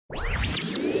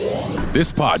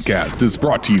This podcast is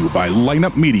brought to you by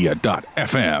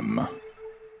lineupmedia.fm.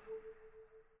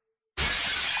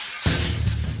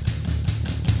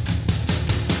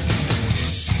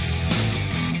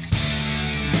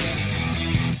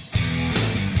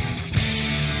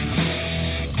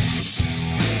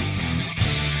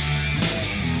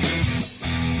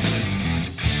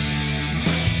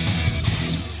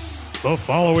 The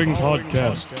following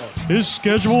podcast is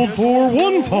scheduled for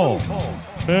one fall,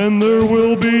 and there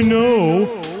will be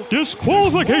no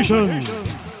disqualifications.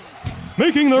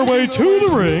 Making their way to the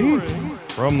ring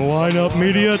from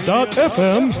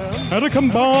lineupmedia.fm at a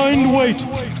combined weight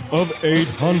of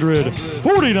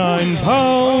 849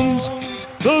 pounds,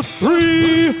 the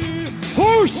Three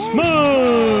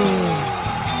Horsemen.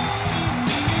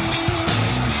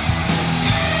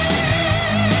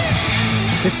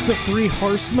 It's the Three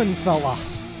Horsemen, fella.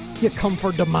 You come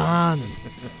for demand.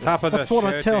 Top of the show.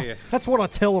 That's what I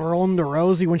tell Ronda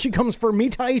Rousey when she comes for me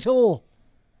title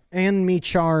and me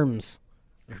charms.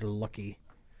 You're lucky.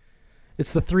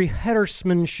 It's the Three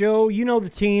Horsemen Show. You know the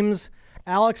teams.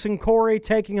 Alex and Corey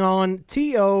taking on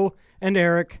T.O. and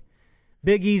Eric.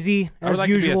 Big Easy, as usual. I would like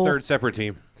to be a third separate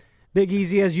team. Big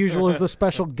Easy, as usual, is the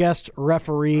special guest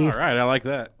referee. All right, I like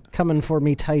that. Coming for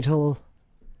me title.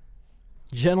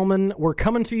 Gentlemen, we're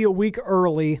coming to you a week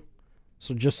early,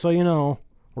 so just so you know,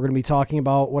 we're going to be talking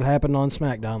about what happened on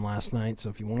SmackDown last night. So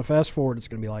if you want to fast forward, it's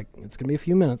going to be a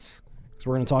few minutes, because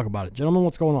we're going to talk about it. Gentlemen,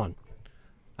 what's going on?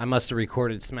 I must have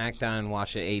recorded SmackDown and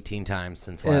watched it 18 times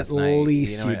since last night. At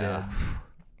least you did. Gosh.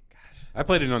 I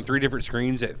played it on 3 different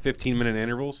screens at 15-minute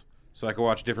intervals, so I could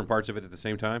watch different parts of it at the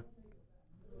same time.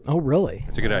 Oh, really?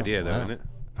 It's a good idea, though, isn't it?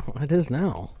 Oh, it is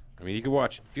now. I mean, you could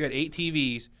watch, if you had 8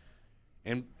 TVs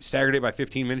and staggered it by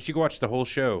 15 minutes, you could watch the whole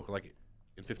show like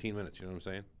in 15 minutes, you know what I'm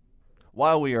saying?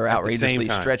 While we are outrageously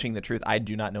time. stretching the truth, I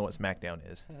do not know what SmackDown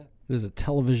is. It is a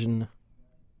television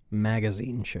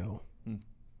magazine show.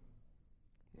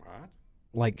 What?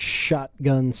 Like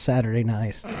Shotgun Saturday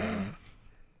Night.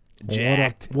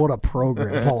 Jacked. What a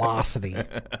program. Velocity.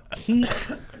 Heat.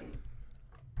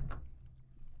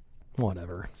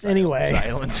 Whatever. Anyway.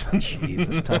 Silence.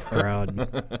 Jesus, tough crowd. You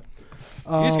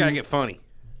just got to get funny.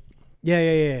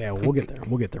 Yeah. We'll get there.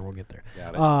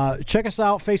 Got it. Check us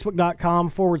out,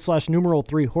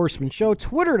 Facebook.com/3 Horsemen Show,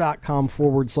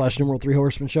 Twitter.com/3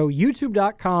 Horsemen Show,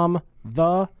 YouTube.com,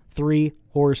 The Three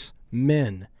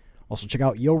Horsemen. Also, check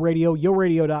out Yo Radio,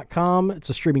 YoRadio.com. It's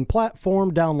a streaming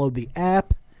platform. Download the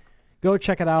app. Go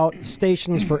check it out.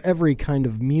 Stations for every kind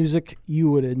of music you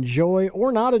would enjoy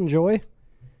or not enjoy. You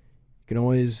can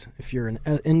always, if you're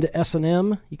into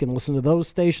S&M, you can listen to those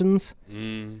stations.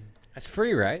 That's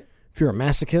free, right? If you're a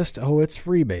masochist, it's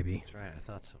free, baby. That's right, I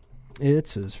thought so.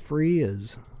 It's as free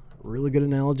as a really good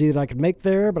analogy that I could make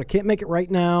there, but I can't make it right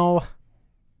now.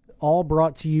 All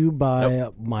brought to you by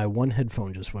my one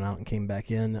headphone just went out and came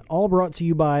back in. All brought to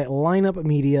you by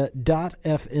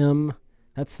lineupmedia.fm.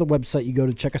 That's the website you go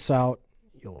to check us out.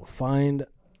 You'll find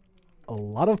a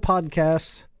lot of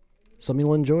podcasts. Some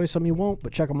you'll enjoy, some you won't,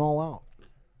 but check them all out.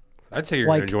 I'd say you're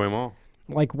going to enjoy them all.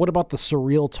 Like, what about the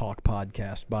Surreal Talk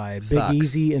podcast by Sucks. Big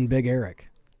Easy and Big Eric?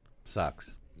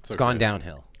 Sucks. It's okay. gone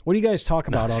downhill. What do you guys talk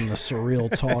about on the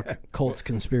Surreal Talk cults,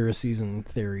 conspiracies, and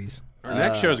theories? Our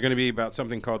next show is going to be about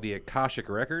something called the Akashic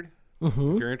Record.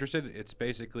 Mm-hmm. If you're interested, it's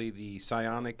basically the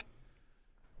psionic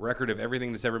record of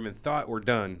everything that's ever been thought or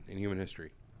done in human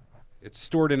history. It's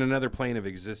stored in another plane of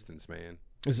existence, man.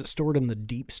 Is it stored in the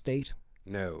deep state?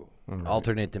 No. Right.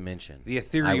 Alternate dimension. The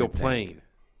ethereal plane. Think.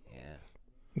 Yeah.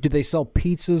 Do they sell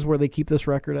pizzas where they keep this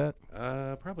record at?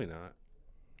 Probably not.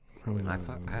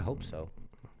 I hope so.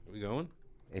 Are we going?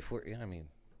 If we're, I mean,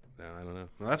 No, I don't know.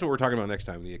 Well, that's what we're talking about next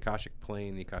time, the Akashic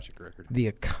plane, the Akashic record. The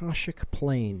Akashic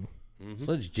plane. Mm-hmm. it's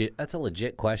legit. That's a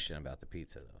legit question about the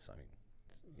pizza, though. So I mean,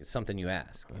 it's something you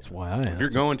ask. That's why I If asked. you're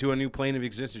going to a new plane of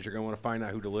existence, you're going to want to find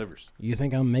out who delivers. You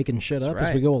think I'm making shit That's up right.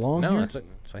 as we go along No, here? that's what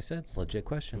I said. It's a legit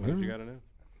question. That's what you got to know.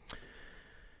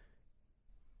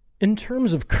 In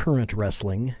terms of current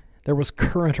wrestling, there was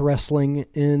current wrestling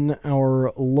in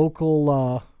our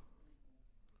local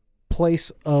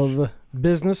place of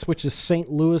business, which is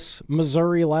St. Louis,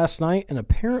 Missouri, last night, and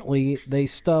apparently they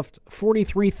stuffed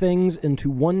 43 things into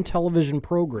one television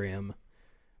program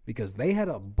because they had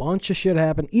a bunch of shit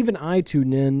happen. Even I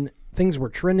tuned in. Things were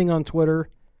trending on Twitter.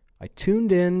 I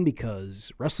tuned in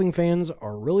because wrestling fans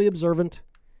are really observant,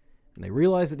 and they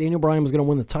realized that Daniel Bryan was going to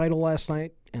win the title last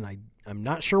night, and I'm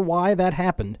not sure why that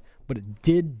happened, but it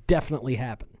did definitely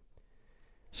happen.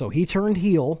 So he turned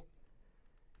heel.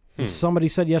 And somebody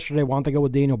said yesterday, why don't they go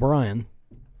with Daniel Bryan?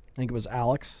 I think it was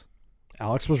Alex.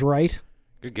 Alex was right.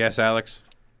 Good guess, Alex.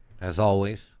 As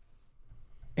always.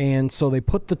 And so they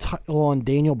put the title on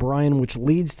Daniel Bryan, which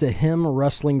leads to him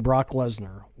wrestling Brock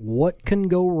Lesnar. What can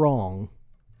go wrong?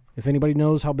 If anybody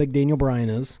knows how big Daniel Bryan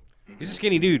is. He's a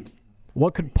skinny dude.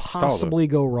 What could possibly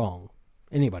go wrong?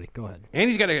 Anybody, go ahead. And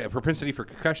he's got a propensity for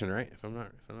concussion, right? If I'm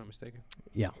not mistaken.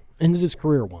 Yeah, ended his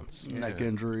career once. Neck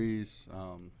injuries.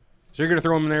 So you're going to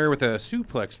throw him in there with a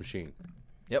suplex machine.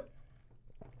 Yep.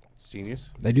 It's genius.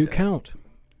 They do count.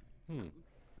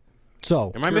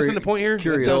 So, am I missing the point here?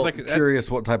 Curious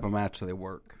what type of match they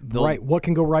work. right, what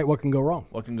can go right, what can go wrong?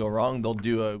 What can go wrong? They'll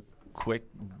do a quick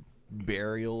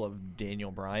burial of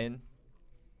Daniel Bryan.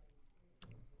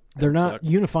 They're not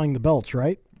unifying the belts,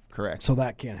 right? Correct. So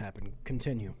that can't happen.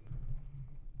 Continue.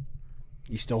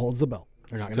 He still holds the belt.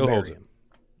 They're not going to Still bury holds him.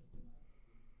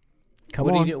 Come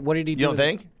on. What did he do? You don't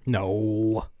think?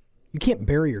 No. You can't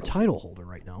bury your title holder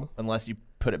right now. Unless you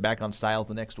put it back on Styles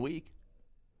the next week.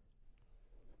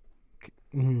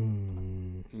 I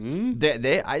don't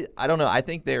know. I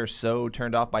think they're so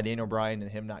turned off by Daniel Bryan and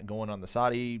him not going on the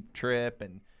Saudi trip,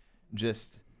 and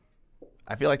just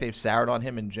I feel like they've soured on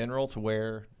him in general to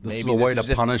where This is a way to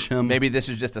punish him. Maybe this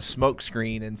is just a smoke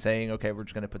screen and saying, okay, we're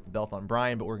just going to put the belt on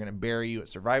Bryan, but we're going to bury you at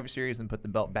Survivor Series and put the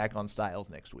belt back on Styles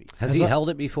next week. Has he held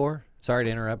it before? Sorry to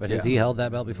interrupt, but has he held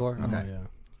that belt before? Okay. Yeah.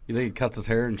 You think he cuts his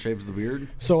hair and shaves the beard?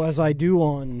 So as I do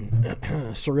on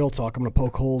Surreal Talk, I'm going to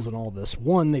poke holes in all this.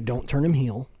 One, they don't turn him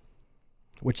heel,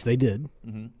 which they did.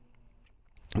 Mm-hmm.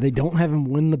 They don't have him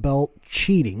win the belt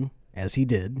cheating, as he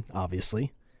did,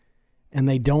 obviously. And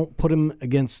they don't put him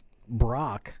against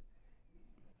Brock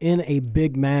in a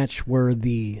big match where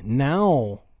the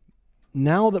now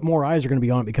that more eyes are going to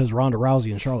be on it because Ronda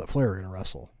Rousey and Charlotte Flair are going to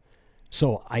wrestle.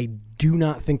 So I do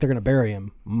not think they're going to bury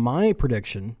him. My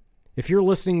prediction, if you're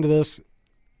listening to this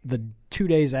the 2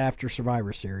 days after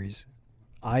Survivor Series,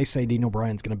 I say Daniel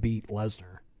Bryan's going to beat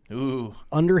Lesnar. Ooh.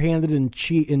 Underhanded and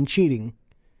cheating.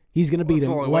 He's going to beat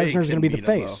him. Lesnar's going to be the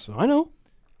face. I know.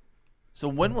 So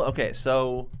when? Okay,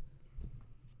 so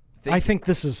I think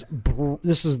this is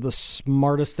the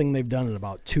smartest thing they've done in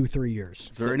about 2-3 years.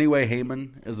 Is there any way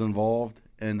Heyman is involved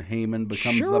and Heyman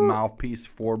becomes the mouthpiece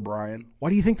for Bryan? Why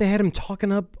do you think they had him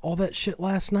talking up all that shit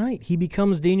last night? He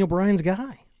becomes Daniel Bryan's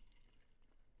guy.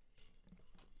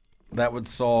 That would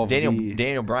solve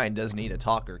Daniel Bryan does need a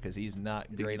talker because he's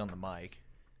not great on the mic.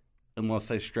 Unless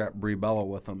they strap Brie Bella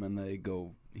with them and they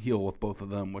go heel with both of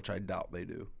them, which I doubt they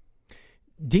do.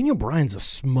 Daniel Bryan's a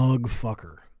smug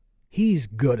fucker. He's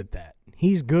good at that.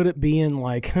 He's good at being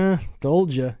like,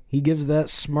 told you. He gives that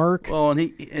smirk. Well,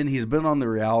 and he's been on the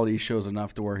reality shows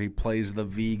enough to where he plays the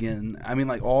vegan. I mean,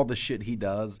 like all the shit he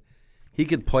does, he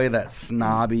could play that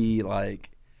snobby like.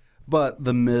 But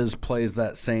The Miz plays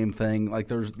that same thing. Like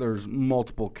there's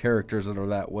multiple characters that are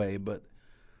that way, but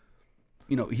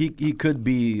you know he could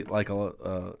be like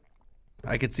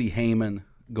I could see Heyman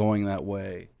going that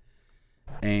way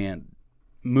and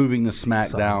moving the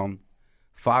SmackDown.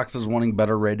 Fox is wanting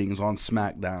better ratings on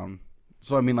SmackDown.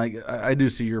 So, I mean, like, I do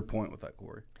see your point with that,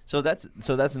 Corey. So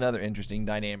that's another interesting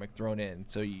dynamic thrown in.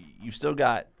 So you still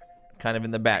got kind of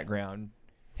in the background,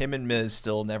 him and Miz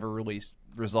still never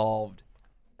resolved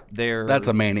their That's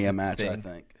a Mania match, thing. I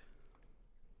think.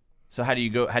 So how do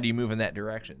you move in that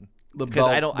direction? The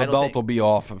belt will be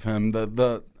off of him.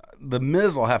 The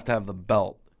Miz will have to have the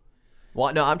belt.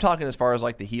 Well, no, I'm talking as far as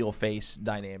like the heel face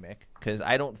dynamic because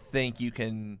I don't think you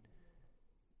can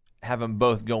have them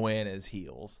both go in as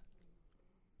heels.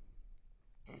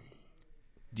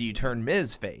 Do you turn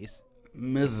Miz face?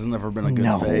 Miz has never been a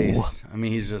good face. I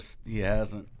mean, he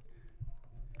hasn't.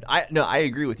 I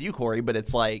agree with you, Corey, but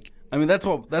it's like I mean that's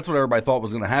what everybody thought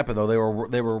was going to happen though.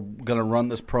 They were going to run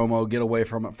this promo, get away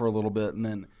from it for a little bit, and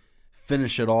then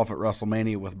finish it off at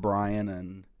WrestleMania with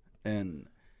Bryan and.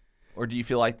 Or do you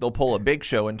feel like they'll pull a Big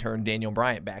Show and turn Daniel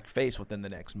Bryan back face within the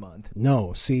next month?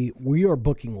 No, see, we are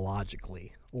booking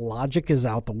logically. Logic is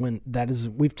out the window.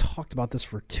 We've talked about this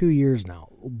for 2 years now.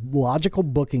 Logical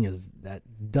booking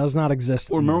does not exist.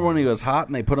 Well, remember when he was hot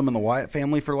and they put him in the Wyatt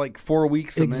family for like 4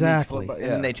 weeks? And exactly. And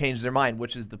then they changed their mind,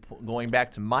 which is going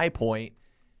back to my point.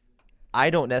 I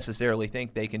don't necessarily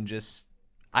think they can just.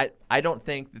 I don't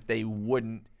think that they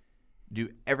wouldn't do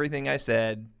everything I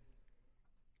said.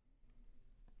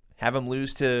 Have him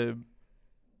lose to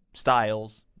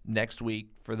Styles next week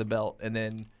for the belt, and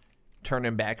then turn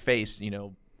him back face,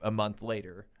 a month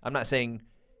later. I'm not saying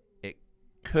it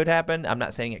could happen. I'm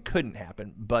not saying it couldn't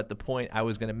happen. But the point I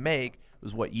was going to make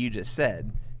was what you just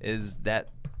said, is that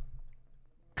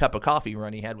cup of coffee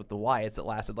run he had with the Wyatts that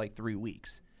lasted like 3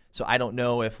 weeks. So I don't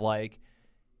know if what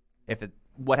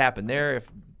happened there,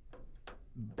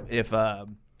 if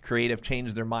creative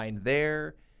changed their mind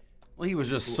there. Well, he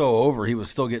was just so over. He was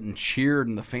still getting cheered,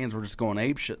 and the fans were just going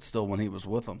apeshit still when he was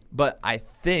with them. But I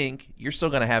think you're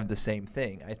still going to have the same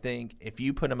thing. I think if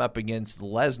you put him up against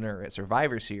Lesnar at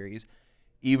Survivor Series,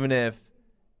 even if...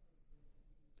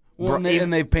 Well,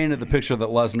 and they've painted the picture that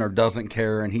Lesnar doesn't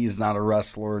care, and he's not a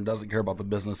wrestler and doesn't care about the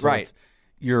business. So right. It's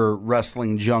your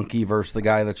wrestling junkie versus the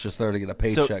guy that's just there to get a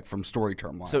paycheck from story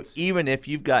term lines. So even if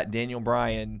you've got Daniel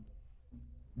Bryan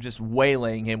just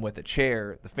waylaying him with a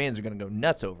chair, the fans are going to go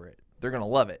nuts over it. They're going to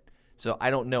love it. So I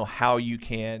don't know how you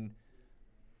can,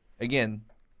 again,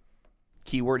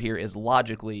 key word here is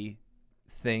logically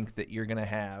think that you're going to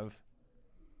have,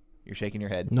 you're shaking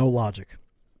your head. No logic.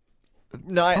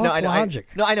 No, I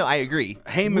know. I agree.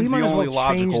 Heyman's the only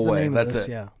logical way. That's this,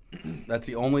 it. Yeah. That's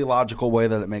the only logical way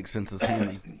that it makes sense is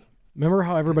Heyman. Remember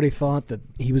how everybody thought that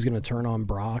he was going to turn on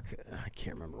Brock? I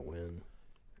can't remember when.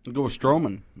 Go with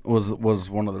Strowman was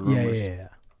one of the rumors. Yeah.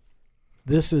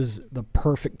 This is the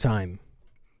perfect time.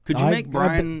 Could you make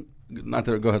Bryan? Not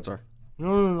there. Go ahead, sir.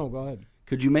 No. Go ahead.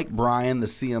 Could you make Bryan the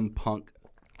CM Punk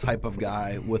type of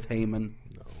guy with Heyman?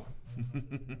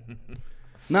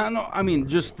 No. I mean,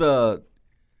 just the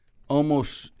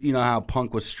almost, how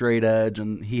Punk was straight edge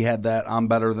and he had that I'm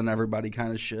better than everybody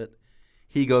kind of shit.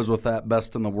 He goes with that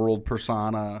best in the world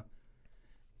persona.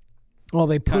 Well,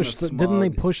 they pushed. Didn't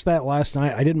they push that last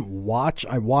night? I didn't watch.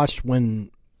 I watched when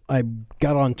I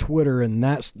got on Twitter, and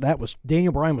that was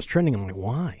Daniel Bryan was trending. I'm like,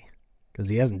 why? Because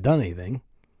he hasn't done anything.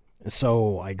 And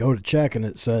so I go to check, and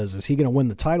it says, is he going to win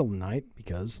the title tonight?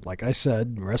 Because, like I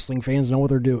said, wrestling fans know what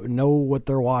they're doing, know what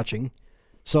they're watching.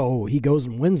 So he goes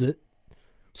and wins it.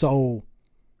 So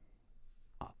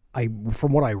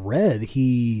from what I read,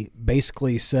 he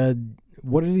basically said,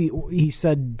 what did he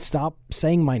said, stop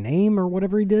saying my name or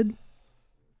whatever he did.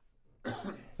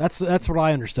 That's what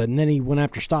I understood. And then he went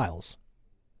after Styles.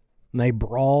 And they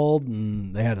brawled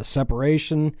and they had a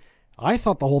separation. I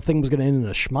thought the whole thing was going to end in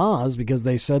a schmaz because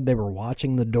they said they were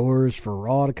watching the doors for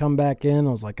Raw to come back in. I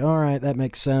was like, all right, that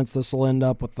makes sense. This will end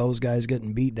up with those guys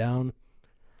getting beat down.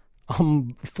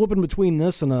 I'm flipping between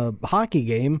this and a hockey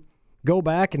game. Go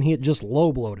back and he had just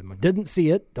low-blowed him. I didn't see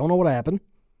it. Don't know what happened.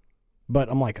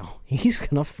 But I'm like, oh, he's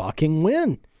going to fucking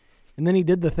win. And then he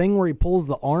did the thing where he pulls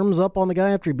the arms up on the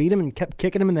guy after he beat him and kept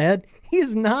kicking him in the head. He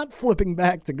is not flipping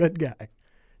back to good guy.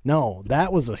 No,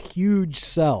 that was a huge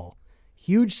sell.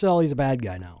 Huge sell. He's a bad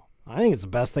guy now. I think it's the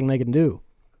best thing they can do.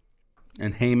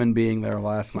 And Heyman being there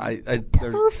last night.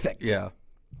 Perfect. Yeah.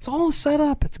 It's all set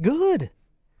up. It's good.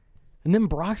 And then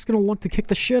Brock's going to look to kick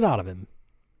the shit out of him.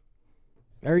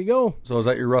 There you go. So is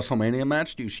that your WrestleMania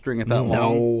match? Do you string it that long?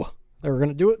 No. They were going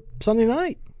to do it Sunday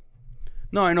night.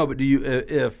 No, I know, but do you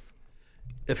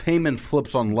if Heyman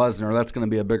flips on Lesnar, that's going to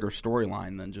be a bigger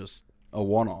storyline than just a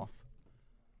one-off.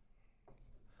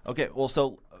 Okay, well,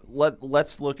 so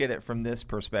let's look at it from this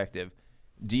perspective.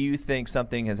 Do you think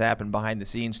something has happened behind the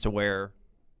scenes to where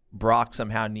Brock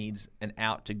somehow needs an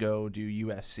out to go do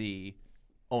UFC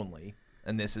only,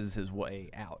 and this is his way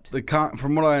out?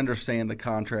 From what I understand, the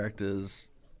contract is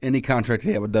any contract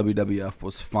he had with WWF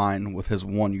was fine with his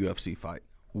one UFC fight.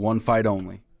 One fight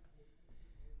only.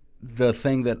 The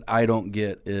thing that I don't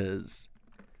get is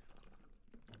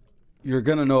you're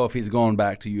going to know if he's going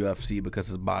back to UFC because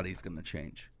his body's going to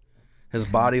change. His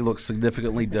body looks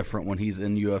significantly different when he's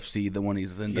in UFC than when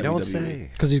he's in WWE. You don't say.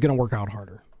 Because he's going to work out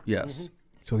harder. Yes.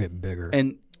 So he'll get bigger.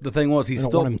 And the thing was, I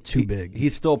don't want him too big. He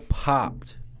still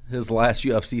popped his last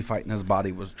UFC fight, and his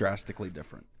body was drastically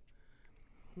different.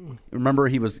 Remember,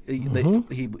 he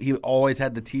he always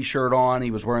had the T-shirt on.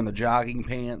 He was wearing the jogging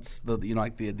pants, like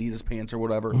the Adidas pants or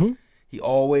whatever. Mm-hmm.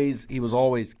 He was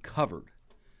always covered.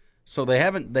 So they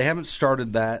haven't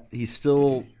started that. He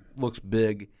still looks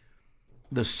big.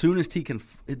 The soonest he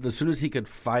could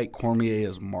fight Cormier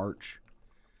is March.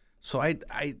 So I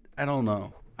don't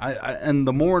know. And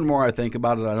the more and more I think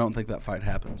about it, I don't think that fight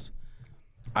happens.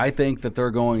 I think that they're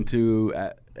going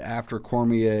to after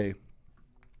Cormier.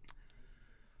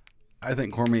 I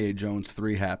think Cormier Jones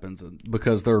 3 happens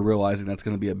because they're realizing that's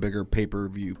going to be a bigger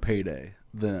pay-per-view payday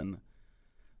than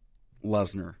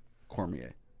Lesnar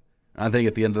Cormier. I think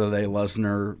at the end of the day,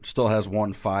 Lesnar still has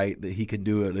one fight that he could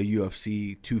do at a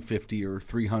UFC 250 or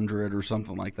 300 or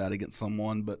something like that against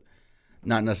someone, but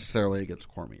not necessarily against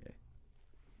Cormier.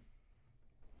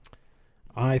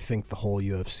 I think the whole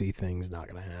UFC thing's not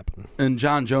going to happen. And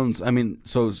John Jones,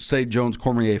 so say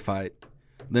Jones-Cormier fight,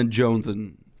 then Jones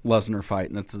and Lesnar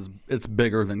fight, and it's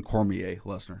bigger than Cormier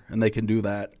Lesnar, and they can do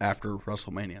that after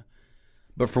WrestleMania.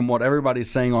 But from what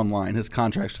everybody's saying online, his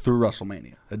contract's through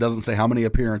WrestleMania. It doesn't say how many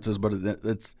appearances, but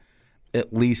it's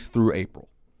at least through April.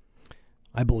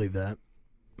 I believe that.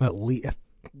 At least,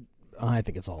 I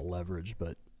think it's all leverage,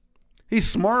 but He's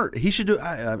smart. He should do.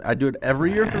 I do it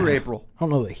every year through April. I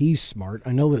don't know that he's smart.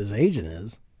 I know that his agent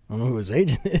is. I don't know who his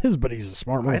agent is, but he's a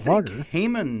smart I think motherfucker.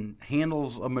 Heyman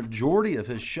handles a majority of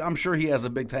his I'm sure he has a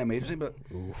big-time agency, but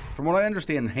from what I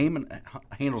understand, Heyman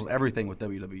handles everything with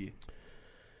WWE.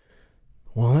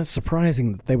 Well, that's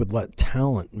surprising that they would let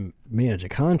talent manage a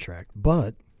contract,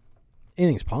 but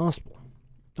anything's possible.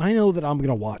 I know that I'm going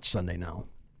to watch Sunday now,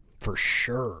 for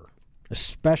sure.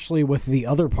 Especially with the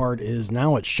other part is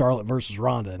now it's Charlotte versus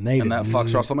Ronda. And that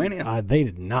fucks WrestleMania. They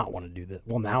did not want to do that.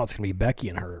 Well, now it's going to be Becky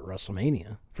and her at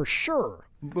WrestleMania, for sure.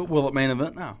 But will it main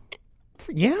event now?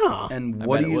 Yeah. And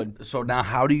what do you? So now,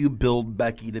 how do you build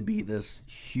Becky to be this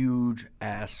huge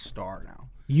ass star now?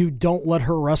 You don't let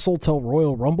her wrestle till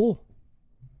Royal Rumble?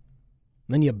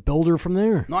 Then you build her from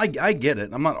there? No, I get it.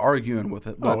 I'm not arguing with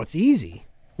it. But, it's easy.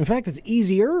 In fact, it's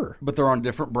easier. But they're on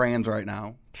different brands right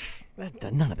now.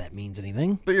 None of that means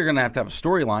anything. But you're going to have a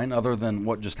storyline other than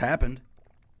what just happened.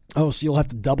 Oh, so you'll have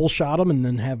to double shot them and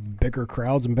then have bigger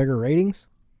crowds and bigger ratings?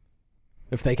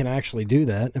 If they can actually do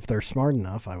that, if they're smart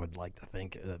enough, I would like to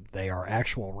think that they are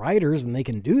actual writers and they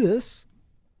can do this.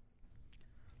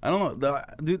 I don't know.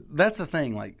 Dude, that's the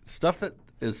thing. Like, stuff that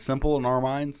is simple in our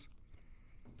minds,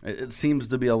 it seems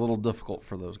to be a little difficult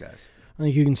for those guys. I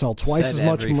think you can sell twice as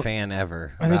much. Every fan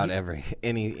ever about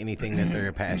anything that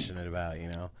they're passionate about, you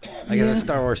know. Like as a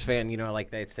Star Wars fan, you know,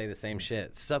 like they say the same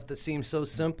shit. Stuff that seems so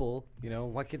simple, you know.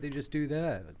 Why can't they just do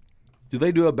that? Do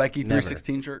they do a Becky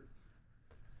 316 shirt?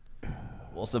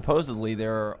 Well, supposedly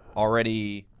there are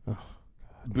already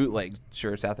bootleg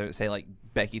shirts out there that say like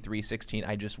Becky 316.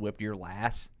 I just whipped your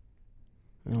lass.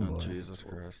 Oh Jesus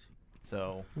Christ!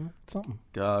 So something.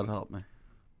 God help me.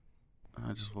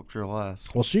 I just whooped your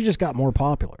lass. Well, she just got more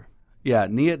popular. Yeah,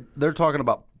 they're talking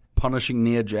about punishing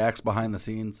Nia Jax behind the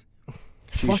scenes.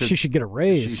 She should get a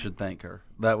raise. She should thank her.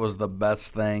 That was the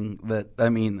best thing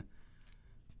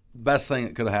best thing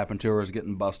that could have happened to her is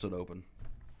getting busted open.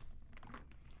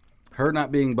 Her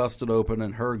not being busted open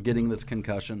and her getting this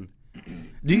concussion.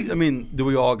 Do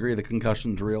we all agree the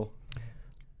concussion's real?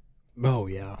 Oh,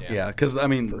 yeah. Yeah, because,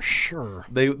 for sure.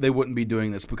 They wouldn't be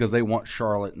doing this because they want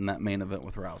Charlotte in that main event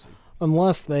with Rousey.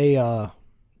 Unless they are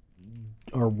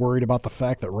worried about the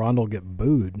fact that Ronda will get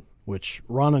booed, which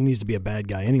Ronda needs to be a bad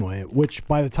guy anyway, which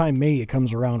by the time Mania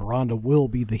comes around, Ronda will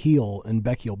be the heel and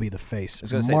Becky will be the face.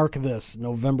 Mark this,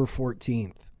 November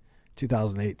 14th,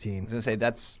 2018. I was going to say,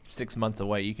 that's 6 months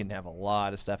away. You can have a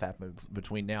lot of stuff happen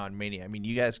between now and Mania. I mean,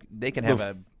 you guys, they can have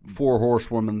a... Four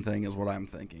Horsewomen thing is what I'm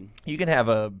thinking. You can have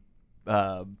a...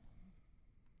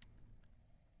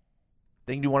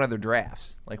 they can do one of their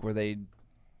drafts, like where they...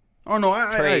 Oh, no,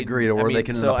 I agree to where they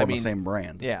can end up on the same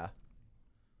brand. Yeah.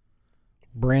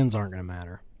 Brands aren't going to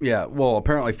matter. Yeah, well,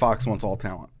 apparently Fox wants all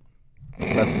talent.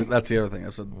 That's the other thing.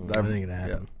 I think it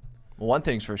happened. Yeah. Well, one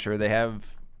thing's for sure, they have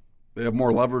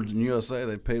more leverage than USA.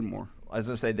 They've paid more. I was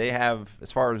going to say, they have,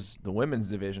 as far as the women's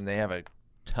division, they have a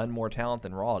ton more talent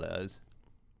than Raw does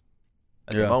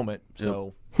at the moment.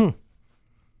 So...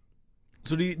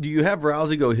 So do you have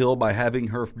Rousey go heel by having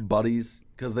her buddies?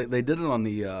 Because they did it on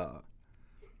the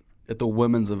at the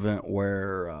women's event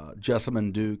where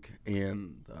Jessamine Duke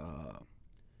and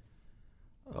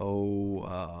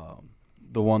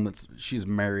the one she's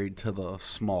married to the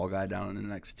small guy down in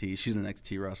NXT. She's an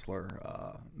NXT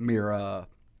wrestler, Mira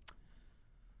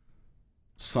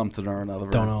something or another.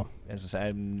 Don't know. As I said,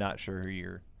 I'm not sure who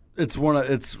you're. It's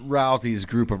Rousey's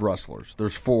group of wrestlers.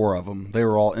 There's 4 of them. They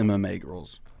were all MMA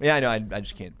girls. Yeah, I know. I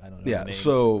just can't. I don't know. Yeah, the names.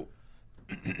 so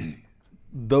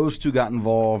those two got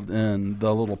involved in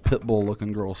the little pit bull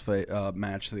looking girls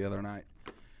match the other night,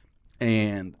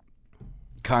 and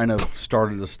kind of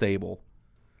started a stable.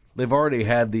 They've already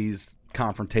had these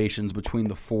confrontations between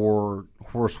the 4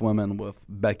 horsewomen with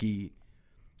Becky,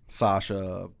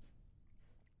 Sasha,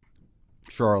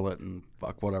 Charlotte, and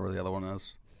whatever the other one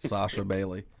is, Sasha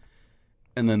Bailey.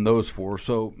 And then those 4.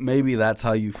 So maybe that's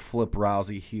how you flip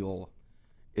Rousey heel,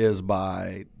 is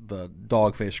by the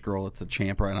dog-faced girl that's the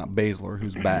champ right now, Baszler,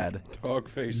 who's bad.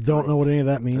 Dog-faced Don't know what any of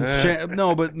that means.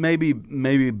 No, but maybe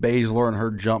Baszler and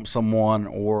her jump someone,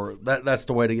 or that's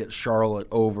the way to get Charlotte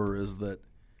over, is that,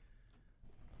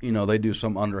 they do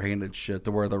some underhanded shit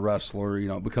to where the wrestler,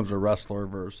 becomes a wrestler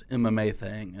versus MMA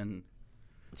thing. And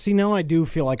see, now I do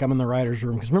feel like I'm in the writer's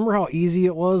room, because remember how easy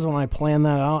it was when I planned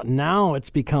that out? Now it's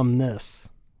become this.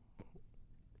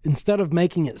 Instead of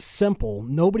making it simple,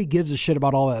 nobody gives a shit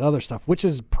about all that other stuff, which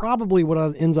is probably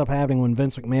what ends up happening when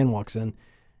Vince McMahon walks in.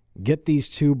 Get these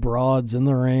 2 broads in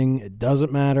the ring. It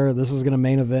doesn't matter. This is going to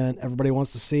main event. Everybody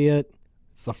wants to see it.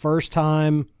 It's the first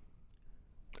time.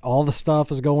 All the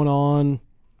stuff is going on.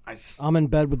 I'm in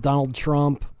bed with Donald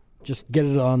Trump. Just get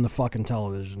it on the fucking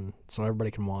television so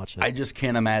everybody can watch it. I just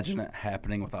can't imagine it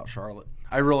happening without Charlotte.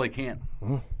 I really can't.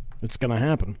 It's gonna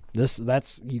happen.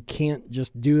 You can't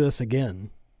just do this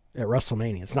again at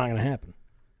WrestleMania. It's not gonna happen.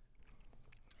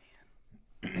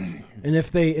 And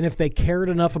if they cared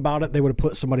enough about it, they would have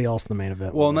put somebody else in the main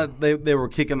event. Well, and they were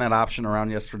kicking that option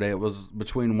around yesterday. It was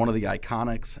between one of the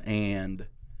Iconics and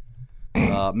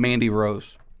Mandy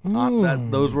Rose.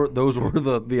 Those were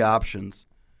the options.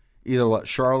 Either let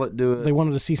Charlotte do it. They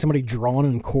wanted to see somebody drawn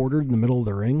and quartered in the middle of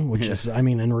the ring, which is, I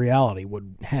mean, in reality,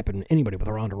 would happen to anybody with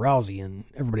Ronda Rousey, and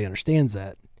everybody understands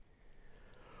that.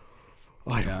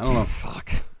 I don't know.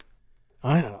 Fuck.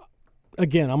 I'm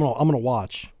gonna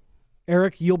watch.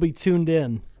 Eric, you'll be tuned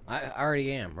in. I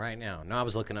already am right now. No, I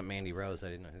was looking up Mandy Rose. I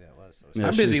didn't know who that was. Yeah,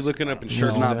 I'm busy looking up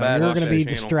instructions. not bad. You're going to be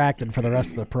distracted for the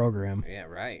rest of the program. Yeah,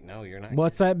 right. No, you're not.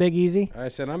 What's that, Big Easy? I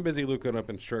said I'm busy looking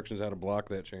up instructions how to block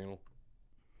that channel.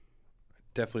 I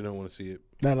definitely don't want to see it.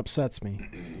 That upsets me.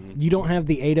 You don't have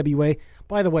the AWA.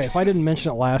 By the way, if I didn't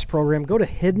mention it last program, go to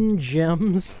Hidden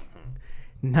Gems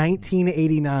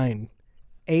 1989.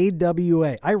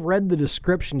 AWA. I read the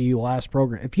description to you last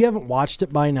program. If you haven't watched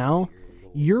it by now,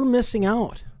 you're missing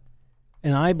out.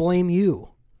 And I blame you,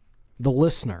 the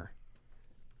listener.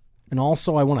 And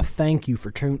also, I want to thank you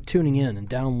for tuning in and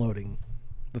downloading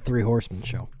the Three Horsemen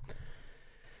Show.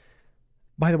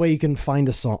 By the way, you can find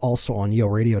us also on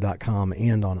yoradio.com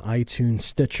and on iTunes,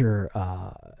 Stitcher,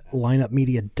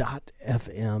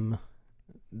 lineupmedia.fm.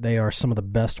 They are some of the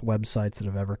best websites that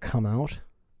have ever come out.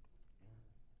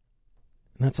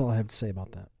 And that's all I have to say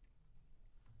about that.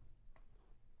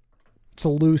 It's a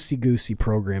loosey-goosey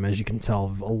program, as you can tell.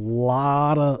 A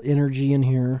lot of energy in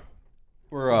here.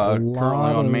 We're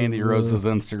currently on Mandy Rose's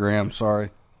Instagram.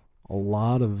 Sorry. A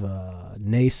lot of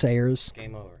naysayers.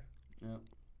 Game over. Yep.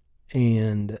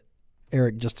 And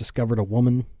Eric just discovered a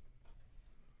woman.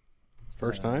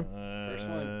 First time? First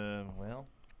one. Well,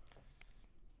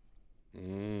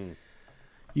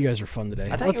 You guys are fun today.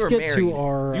 I thought Let's you were get married. to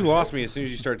our... You lost me as soon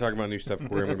as you started talking about new stuff,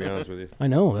 Corey. I'm going to be honest with you. I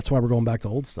know. That's why we're going back to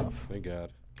old stuff. Thank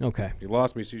God. Okay. You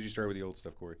lost me as soon as you started with the old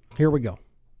stuff, Corey. Here we go.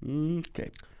 Okay.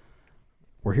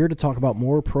 We're here to talk about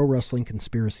more pro wrestling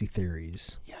conspiracy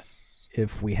theories. Yes.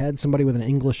 If we had somebody with an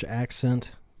English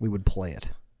accent, we would play it.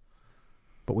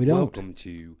 But we don't. Welcome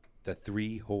to the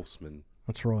Three Horsemen.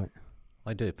 That's right.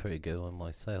 I do a pretty good one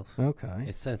myself. Okay.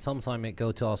 It said sometimes it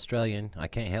go to Australian. I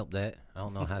can't help that. I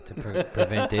don't know how to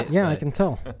prevent it. Yeah, I but can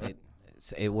tell.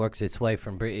 It works its way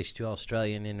from British to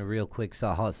Australian in a real quick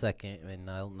hot second, and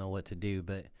I don't know what to do,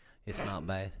 but it's not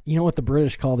bad. You know what the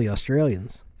British call the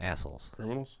Australians? Assholes.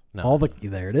 Criminals? No.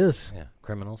 There it is. Yeah,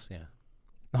 criminals, yeah.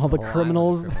 All the whole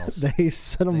criminals, island of criminals. they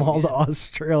sent them all to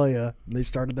Australia. And they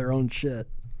started their own shit.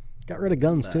 Got rid of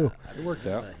guns, too. It worked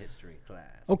out. A history class.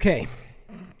 Okay.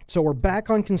 So we're back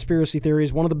on conspiracy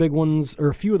theories. One of the big ones, or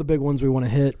a few of the big ones we want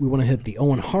to hit. We want to hit the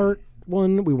Owen Hart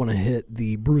one. We want to hit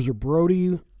the Bruiser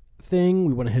Brody thing.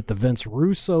 We want to hit the Vince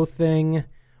Russo thing.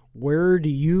 Where do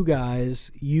you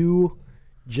guys, you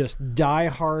just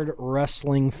diehard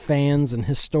wrestling fans and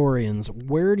historians,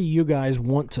 where do you guys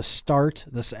want to start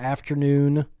this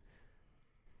afternoon?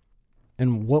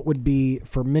 And what would be,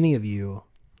 for many of you,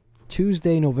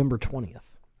 Tuesday, November 20th?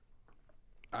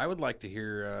 I would like to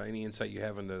hear any insight you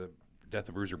have into the death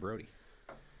of Bruiser Brody.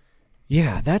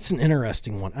 Yeah, that's an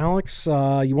interesting one. Alex,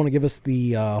 you want to give us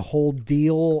the whole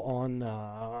deal on...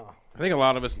 I think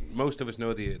most of us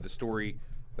know the story,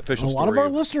 official a story. lot of our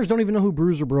listeners don't even know who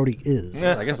Bruiser Brody is.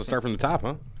 I guess we'll start from the top,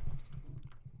 huh?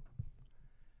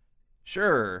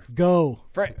 sure. Go.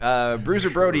 Bruiser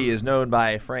Brody is known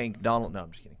by Frank Donald. No,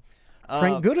 I'm just kidding.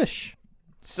 Frank Goodish.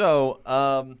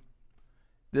 So,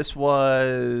 this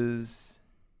was...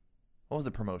 What was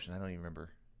the promotion? I don't even remember.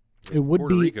 It would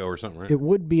Puerto be Rico or something, right? It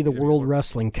would be the Guess World Puerto-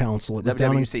 Wrestling Council. It was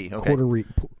down in WWC, okay. Puerto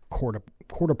Rico.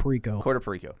 Puerto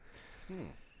Rico.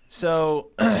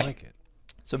 So, I like it.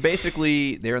 so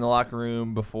basically, they were in the locker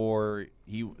room before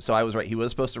he. So I was right. He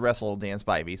was supposed to wrestle Dan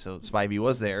Spivey. So Spivey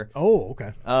was there. Oh,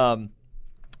 okay.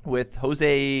 With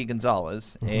Jose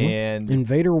Gonzalez and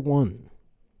Invader 1.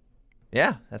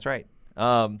 yeah, that's right.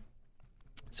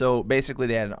 So basically,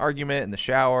 they had an argument in the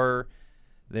shower.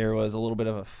 There was a little bit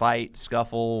of a fight,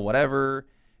 scuffle, whatever,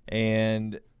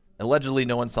 and allegedly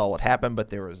no one saw what happened, but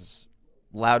there was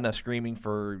loud enough screaming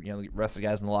for the rest of the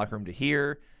guys in the locker room to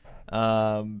hear.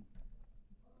 I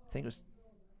think it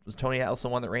was Tony Atlas the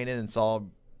one that ran in and saw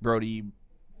Brody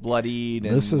bloodied.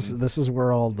 And This is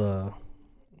where all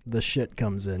the shit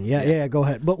comes in. Yeah, go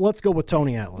ahead. But let's go with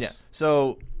Tony Atlas. yeah.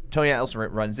 So Tony Atlas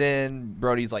runs in.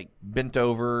 Brody's like bent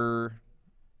over,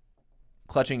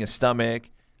 clutching his stomach.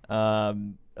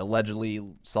 Allegedly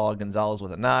saw Gonzalez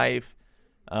with a knife.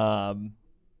 What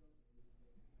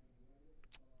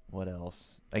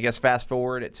else? I guess fast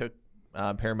forward, it took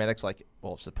paramedics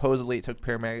supposedly it took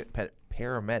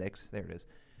paramedics. There it is.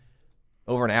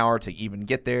 Over an hour to even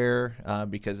get there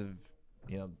because of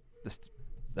this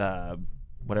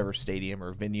whatever stadium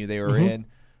or venue they were in.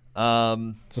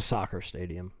 It's a soccer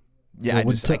stadium. Yeah, I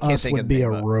can't think would of be the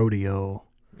a name of it. rodeo.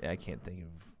 Yeah, I can't think of.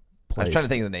 Place. I was trying to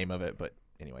think of the name of it, but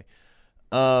anyway.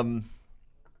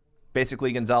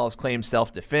 Basically, Gonzalez claimed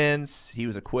self-defense. He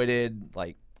was acquitted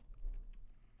like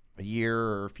a year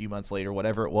or a few months later,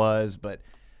 whatever it was. But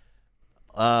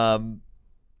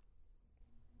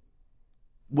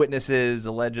witnesses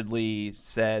allegedly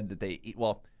said that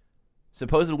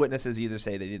supposed witnesses either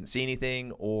say they didn't see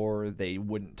anything or they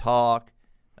wouldn't talk.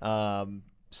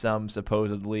 Some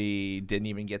supposedly didn't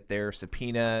even get their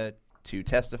subpoena to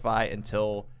testify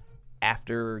until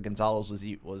after Gonzalez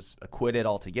was acquitted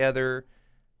altogether.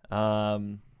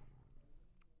 So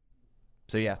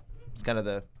yeah, it's kind of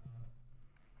the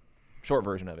short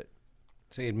version of it.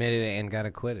 So he admitted it and got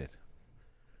acquitted.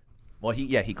 Well,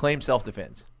 he claimed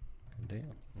self-defense.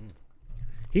 Damn.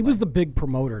 He was the big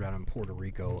promoter down in Puerto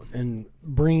Rico and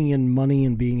bringing in money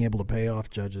and being able to pay off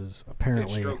judges.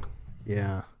 Apparently, Big stroke.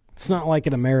 Yeah, it's not like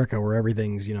in America where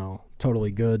everything's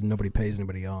totally good and nobody pays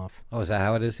anybody off. Oh, is that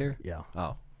how it is here? Yeah.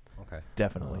 Oh, okay.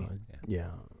 Definitely. Yeah.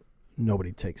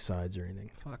 Nobody takes sides or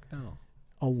anything. Fuck no.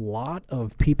 A lot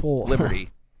of people.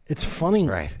 Liberty. It's funny.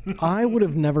 Right. I would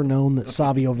have never known that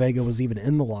Savio Vega was even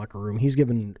in the locker room. He's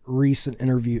given recent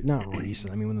interview, not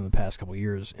recent, I mean within the past couple of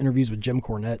years, interviews with Jim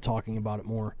Cornette talking about it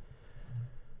more.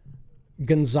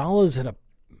 Gonzalez had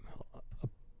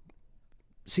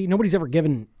nobody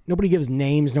gives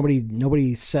names,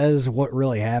 nobody says what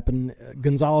really happened.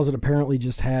 Gonzalez had apparently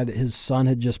his son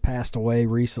had just passed away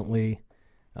recently,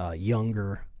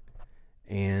 younger,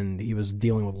 and he was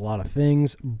dealing with a lot of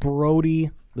things.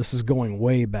 Brody, this is going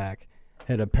way back,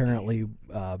 had apparently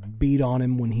beat on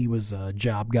him when he was a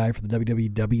job guy for the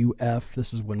WWF.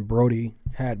 This is when Brody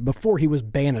before he was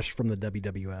banished from the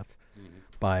WWF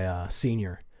by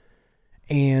Senior.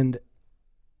 And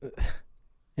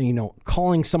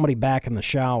calling somebody back in the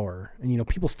shower. And,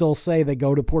 people still say they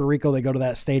go to Puerto Rico, they go to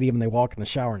that stadium, and they walk in the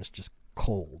shower, and it's just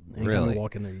cold. Anytime Really? you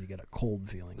walk in there, you get a cold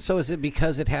feeling. So is it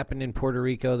because it happened in Puerto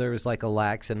Rico? There was like a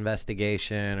lax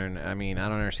investigation, or I don't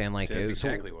understand. Like That's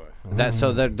exactly what. That's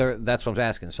what I'm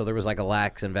asking. So there was like a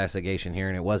lax investigation here,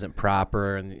 and it wasn't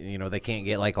proper, and they can't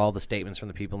get like all the statements from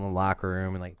the people in the locker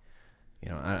room, and like,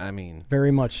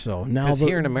 Very much so. Now, because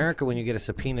here in America, when you get a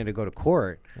subpoena to go to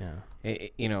court,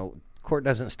 court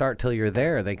doesn't start till you're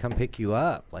there. They come pick you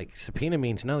up. Like, subpoena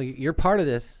means, no, you're part of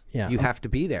this. Yeah. You have to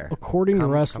be there. According to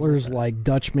wrestlers like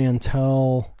Dutch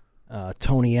Mantel,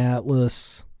 Tony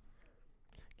Atlas,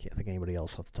 can't think of anybody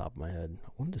else off the top of my head. I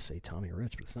wanted to say Tommy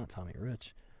Rich, but it's not Tommy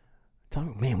Rich.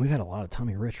 Man, we've had a lot of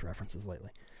Tommy Rich references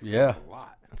lately. Yeah. A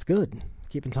lot. That's good.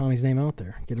 Keeping Tommy's name out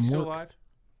there. Get him Still work. alive?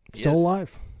 Still Yes.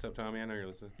 alive. What's up, Tommy? I know you're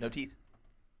listening. No teeth.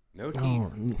 No teeth.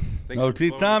 Oh, Thanks No for teeth,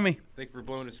 blowing Tommy. Thank you for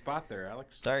blowing his spot there,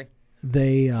 Alex. Sorry.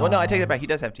 they. Well, no, I take that back. He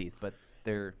does have teeth, but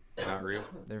they're Not real.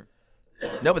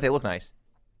 no, but they look nice.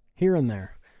 Here and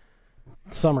there.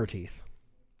 Summer teeth.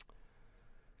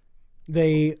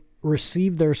 They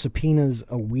received their subpoenas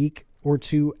a week or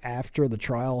two after the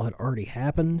trial had already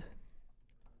happened.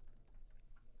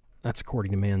 That's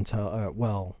according to Mantel.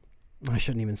 Well, I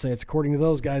shouldn't even say it's according to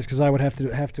those guys because I would have to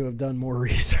have done more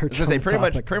research. I was gonna on say the pretty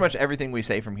topic. much everything we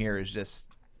say from here is just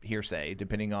hearsay,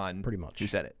 depending on Pretty much. who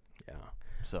said it. Yeah.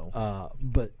 So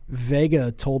But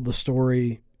Vega told the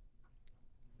story.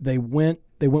 They went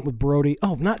with Brody.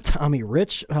 Oh, not Tommy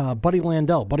Rich. Buddy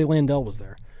Landell. Buddy Landell was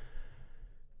there.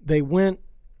 They went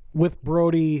with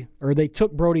Brody, or they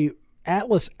took Brody.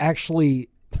 Atlas actually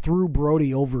threw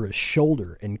Brody over his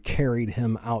shoulder and carried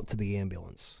him out to the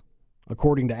ambulance,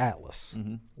 according to Atlas.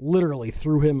 Literally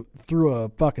threw a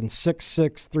fucking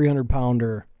 6'6",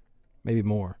 300-pounder, maybe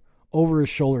more, over his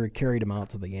shoulder and carried him out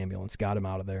to the ambulance, got him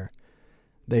out of there.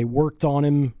 They worked on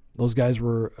him. Those guys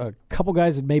were, a couple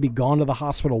guys had maybe gone to the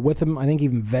hospital with him. I think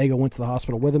even Vega went to the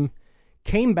hospital with him.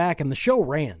 Came back, and the show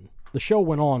ran. The show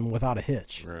went on without a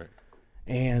hitch. Right.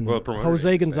 And Well, the promoter Jose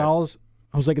didn't get Gonzalez.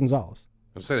 I was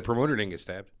say the promoter didn't get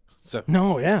stabbed. So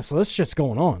No, yeah, so this shit's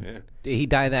going on. yeah. Did he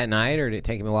die that night, or did it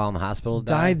take him a while in the hospital to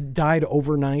die? Died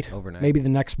overnight. Maybe the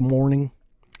next morning.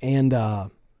 And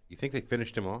You think they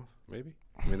finished him off? Maybe.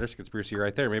 I mean, there's a conspiracy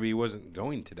right there. Maybe he wasn't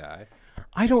going to die.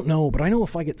 I don't know, but I know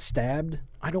if I get stabbed,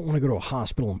 I don't want to go to a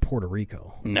hospital in Puerto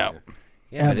Rico. No.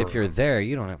 Yeah, but Ever. if you're there,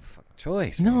 you don't have a fucking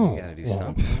choice. No. Man. You got to do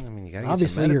something. I mean, you got to get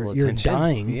Obviously, some medical you're attention.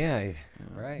 dying. Yeah,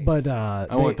 right. But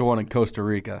I went to one in Costa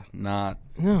Rica. No.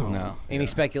 Any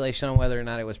speculation on whether or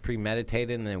not it was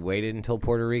premeditated and they waited until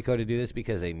Puerto Rico to do this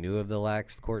because they knew of the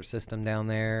lax court system down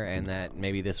there and that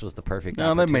maybe this was the perfect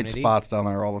opportunity? They made spots down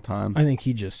there all the time. I think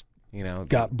he just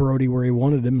got Brody where he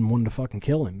wanted him and wanted to fucking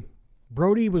kill him.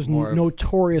 Brody was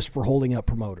notorious for holding up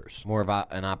promoters. More of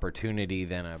an opportunity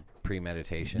than a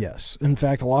premeditation. Yes. In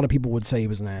fact, a lot of people would say he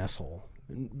was an asshole.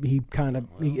 He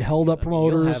held up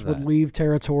promoters, would leave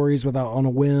territories on a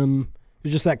whim. He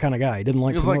was just that kind of guy. He didn't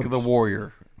like promoters. He was like the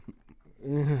warrior.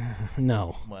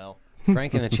 No. Well,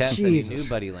 Frank in the chat said he knew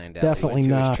Buddy Landau. Definitely he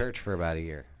went to not. his church for about a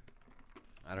year.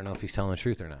 I don't know if he's telling the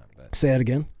truth or not. But Say it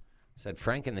again. Said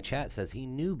Frank in the chat says he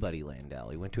knew Buddy Landau.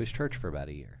 He went to his church for about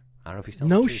a year. I don't know if he's telling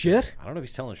the truth. No shit. I don't know if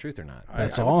he's telling the truth or not.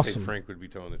 That's I would awesome. say Frank would be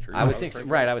telling the truth. I would think so.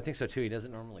 Right, I would think so too. He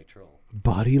doesn't normally troll.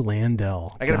 Buddy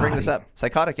Landau. I got to bring this up.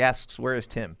 Psychotic asks, "Where is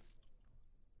Tim?"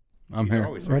 I'm here.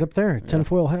 Right up there.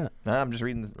 Tinfoil hat. No, I'm just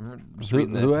reading. Who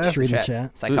asked? Just reading the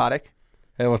chat. Psychotic.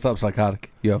 Hey, what's up,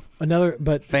 Psychotic? Yo.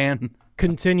 But Fan.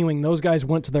 continuing, those guys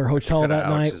went to their hotel that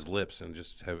night. Alex's lips and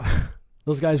just have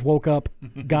Those guys woke up,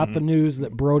 got the news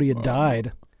that Brody had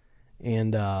died,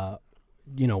 and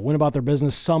went about their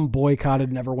business. Some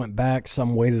boycotted, never went back.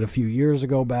 Some waited a few years to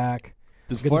go back.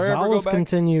 Did Flair ever go back?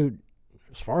 Continued.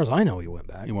 As far as I know, he went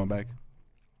back. He went back.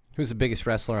 Who's the biggest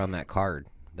wrestler on that card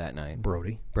that night?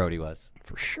 Brody. Brody was.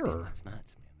 For sure. That's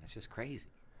nuts, man. That's just crazy.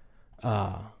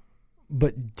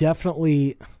 But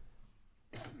definitely,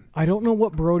 I don't know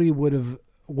what Brody would have,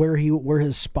 where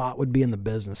his spot would be in the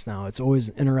business now. It's always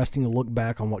interesting to look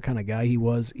back on what kind of guy he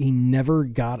was. He never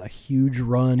got a huge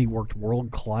run. He worked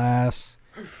world class.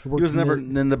 He was never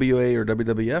in NWA or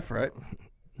WWF, right?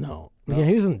 No. Yeah,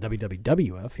 he was in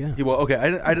WWF, yeah. Okay,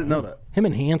 I didn't know that. Him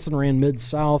and Hansen ran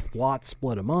Mid-South. Watts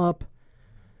split him up.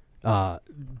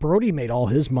 Brody made all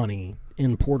his money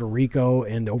in Puerto Rico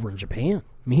and over in Japan.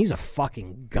 I mean, he's a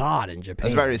fucking god in Japan. I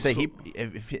was about to say,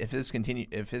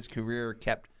 if his career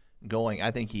kept going,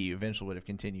 I think he eventually would have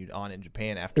continued on in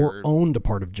Japan after. Or owned a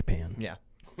part of Japan. Yeah.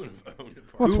 Well,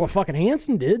 that's what fucking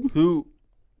Hansen did.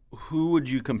 Who would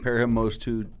you compare him most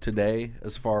to today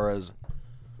as far as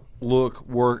look,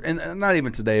 work, and not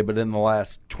even today, but in the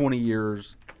last 20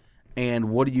 years?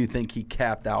 And what do you think he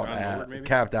capped out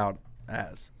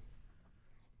as?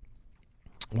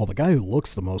 Well, the guy who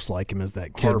looks the most like him is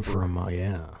that kid Harper. from,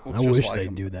 I Looks wish just like they'd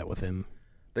him. do that with him.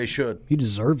 They should. He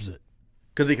deserves it.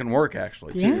 Because he can work,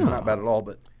 actually. Yeah. He's not bad at all,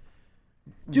 but...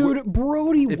 Dude,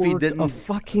 Brody if he worked didn't- a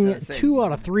fucking 2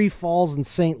 out of 3 falls in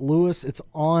St. Louis. It's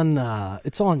on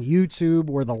YouTube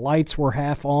where the lights were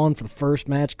half on for the first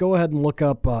match. Go ahead and look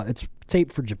up. It's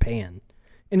taped for Japan.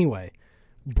 Anyway,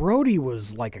 Brody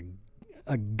was like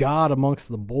a god amongst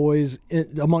the boys,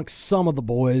 amongst some of the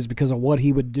boys, because of what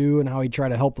he would do and how he'd try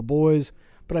to help the boys.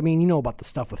 But I mean, you know about the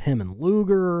stuff with him and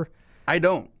Luger. I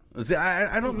don't. See,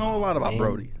 I don't know a lot about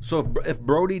Brody. So if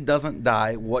Brody doesn't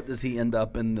die, what does he end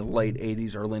up in the late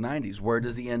 80s, early 90s? Where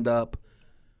does he end up?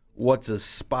 What's his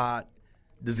spot?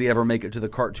 Does he ever make it to the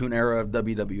cartoon era of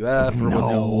WWF? Or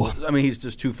No. He's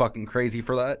just too fucking crazy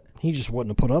for that. He just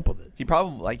wouldn't have put up with it. He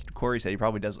probably, like Corey said, he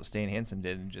probably does what Stan Hansen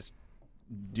did and just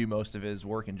do most of his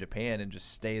work in Japan and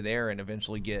just stay there and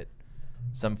eventually get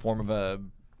some form of a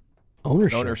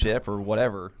ownership or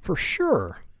whatever. For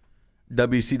sure.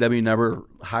 WCW never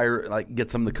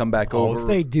gets him to come back over. If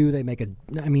they do, they make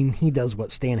he does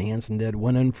what Stan Hansen did,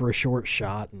 went in for a short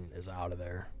shot and is out of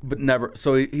there. But never.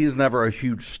 So he's never a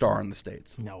huge star in the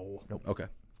States. No. Nope. Okay.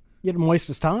 He didn't waste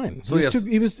his time. So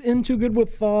he was in too good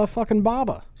with fucking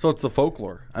Baba. So it's the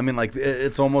folklore. I mean,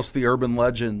 it's almost the urban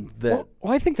legend that...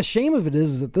 Well, I think the shame of it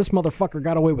is that this motherfucker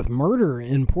got away with murder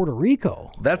in Puerto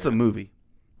Rico. That's a movie.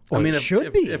 Well, it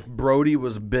should be. If Brody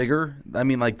was bigger,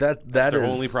 that their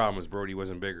only problem was Brody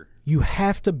wasn't bigger. You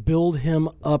have to build him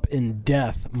up in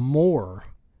death more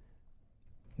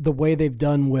the way they've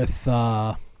done with...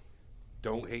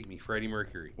 Don't hate me, Freddie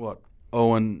Mercury. What?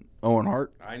 Owen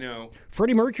Hart? I know.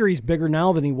 Freddie Mercury's bigger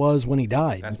now than he was when he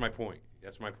died. That's my point.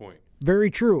 Very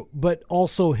true. But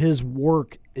also his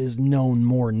work is known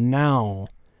more now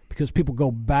because people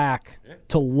go back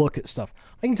to look at stuff.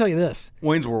 I can tell you this.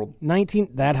 Wayne's World.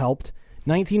 That helped.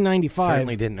 1995.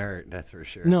 Certainly didn't hurt, that's for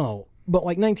sure. No, but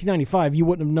like 1995, you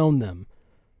wouldn't have known them.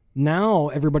 Now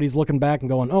everybody's looking back and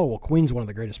going, "Oh, well, Queen's one of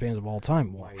the greatest bands of all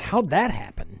time." Well, how'd that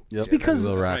happen? Yep. It's because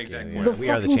We'll rock exact you. point. the We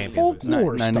are the fucking champions.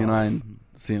 folklore stuff. 99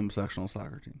 CM sectional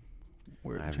soccer team.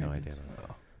 I have no idea.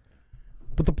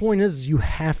 But the point is, you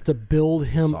have to build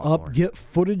him Sophomore. up, get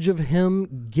footage of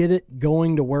him, get it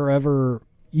going to wherever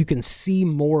you can see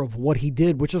more of what he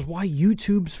did, which is why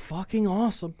YouTube's fucking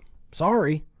awesome.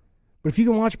 Sorry. But if you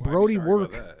can watch Brody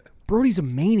work, Brody's a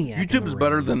maniac. YouTube's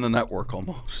better than the network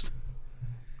almost.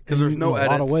 Because there's no edits. In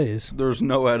a lot of ways. There's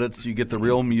no edits. You get the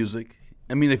real music.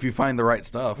 I mean, if you find the right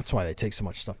stuff. That's why they take so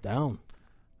much stuff down.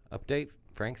 Update,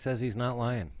 Frank says he's not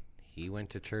lying. He went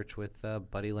to church with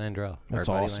Buddy Landell. That's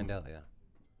awesome. Buddy Landell, yeah.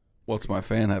 What's my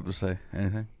fan have to say?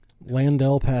 Anything?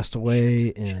 Landell passed away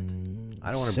in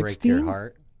I don't want to 16? break your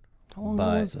heart. How long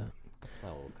was that? My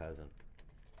old cousin.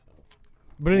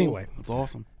 But anyway. That's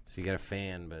awesome. So you got a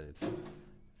fan, but it's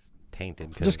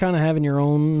tainted. Just kind of having your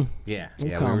own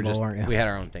combo, we had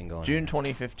our own thing going. June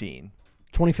 2015.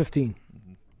 2015.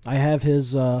 I have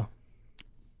his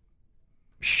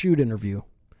shoot interview.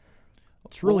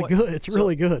 It's really good. It's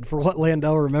really good for what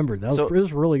Landell remembered. It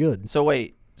was really good. So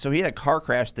wait, so he had a car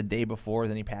crash the day before,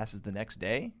 then he passes the next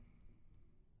day?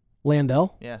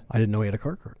 Landell? Yeah. I didn't know he had a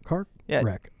car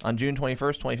wreck. On June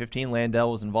 21st, 2015,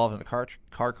 Landell was involved in a car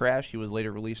crash. He was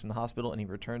later released from the hospital, and he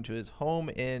returned to his home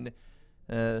in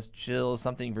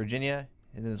Virginia.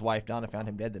 And then his wife, Donna, found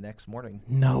him dead the next morning.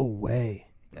 No way.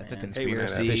 That's a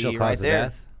conspiracy official right cause of there.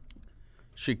 death.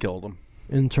 She killed him.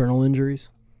 Internal injuries.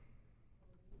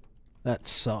 That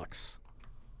sucks.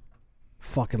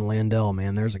 Fucking Landell,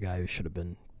 man. There's a guy who should have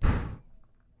been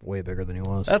way bigger than he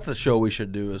was. That's a show we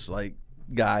should do, is like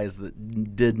guys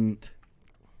that didn't.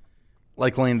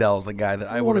 Like Landell's a guy that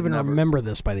I won't would even never remember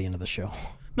this by the end of the show.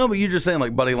 No, but you're just saying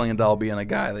like Buddy Landell being a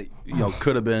guy that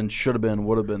could have been, should have been,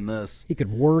 would have been this. He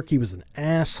could work. He was an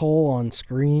asshole on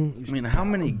screen. I mean, how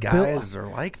many guys are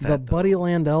like that? The Buddy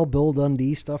Landell, Bill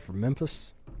Dundee stuff from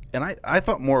Memphis. And I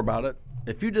thought more about it.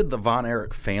 If you did the Von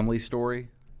Erich family story,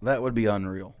 that would be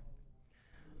unreal.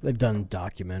 They've done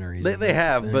documentaries. They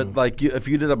have, but like if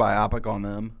you did a biopic on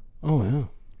them. Oh, yeah.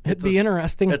 It'd be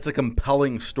interesting. It's a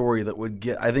compelling story that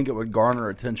would I think it would garner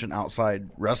attention outside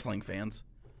wrestling fans.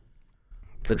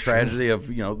 The tragedy of,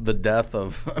 the death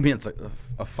of, it's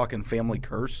a fucking family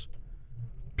curse.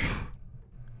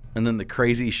 And then the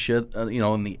crazy shit,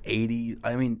 in the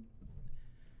 80s.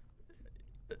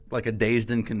 Like a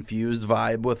Dazed and Confused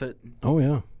vibe with it. Oh,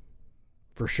 yeah.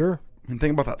 For sure.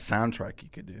 Think about that soundtrack you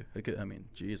could do.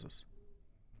 Jesus.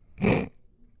 It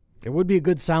would be a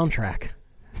good soundtrack.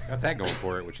 Got that going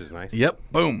for it, which is nice. Yep.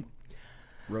 Boom.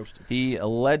 Roasted. He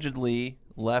allegedly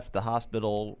left the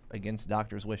hospital against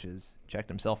doctor's wishes, checked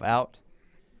himself out,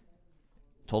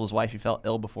 told his wife he felt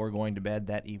ill before going to bed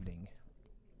that evening.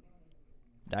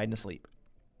 Died in his sleep.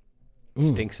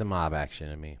 Stinks of mob action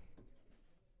in me.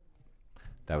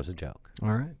 That was a joke.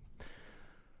 All right.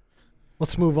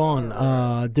 Let's move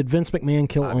on. Did Vince McMahon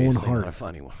kill Owen Hart? Not a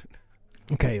funny one.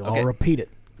 Okay, I'll repeat it.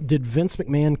 Did Vince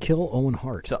McMahon kill Owen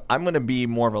Hart? So I'm going to be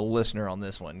more of a listener on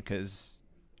this one because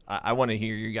I want to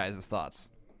hear your guys' thoughts.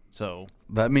 So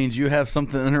that means you have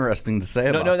something interesting to say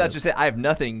about No, that's this. just it. I have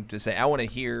nothing to say. I want to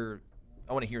hear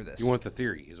this. You want the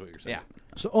theory, is what you're saying. Yeah.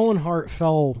 So Owen Hart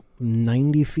fell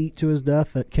 90 feet to his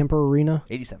death at Kemper Arena?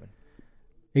 87.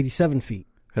 87 feet.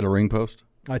 Hit a ring post?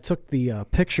 I took the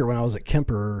picture when I was at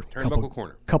Kemper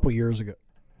Turnbuckle a couple years ago.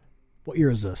 What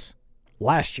year is this?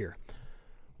 Last year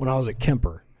when I was at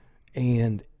Kemper.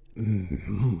 And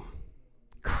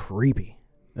creepy.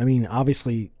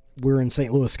 Obviously, we're in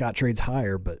St. Louis. Scott trades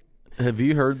higher, but... Have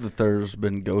you heard that there's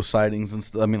been ghost sightings and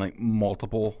stuff?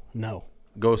 Multiple No.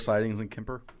 ghost sightings in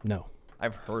Kemper? No.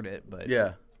 I've heard it, but...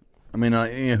 Yeah.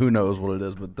 Who knows what it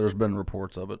is, but there's been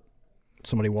reports of it.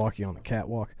 Somebody walking on the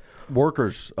catwalk.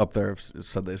 Workers up there have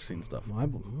said they've seen stuff. I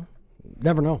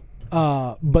never know.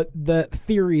 But the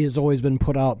theory has always been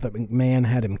put out that McMahon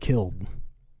had him killed.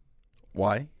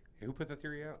 Why? Who put the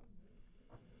theory out?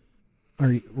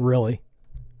 Are you really?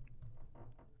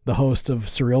 The host of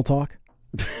Surreal Talk?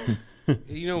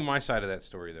 You know my side of that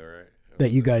story, though, right?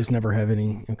 That you guys never have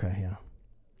any... Okay, yeah.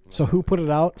 So who put it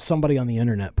out? Somebody on the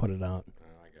internet put it out.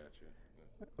 I got you.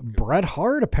 Bret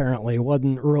Hart apparently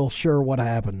wasn't real sure what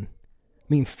happened.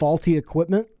 Faulty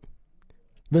equipment?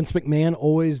 Vince McMahon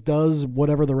always does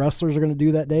whatever the wrestlers are going to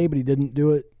do that day, but he didn't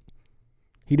do it.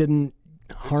 He didn't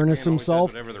harness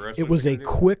himself. It was a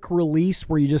quick release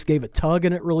where you just gave a tug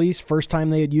and it released. First time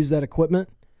they had used that equipment.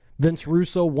 Vince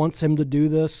Russo wants him to do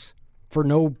this for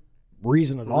no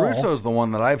reason at all. Russo's the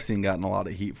one that I've seen gotten a lot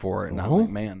of heat for it, not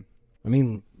McMahon.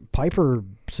 Piper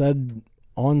said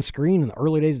on screen in the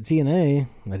early days of TNA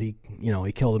that he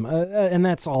killed him, and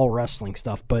that's all wrestling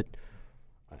stuff. But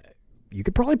you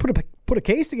could probably put a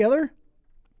case together.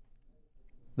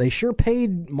 They sure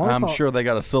paid Martha. I'm sure they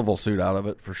got a civil suit out of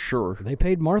it for sure. They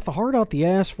paid Martha Hart out the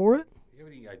ass for it. Do you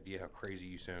have any idea how crazy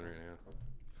you sound right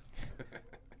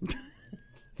now?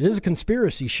 It is a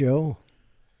conspiracy show.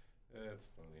 That's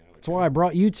funny. That's why I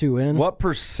brought you two in. What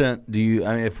percent do you?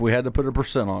 If we had to put a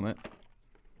percent on it,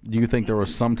 Do you think there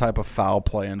was some type of foul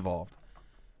play involved?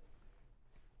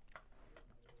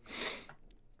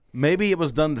 Maybe it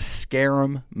was done to scare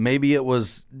him. Maybe it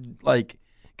was like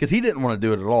because he didn't want to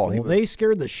do it at all. Well, they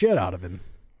scared the shit out of him.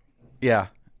 Yeah,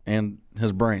 and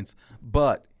his brains.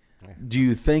 But do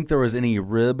you think there was any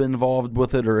rib involved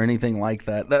with it or anything like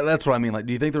that? That's what I mean. Like,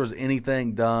 do you think there was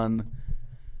anything done?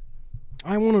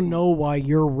 I want to know why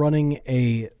you're running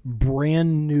a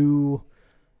brand new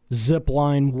zip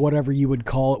line, whatever you would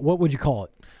call it. What would you call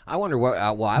it? I wonder what.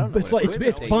 Well, I don't know. It's like it's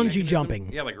bungee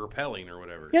jumping. Yeah, like rappelling or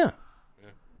whatever. Yeah.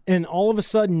 And all of a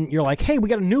sudden, you're like, hey, we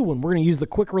got a new one. We're going to use the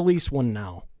quick release one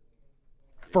now.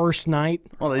 First night.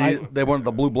 Well, they wanted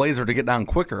the Blue Blazer to get down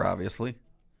quicker, obviously.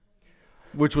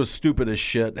 Which was stupid as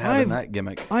shit, having that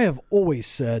gimmick. I have always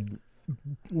said,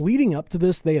 leading up to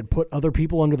this, they had put other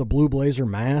people under the Blue Blazer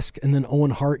mask, and then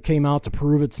Owen Hart came out to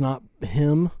prove it's not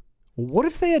him. What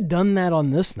if they had done that on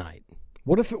this night?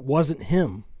 What if it wasn't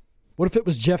him? What if it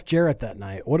was Jeff Jarrett that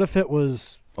night? What if it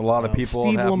was... A lot of people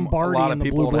Steve Lombardi a lot of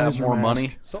people would have more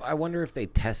money. So I wonder if they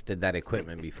tested that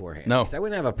equipment beforehand. No. 'Cause I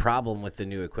wouldn't have a problem with the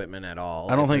new equipment at all.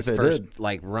 I don't think they first, did.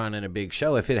 Like run in a big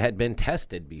show if it had been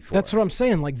tested before. That's what I'm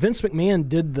saying. Like Vince McMahon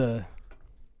did the...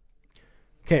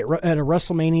 Okay, at a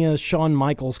WrestleMania, Shawn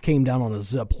Michaels came down on a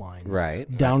zip line.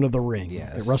 Right. Down to the ring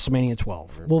Yes. at WrestleMania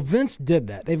 12. Well, Vince did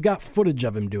that. They've got footage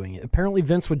of him doing it. Apparently,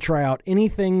 Vince would try out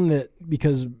anything that...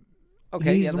 Because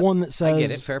he's the one that says... I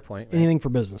get it. Fair point. Right. Anything for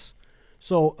business.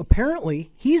 So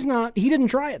apparently he didn't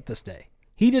try it this day.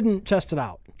 He didn't test it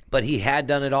out. But he had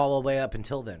done it all the way up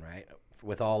until then, right?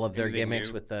 With all of their Anything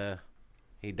gimmicks new?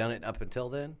 he'd done it up until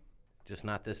then? Just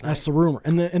not this night? That's the rumor.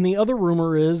 And the other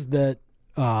rumor is that,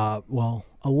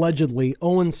 allegedly,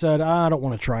 Owen said, I don't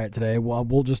want to try it today. Well,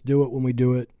 we'll just do it when we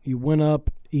do it. He went up.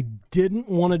 He didn't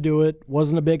want to do it.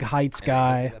 Wasn't a big heights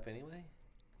guy. Up anyway?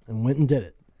 And went and did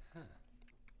it.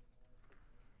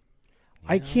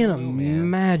 I can't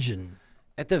imagine.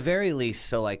 At the very least,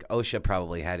 so like OSHA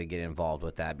probably had to get involved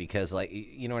with that because, like,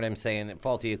 you know what I'm saying?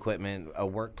 Faulty equipment, a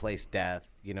workplace death,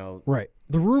 you know. Right.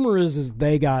 The rumor is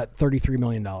they got $33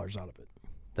 million out of it.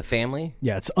 The family?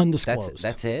 Yeah, it's undisclosed.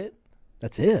 That's it?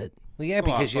 That's it. Well, yeah, That's a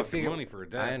lot because of you fucking figure. money for a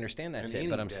death. I understand that's And it,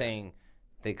 but any I'm death. saying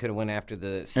they could have went after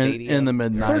the stadium. In the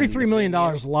mid-90s. $33 million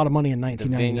is a lot of money in the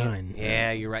 1999. venue.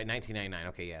 Yeah, you're right. 1999.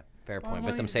 Okay, yeah, fair point. But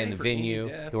money I'm to saying pay the for any venue,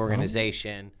 death. the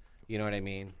organization. You know what I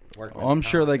mean? I'm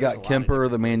sure they got Kemper,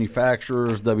 the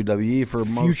manufacturers, WWE for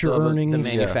most Future of it. earnings.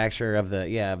 the manufacturer of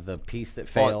the piece that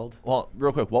failed. Well,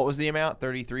 real quick, what was the amount?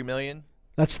 $33 million?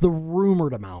 That's the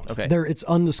rumored amount. Okay. It's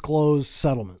undisclosed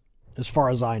settlement, as far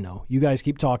as I know. You guys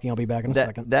keep talking. I'll be back in a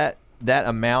second. That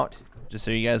amount, just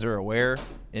so you guys are aware,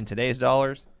 in today's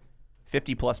dollars,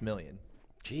 $50+ million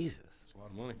Jesus. That's a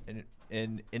lot of money.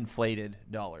 in inflated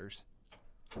dollars.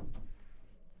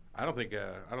 I don't think.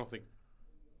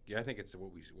 Yeah, I think it's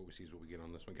what we see is what we get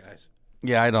on this one, guys.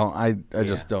 Yeah, I don't. I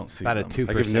just don't see About a them. 2%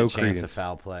 I give no chance credence. of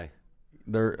foul play.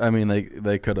 I mean,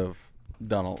 they could have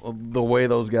done the way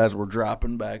those guys were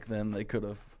dropping back then. They could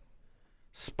have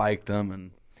spiked them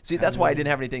and. See, that's why I didn't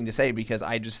have anything to say because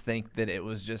I just think that it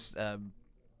was just an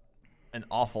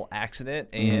awful accident,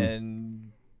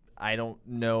 and I don't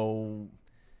know.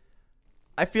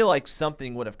 I feel like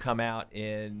something would have come out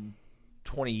in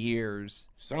 20 years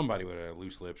Somebody would have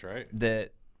loose lips, right?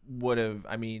 that would have.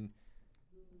 I mean,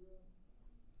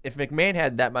 if McMahon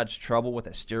had that much trouble with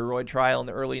a steroid trial in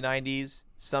the early 90s,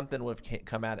 something would have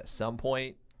come out at some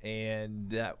point, and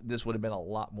this would have been a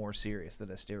lot more serious than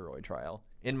a steroid trial,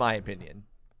 in my opinion.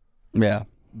 Yeah.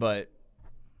 But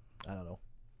I don't know.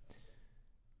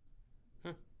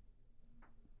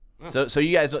 So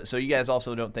you guys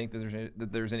also don't think that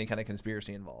there's any kind of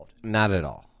conspiracy involved? Not at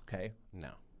all. Okay.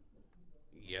 No.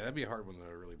 Yeah, that'd be a hard one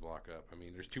to really block up. I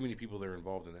mean, there's too many people that are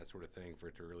involved in that sort of thing for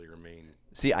it to really remain.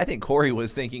 See, I think Corey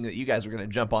was thinking that you guys were going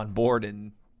to jump on board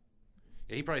and.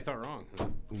 Yeah, he probably thought wrong.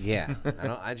 Yeah.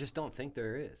 I just don't think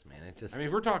there is, man. It just. I mean,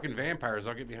 if we're talking vampires,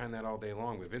 I'll get behind that all day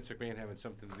long. But Vince McMahon having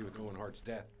something to do with Owen Hart's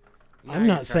death. I'm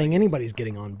not saying anybody's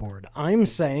getting on board. I'm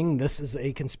saying this is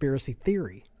a conspiracy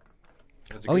theory.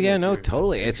 Oh yeah, no,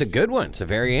 totally. It's a good one. It's a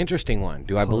very interesting one.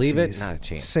 Do I believe it? Not a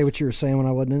chance. Say what you were saying when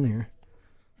I wasn't in here.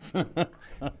 Actually,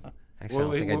 I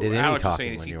don't think I did any Alex was talking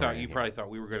saying is when he you thought were you in probably thought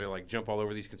we were going to like jump all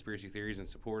over these conspiracy theories and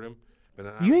support him. But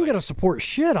then I You was ain't like, got to support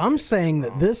shit. I'm saying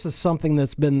that this is something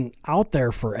that's been out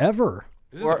there forever.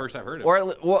 This is the first I've heard of.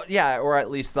 Or at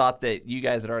least thought that you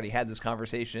guys had already had this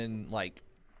conversation like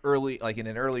in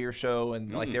an earlier show,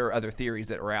 and like there were other theories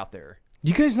that were out there.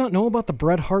 Do you guys not know about the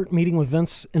Bret Hart meeting with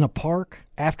Vince in a park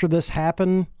after this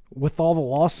happened with all the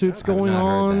lawsuits going not heard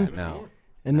on? that, no.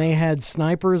 and they had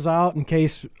snipers out in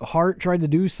case Hart tried to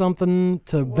do something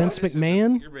to Vince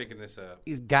McMahon. You're making this up.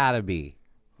 He's gotta be.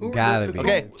 Gotta be.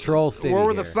 Okay. Troll City. Where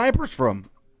were the here. snipers from?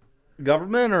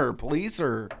 Government or police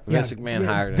or? Vince McMahon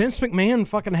hired him. Vince McMahon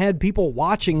fucking had people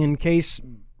watching in case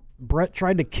Brett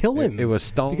tried to kill him. It was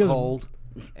Stone Because- Cold,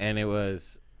 and it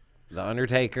was The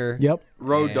Undertaker. Yep.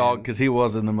 Road Dogg, because he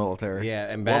was in the military. Yeah,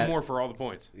 and One more for all the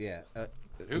points. Yeah.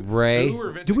 Ray.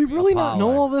 Do we really not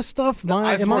know all this stuff? Am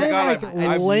I swear to God, like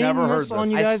I've laying never heard this on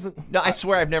this. you guys? No, I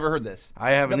swear I've never heard this.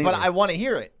 I haven't But either. I want to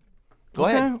hear it. Go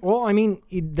ahead. Well, I mean,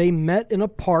 they met in a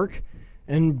park,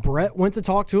 and Brett went to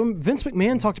talk to him. Vince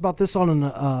McMahon talked about this on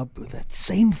that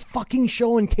same fucking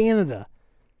show in Canada.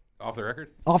 Off the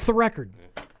record? Off the record.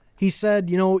 Yeah. He said,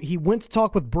 he went to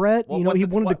talk with Brett. Well, he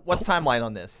wanted to. What's timeline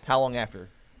on this? How long after?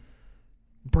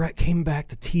 Brett came back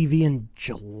to TV in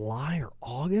July or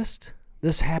August.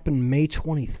 This happened May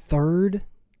 23rd.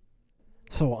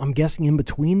 So I'm guessing in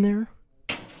between there.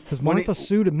 Because Martha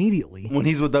sued immediately. When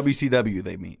he's with WCW,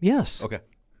 they meet. Yes. Okay.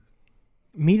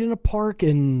 Meet in a park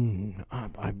in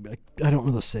I don't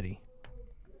know the city.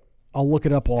 I'll look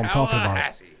it up while I'm talking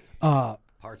about it.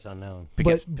 Parts unknown.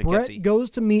 But Brett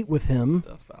goes to meet with him,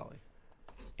 Death Valley.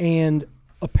 and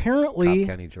apparently, Cobb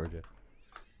County, Georgia.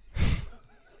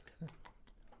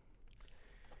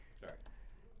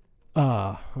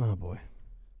 oh boy,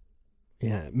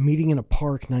 yeah, meeting in a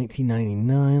park,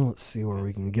 1999. Let's see where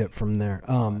we can get from there.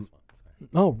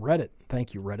 Oh, Reddit.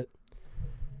 Thank you, Reddit.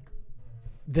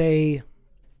 They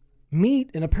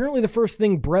meet, and apparently the first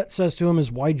thing Brett says to him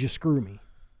is, "Why'd you screw me?"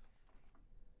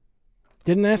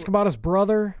 Didn't ask about his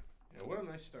brother. Yeah, what a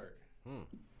nice start.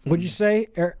 What'd you say,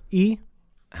 E?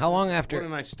 How long after? What a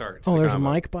nice start. Oh, there's a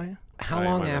mic by you? How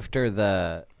long after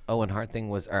the Owen Hart thing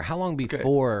was, or how long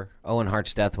before Owen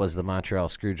Hart's death was the Montreal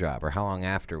Screwjob, or how long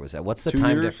after was that? What's the 2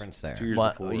 time years? difference there? 2 years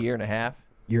before. A year and a half.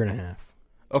 Year and a half.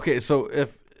 Okay, so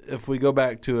if we go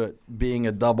back to it being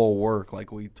a double work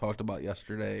like we talked about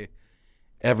yesterday,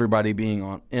 everybody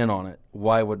being in on it,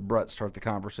 why would Brett start the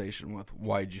conversation with,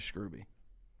 "Why'd you screw me?"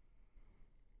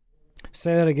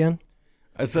 Say that again.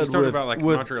 I said talking about, like,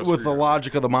 Montreal with the Screwjob.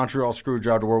 logic of the Montreal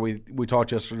Screwjob, where we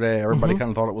talked yesterday, everybody kind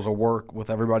of thought it was a work with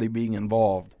everybody being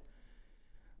involved.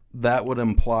 That would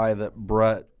imply that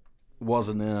Brett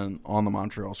wasn't in on the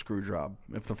Montreal Screwjob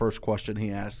if the first question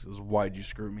he asks is, "Why'd you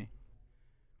screw me?"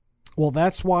 Well,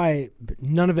 that's why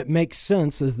none of it makes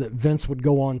sense, is that Vince would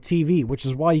go on TV, which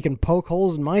is why you can poke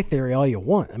holes in my theory all you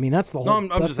want. I mean, that's the whole, I'm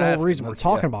that's just the whole asking. reason we're That's-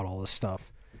 talking yeah. about all this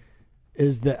stuff.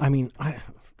 Is that, I mean,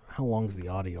 how long's the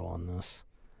audio on this?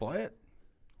 Play it.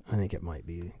 I think it might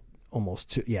be almost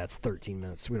two. Yeah, it's 13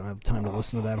 minutes. We don't have time to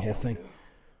listen to that whole thing.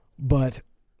 But,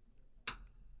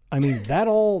 I mean, that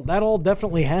all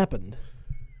definitely happened.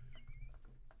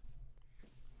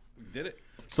 Did it?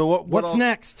 So What's else,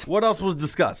 next? What else was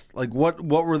discussed? Like what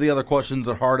were the other questions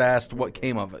that Hart asked? What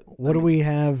came of it? What do we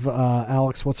have,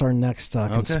 Alex? What's our next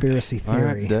conspiracy theory? All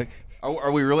right, Dick.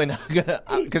 Are we really not gonna?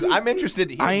 Because I'm interested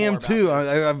to hear. I am more about too.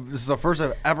 this. This is the first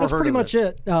I've ever That's heard pretty of much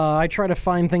this. it. I try to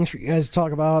find things for you guys to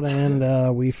talk about,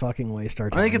 and we fucking waste our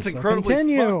time. I think it's So incredibly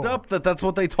continue. fucked up that that's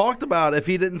what they talked about. If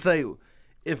he didn't say,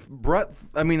 if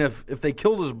they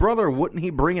killed his brother, wouldn't he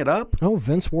bring it up? Oh,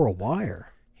 Vince wore a wire.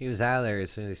 He was out of there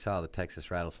as soon as he saw the Texas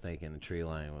rattlesnake in the tree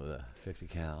line with a 50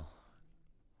 cal.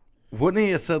 Wouldn't he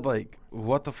have said, like,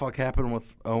 what the fuck happened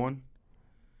with Owen?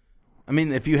 I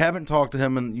mean, if you haven't talked to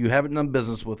him and you haven't done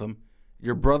business with him,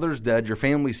 your brother's dead, your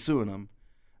family's suing him.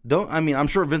 I'm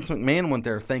sure Vince McMahon went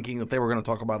there thinking that they were going to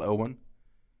talk about Owen.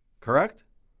 Correct?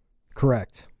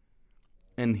 Correct.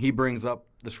 And he brings up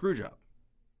the screw job.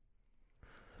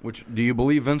 Which, do you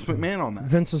believe Vince McMahon on that?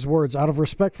 Vince's words, out of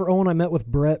respect for Owen, I met with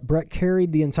Brett. Brett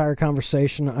carried the entire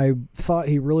conversation. I thought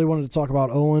he really wanted to talk about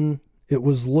Owen. It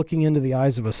was looking into the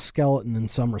eyes of a skeleton in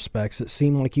some respects. It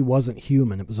seemed like he wasn't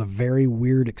human. It was a very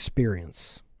weird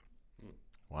experience.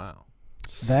 Wow.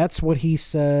 That's what he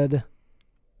said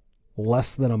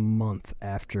less than a month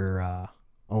after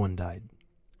Owen died.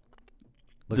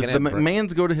 Looking Did the at Brett-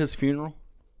 McMahons go to his funeral?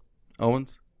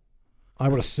 Owens? I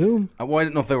would assume. Well, I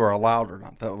didn't know if they were allowed or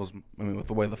not. That was, with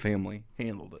the way the family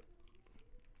handled it.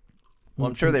 Well,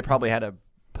 I'm sure they probably had a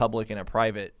public and a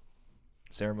private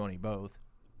ceremony both.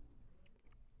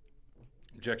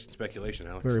 Objection, speculation,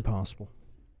 Alex. Very possible.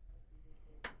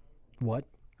 What?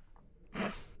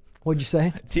 What'd you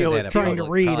say? Said they had a trying to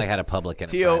public- read. Probably had a public and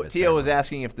a Tio private was ceremony.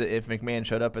 asking if McMahon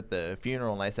showed up at the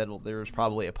funeral, and I said, well, there was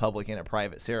probably a public and a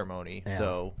private ceremony. Yeah.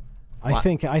 So, I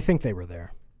think they were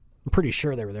there. I'm pretty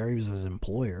sure they were there. He was his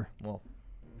employer. well,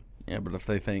 Yeah, but if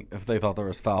they thought there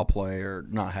was foul play or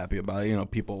not happy about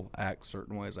it, people act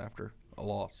certain ways after a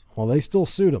loss. Well, they still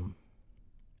sued him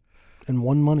and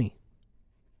won money.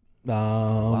 A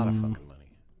lot of fucking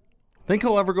money. Think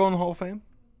he'll ever go in the Hall of Fame?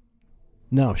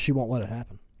 No, she won't let it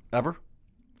happen. Ever?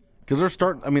 Because they're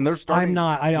starting. I'm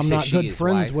not good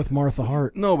friends with Martha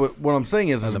Hart. No, but what I'm saying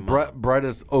is Brett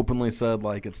has openly said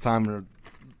like it's time to.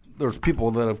 There's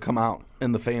people that have come out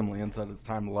in the family and said it's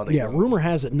time to let it go. Yeah, rumor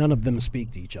has it none of them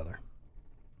speak to each other.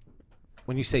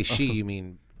 When you say she, you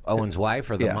mean Owen's wife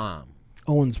or the mom?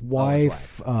 Owen's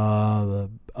wife. The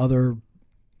other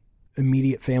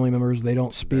immediate family members, they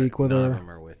don't speak with her. None of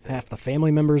them are with her. Half the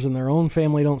family members in their own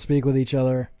family don't speak with each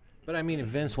other. But I mean, if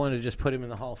Vince wanted to just put him in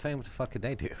the Hall of Fame, what the fuck could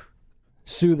they do?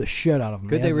 Sue the shit out of him.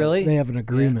 Could they really? They have an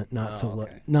agreement not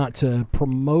to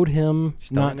promote him,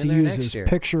 not to use his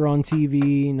picture on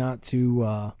TV, not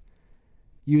to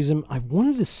use him. I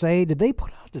wanted to say, did they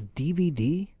put out a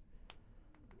DVD?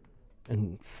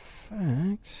 In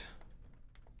fact,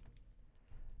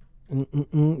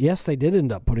 yes, they did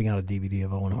end up putting out a DVD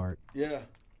of Owen Hart. Yeah,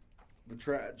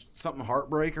 something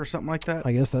Heartbreak or something like that.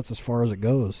 I guess that's as far as it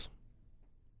goes.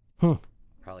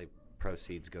 Probably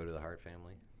proceeds go to the Hart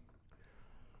family.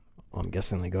 I'm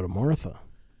guessing they go to Martha.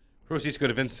 Proceeds go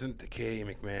to Vincent K.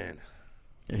 McMahon.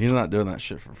 Yeah, he's not doing that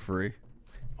shit for free.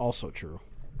 Also true.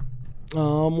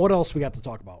 What else we got to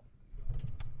talk about?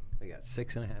 They got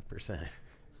 6.5%.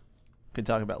 Could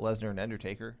talk about Lesnar and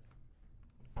Undertaker.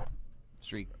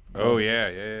 Streak. Oh, yeah,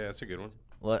 that's a good one.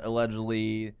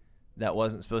 Allegedly, that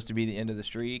wasn't supposed to be the end of the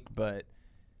streak, but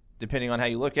depending on how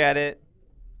you look at it,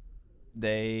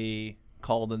 they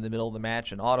called in the middle of the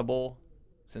match an audible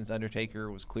since Undertaker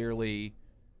was clearly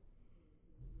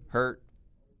hurt,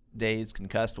 dazed,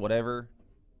 concussed, whatever,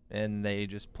 and they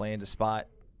just planned a spot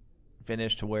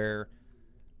finish to where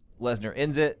Lesnar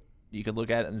ends it. You could look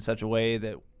at it in such a way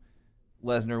that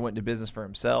Lesnar went to business for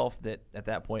himself, that at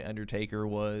that point Undertaker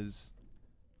was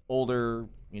older.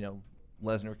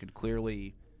 Lesnar could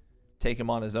clearly take him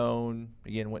on his own.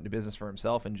 Again, went to business for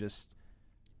himself and just...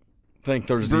 I think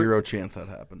there's zero chance that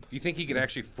happened. You think he could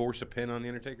actually force a pin on The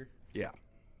Undertaker? Yeah.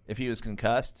 If he was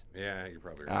concussed? Yeah, you're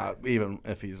probably right. Even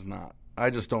if he's not. I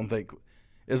just don't think...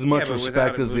 As much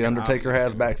respect as The Undertaker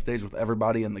has backstage with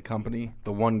everybody in the company,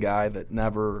 the one guy that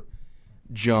never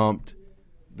jumped,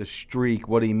 the streak,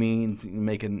 what he means,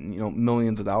 making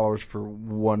millions of dollars for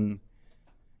 1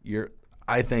 year,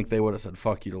 I think they would have said,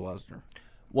 fuck you to Lesnar.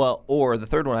 Well, or the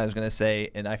third one I was going to say,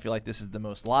 and I feel like this is the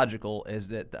most logical, is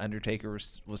that The Undertaker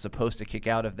was supposed to kick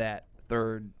out of that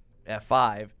third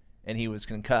F5, and he was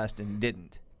concussed and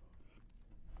didn't.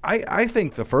 I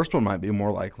think the first one might be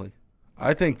more likely.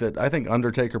 I think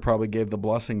Undertaker probably gave the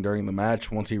blessing during the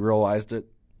match once he realized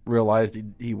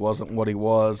he wasn't what he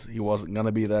was. He wasn't going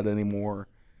to be that anymore.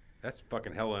 That's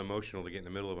fucking hella emotional to get in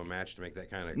the middle of a match to make that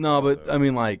kind of... No, but, I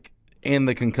mean, like... And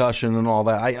the concussion and all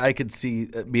that, I could see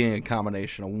it being a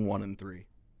combination of 1 and 3.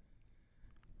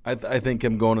 I think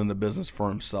him going into business for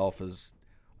himself is.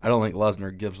 I don't think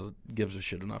Lesnar gives a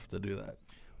shit enough to do that.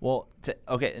 Well,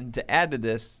 and to add to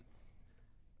this,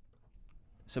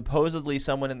 supposedly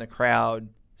someone in the crowd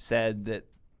said that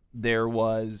there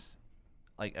was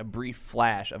like a brief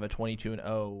flash of a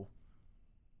 22-0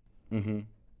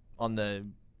 on the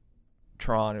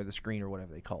Tron or the screen or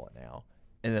whatever they call it now,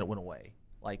 and then it went away.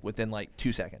 Like within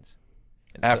 2 seconds.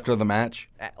 And after the match?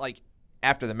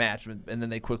 After the match, and then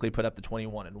they quickly put up the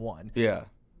 21-1. Yeah.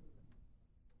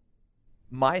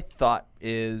 My thought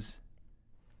is,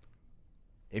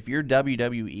 if you're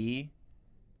WWE,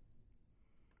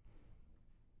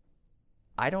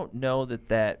 I don't know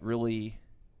that really...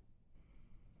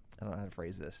 I don't know how to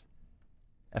phrase this.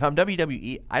 If I'm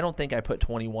WWE, I don't think I put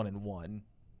 21-1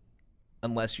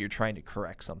 unless you're trying to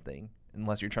correct something,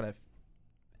 unless you're trying to...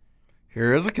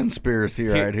 Here is a conspiracy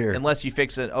right here. Unless you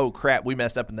fix it, oh crap, we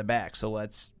messed up in the back, so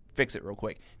let's fix it real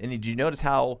quick. And did you notice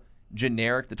how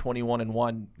generic the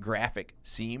 21-1 graphic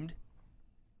seemed?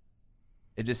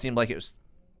 It just seemed like it was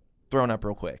thrown up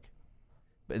real quick.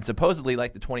 And supposedly, the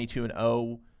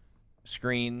 22-0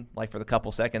 screen, for the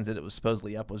couple seconds that it was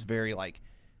supposedly up, was very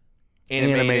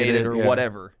animated or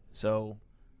whatever. So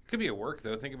could be at work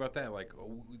though. Think about that.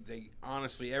 They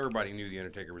honestly, everybody knew the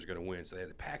Undertaker was going to win, so they had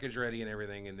the package ready and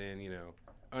everything. And then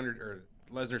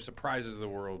Lesnar surprises the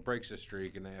world, breaks the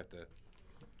streak, and they have to.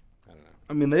 I don't know.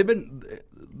 I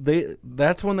mean,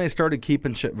 that's when they started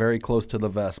keeping shit very close to the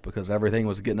vest because everything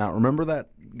was getting out. Remember that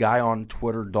guy on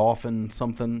Twitter, Dolphin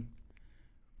something?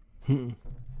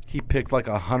 He picked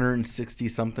 160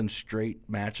 something straight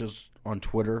matches on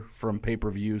Twitter from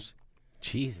pay-per-views.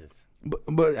 Jesus.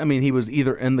 But I mean, he was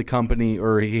either in the company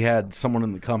or he had someone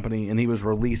in the company, and he was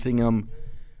releasing them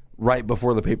right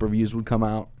before the pay-per-views would come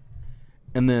out.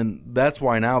 And then that's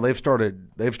why now they've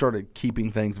started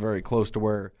keeping things very close to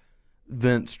where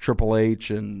Vince, Triple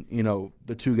H, and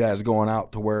the two guys going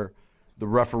out to where the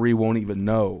referee won't even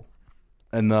know,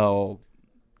 and they'll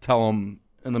tell them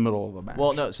in the middle of a match.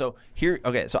 Well, no. So here,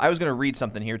 okay. So I was going to read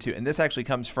something here too, and this actually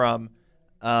comes from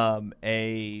one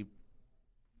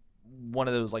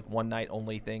of those like one night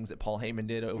only things that Paul Heyman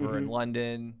did over in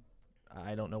London.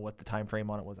 I don't know what the time frame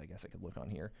on it was. I guess I could look on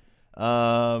here.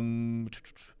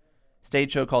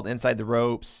 Stage show called Inside the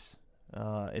Ropes.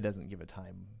 It doesn't give a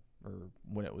time or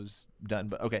when it was done,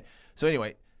 but okay. So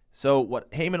anyway, so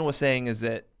what Heyman was saying is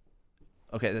that,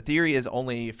 okay, the theory is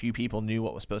only a few people knew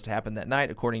what was supposed to happen that night.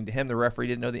 According to him, the referee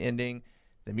didn't know the ending.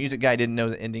 The music guy didn't know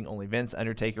the ending. Only Vince,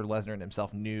 Undertaker, Lesnar, and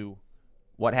himself knew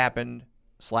what happened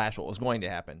 / what was going to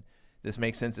happen. This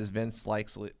makes sense as Vince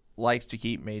likes to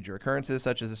keep major occurrences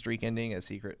such as a streak ending as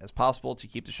secret as possible to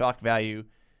keep the shock value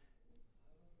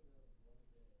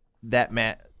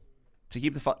the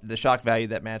shock value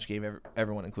that match gave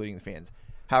everyone, including the fans.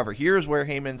 However, here's where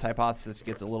Heyman's hypothesis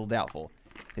gets a little doubtful.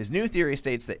 His new theory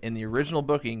states that in the original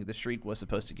booking, the streak was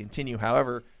supposed to continue.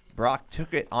 However, Brock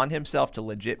took it on himself to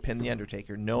legit pin The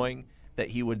Undertaker, knowing that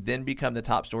he would then become the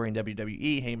top story in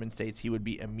WWE. Heyman states he would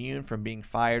be immune from being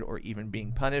fired or even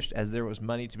being punished, as there was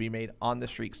money to be made on the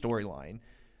streak storyline.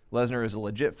 Lesnar is a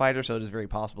legit fighter, so it is very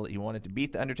possible that he wanted to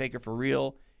beat The Undertaker for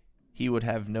real. He would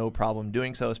have no problem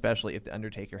doing so, especially if The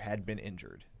Undertaker had been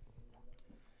injured.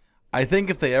 I think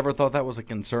if they ever thought that was a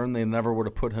concern, they never would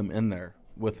have put him in there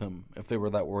with him if they were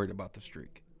that worried about the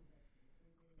streak.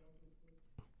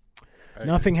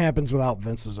 Nothing happens without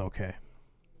Vince is okay.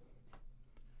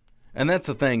 And that's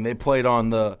the thing. They played on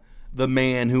the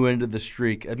man who ended the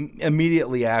streak.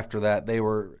 Immediately after that, they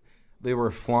were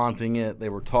flaunting it. They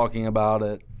were talking about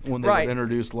it when they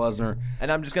introduced Lesnar. And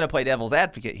I'm just going to play devil's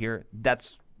advocate here.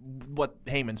 That's what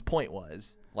Heyman's point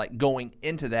was, like going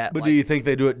into that. But do you think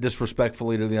they do it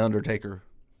disrespectfully to The Undertaker?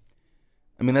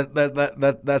 I mean,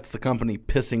 that's the company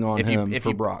pissing on him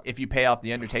for Brock. If you pay off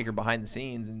The Undertaker behind the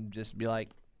scenes and just be like,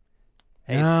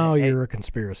 hey, now you're a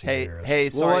conspiracy theorist. Hey,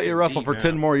 sorry. We'll let you wrestle for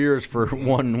 10 more years for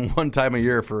one time a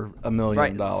year for $1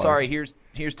 million. Right. Sorry, here's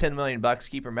 $10 million.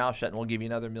 Keep your mouth shut, and we'll give you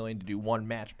another $1 million to do one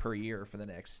match per year for the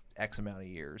next X amount of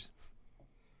years.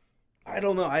 I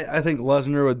don't know. I think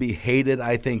Lesnar would be hated.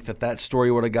 I think that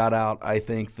story would have got out.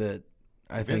 Vince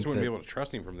wouldn't be able to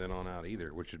trust him from then on out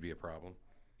either, which would be a problem.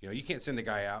 You can't send the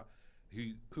guy out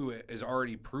who has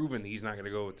already proven that he's not going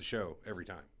to go with the show every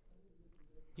time.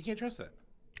 You can't trust that.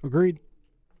 Agreed.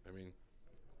 I mean,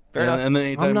 fair enough. And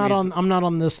then I'm not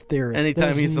on this theory.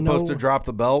 Anytime he's supposed to drop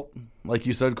the belt, like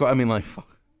you said, I mean, like,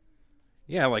 fuck.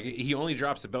 Yeah, like he only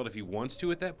drops the belt if he wants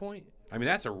to at that point. I mean,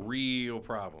 that's a real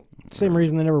problem. Same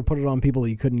reason they never put it on people that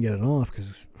you couldn't get it off,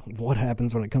 because what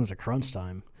happens when it comes to crunch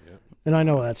time? Yeah. And I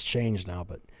know that's changed now,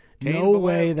 but no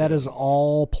way that is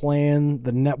all planned.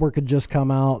 The network had just come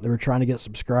out. They were trying to get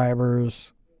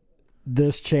subscribers.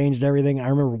 This changed everything. I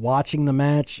remember watching the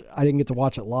match. I didn't get to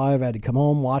watch it live. I had to come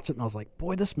home, watch it, and I was like,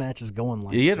 boy, this match is going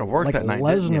like, you had to work that night,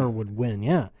 Lesnar would win,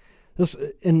 yeah.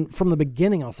 And from the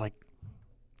beginning, I was like,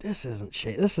 this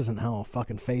isn't how a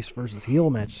fucking face versus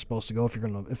heel match is supposed to go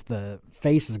if the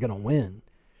face is gonna win.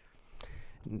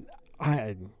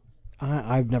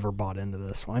 I've never bought into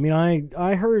this one. I mean,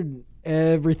 I heard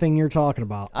everything you're talking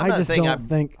about. I'm not saying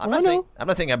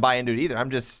I buy into it either. I'm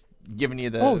just giving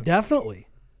you the. Oh, definitely.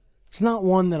 It's not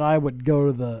one that I would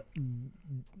go to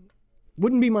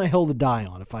wouldn't be my hill to die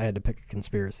on if I had to pick a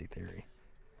conspiracy theory.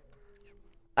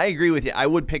 I agree with you. I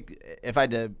would pick, if I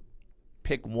had to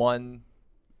pick one.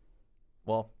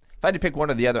 Well, if I had to pick one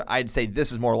or the other, I'd say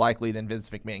this is more likely than Vince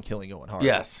McMahon killing Owen Hart.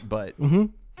 Yes. But.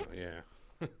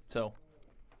 Yeah. So.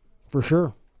 For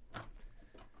sure.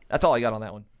 That's all I got on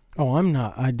that one. Oh, I'm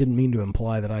not. I didn't mean to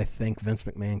imply that I think Vince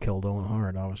McMahon killed Owen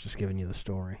Hart. I was just giving you the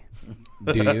story.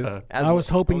 Do you? I was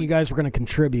hoping you guys were going to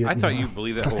contribute. I thought you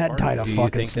believed that That died a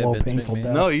fucking slow, painful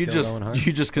death. No, you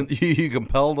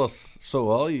compelled us so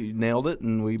well. You nailed it,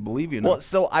 and we believe you now. Well,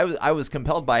 so I was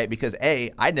compelled by it because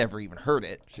I'd never even heard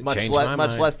it, much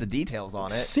less the details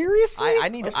on it. Seriously? I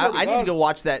need to go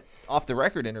watch that off the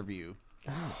record interview.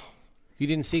 You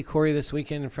didn't see Corey this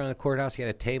weekend in front of the courthouse? He had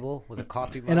a table with a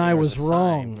coffee mug. And I was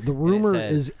wrong. The rumor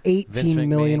is $18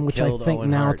 million, which I think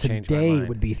now today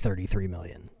would be $33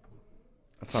 million.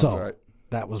 That sounds right.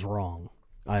 That was wrong.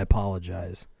 I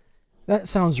apologize. That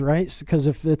sounds right, because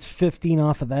if it's 15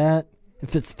 off of that,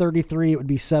 if it's 33, it would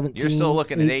be 17. You're still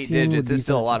looking at 8 digits. It's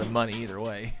still a lot of money either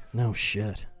way. No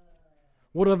shit.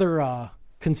 What other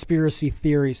conspiracy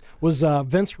theories? Was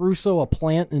Vince Russo a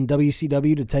plant in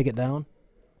WCW to take it down?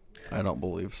 I don't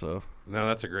believe so. No,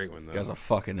 that's a great one, though. Guy's a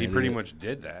fucking idiot. He pretty much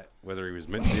did that, whether he was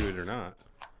meant to do it or not.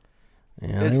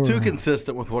 Yeah, It's too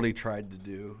consistent with what he tried to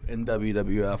do in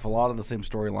WWF. A lot of the same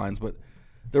storylines, but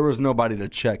there was nobody to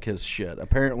check his shit.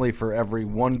 Apparently, for every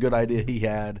one good idea he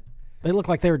had, They looked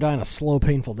like they were dying a slow,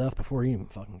 painful death before he even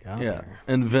fucking got there.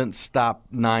 And Vince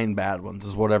stopped 9 bad ones,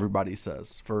 is what everybody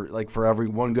says. For every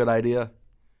one good idea,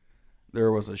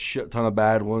 there was a shit ton of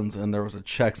bad ones, and there was a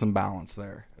checks and balance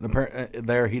there. And apparently,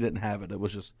 there he didn't have it. It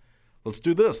was just, let's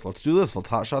do this, let's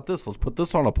hot shot this, let's put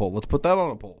this on a pole, let's put that on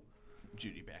a pole.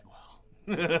 Judy Bagwell.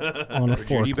 On a forklift.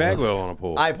 Judy Bagwell on a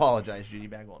pole. I apologize, Judy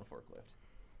Bagwell on a forklift.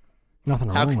 Nothing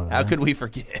wrong with that. How could we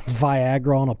forget?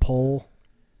 Viagra on a pole.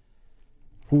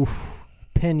 Oof.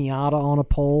 Pinata on a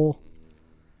pole.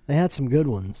 They had some good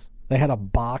ones. They had a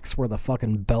box where the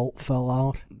fucking belt fell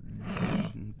out.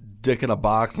 Dick in a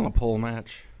box on a pole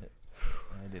match.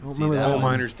 I didn't remember that Coal one.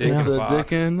 miner's dick Yeah. in a box.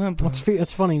 Dick in a box.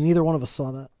 It's funny. Neither one of us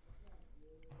saw that.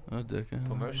 A dick in a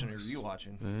Promotion are you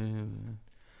watching?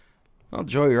 Well,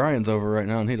 Joey Ryan's over right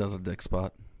now, and he does a dick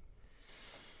spot.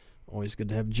 Always good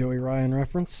to have Joey Ryan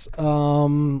reference.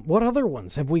 What other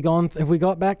ones have we gone? Have we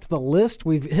got back to the list?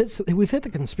 We've hit the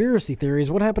conspiracy theories.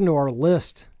 What happened to our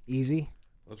list? Easy.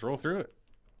 Let's roll through it.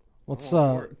 Let's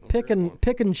Let's pick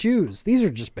and choose. These are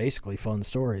just basically fun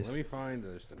stories. Let me find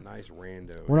just a nice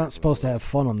rando. We're not supposed to have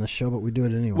fun on this show, but we do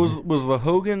it anyway. Was the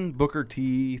Hogan Booker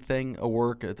T thing a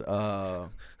work at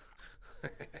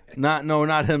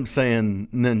not him saying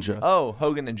ninja. Oh,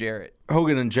 Hogan and Jarrett.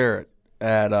 Hogan and Jarrett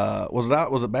at was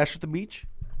it Bash at the Beach?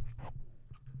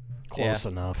 Close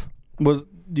enough. Was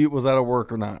that a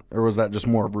work or not? Or was that just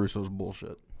more of Russo's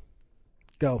bullshit?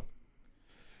 Go.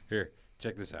 Here,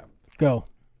 check this out. Go.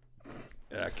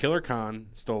 Killer Khan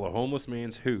stole a homeless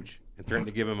man's hooch and threatened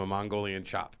to give him a Mongolian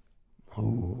chop.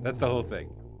 Ooh. That's the whole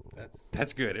thing.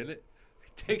 That's good, isn't it?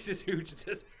 He takes his hooch and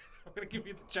says, I'm going to give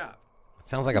you the chop. It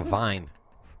sounds like a Vine.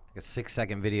 Like a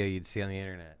 6-second video you'd see on the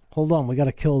internet. Hold on, we got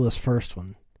to kill this first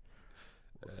one.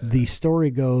 The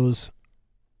story goes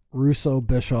Russo,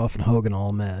 Bischoff, and Hogan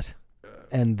all met.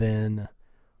 And then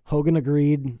Hogan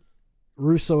agreed,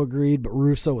 Russo agreed, but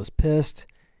Russo was pissed.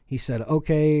 He said,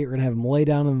 okay, we're going to have him lay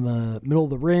down in the middle of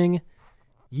the ring.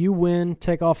 You win,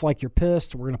 take off like you're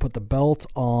pissed. We're going to put the belt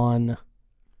on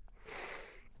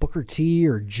Booker T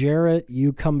or Jarrett.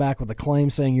 You come back with a claim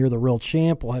saying you're the real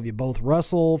champ. We'll have you both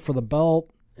wrestle for the belt,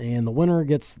 and the winner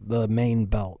gets the main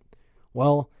belt.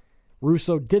 Well,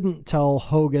 Russo didn't tell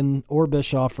Hogan or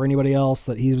Bischoff or anybody else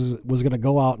that he was going to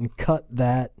go out and cut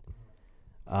that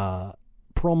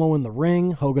promo in the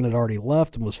ring. Hogan had already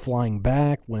left and was flying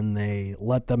back when they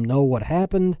let them know what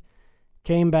happened.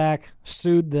 Came back,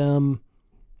 sued them.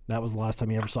 That was the last time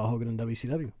you ever saw Hogan in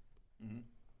WCW. Mm-hmm.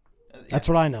 That's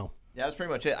what I know. Yeah, that's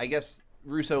pretty much it. I guess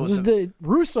Russo was.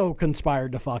 Russo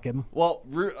conspired to fuck him. Well,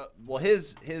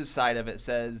 his side of it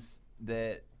says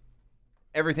that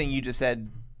everything you just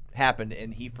said happened,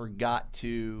 and he forgot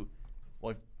to,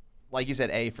 well, like you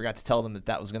said, forgot to tell them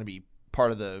that was going to be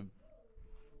part of the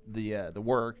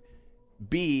work.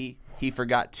 B, he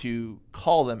forgot to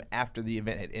call them after the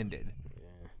event had ended.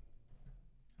 Yeah.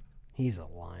 He's a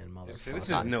lying motherfucker. This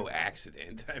is no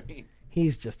accident. I mean,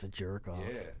 he's just a jerk off.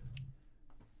 yeah.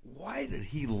 Why did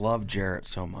he love Jarrett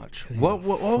so much? What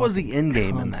was the end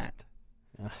game in that?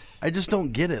 I just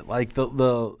don't get it. Like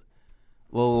the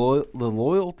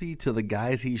loyalty to the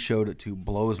guys he showed it to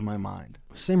blows my mind.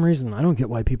 Same reason I don't get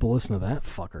why people listen to that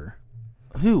fucker.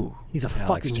 Who? He's a Alex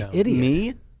fucking Jones. idiot.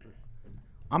 Me?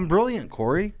 I'm brilliant,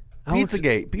 Corey. Alex-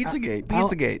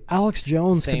 Pizzagate. Alex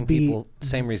Jones Same could be. people,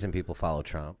 same reason people follow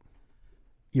Trump.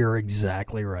 You're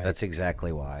exactly right. That's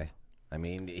exactly why. I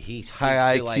mean, he speaks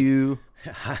High to IQ,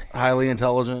 highly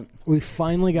intelligent. We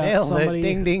finally got Nailed it. somebody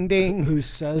Ding, ding, ding. who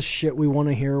says shit we want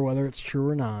to hear, whether it's true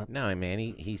or not. No, man,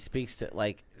 he speaks to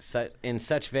like in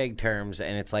such vague terms,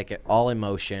 and it's like all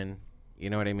emotion. You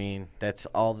know what I mean? That's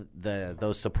all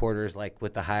those supporters like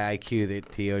with the high IQ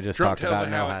that Tio just Trump talked about. tells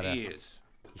it Know how how it to. is.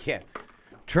 Yeah,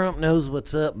 Trump knows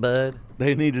what's up, bud.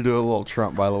 They need to do a little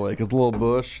Trump, by the way, because little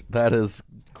Bush, that is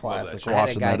classic. I had a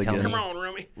Watching guy that tell again. me- Come on,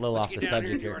 Rummy. A little Let's off get the down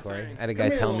subject here here, and do our Corey. thing. I had a Come guy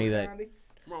here, tell little me that Candy.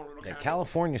 Come on, little Candy.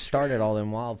 California started all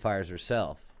them wildfires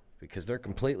herself because they're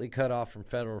completely cut off from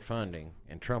federal funding,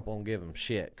 and Trump won't give them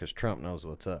shit because Trump knows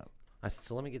what's up. I said,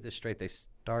 so let me get this straight. They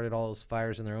started all those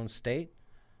fires in their own state?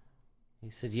 He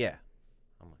said, yeah.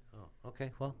 I'm like, oh,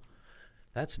 okay, well,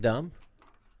 that's dumb.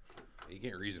 You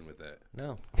can't reason with that.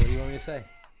 No, what do you want me to say?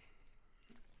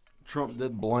 Trump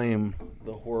did blame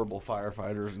the horrible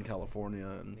firefighters in California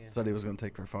and said he was going to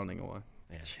take their funding away.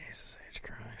 Yeah. Jesus H.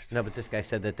 Christ. No, but this guy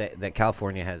said that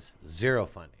California has zero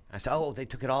funding. I said, oh, they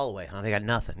took it all away, huh? They got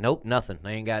nothing. Nope, nothing.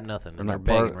 They ain't got nothing. And they're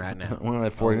begging right now. One of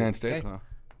the 49 Okay. states now.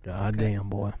 God damn,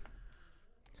 boy.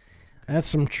 That's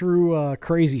some true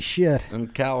crazy shit.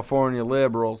 And California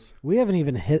liberals. We haven't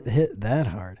even hit that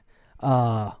hard.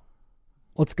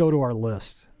 Let's go to our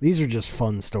list. These are just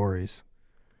fun stories.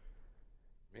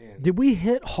 Man. Did we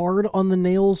hit hard on the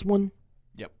nails one?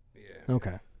 Yep. Yeah.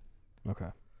 Okay.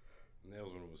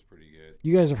 Nails one was pretty good.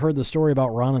 You guys have heard the story about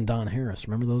Ron and Don Harris.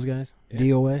 Remember those guys? Yeah.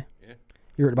 DOA? Yeah.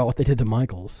 You heard about what they did to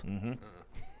Michaels. Mm-hmm.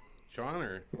 Sean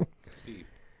or Steve?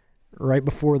 Right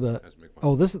before the... That's McMahon.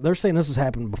 Oh, they're saying this has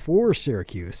happened before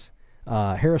Syracuse.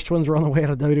 Harris twins were on the way out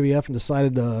of WWF and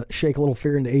decided to shake a little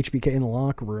fear into HBK in the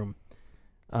locker room.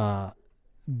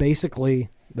 Basically,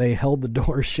 they held the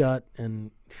door shut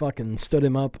and fucking stood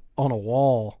him up on a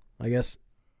wall, I guess,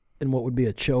 in what would be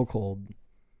a chokehold,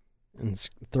 and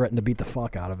threatened to beat the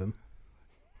fuck out of him.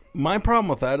 My problem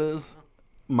with that is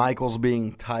Michaels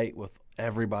being tight with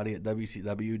everybody at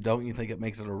WCW. Don't you think it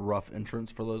makes it a rough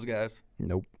entrance for those guys?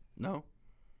 Nope. No.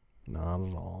 Not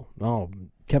at all. No,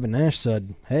 Kevin Nash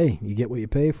said, hey, you get what you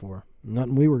pay for.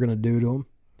 Nothing we were going to do to him.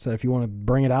 Said if you want to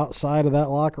bring it outside of that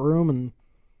locker room and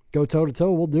go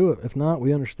toe-to-toe, we'll do it. If not,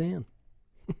 we understand.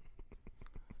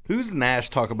 Who's Nash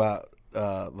talk about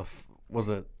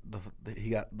he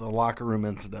got the locker room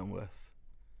incident with?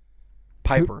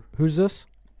 Piper. Who's this?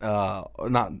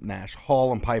 Not Nash.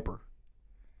 Hall and Piper.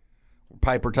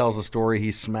 Piper tells a story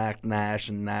he smacked Nash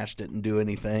and Nash didn't do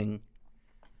anything.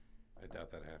 I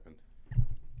doubt that happened.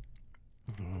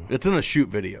 It's in a shoot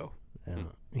video. Yeah.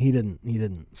 He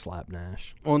didn't slap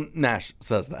Nash. Well, Nash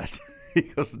says that. He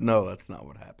goes, no, that's not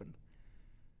what happened.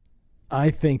 I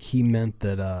think he meant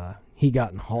that he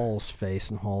got in Hall's face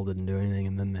and Hall didn't do anything,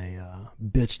 and then they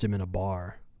bitched him in a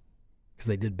bar. Because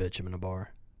they did bitch him in a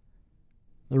bar.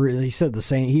 He said the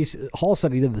same. Hall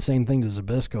said he did the same thing to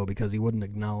Zbyszko because he wouldn't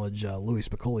acknowledge Louis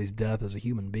Spicolli's death as a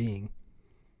human being.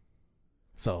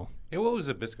 So. Yeah, what was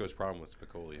Zbyszko's problem with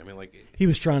Spicoli? I mean, like He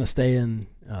was trying to stay in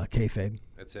kayfabe.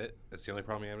 that's it. That's the only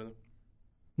problem he had with him.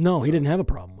 No, he didn't have a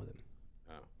problem with him.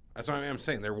 Oh, that's what I'm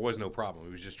saying. There was no problem.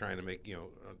 He was just trying to make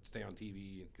stay on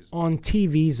TV. On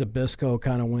TV, Zbyszko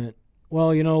kind of went,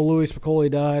 well, Louis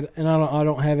Spicolli died, and I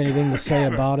don't have anything to say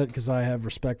about it because I have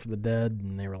respect for the dead.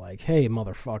 And they were like, hey,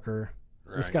 motherfucker,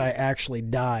 this guy actually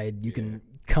died. You can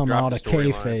come Drop out the of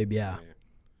storyline. kayfabe, yeah.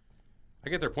 I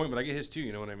get their point, but I get his too.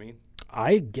 You know what I mean?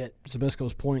 I get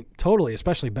Zbyszko's point totally,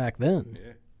 especially back then.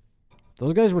 Yeah.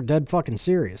 Those guys were dead fucking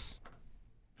serious.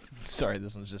 Sorry,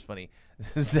 this one's just funny.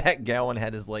 Zach Gowen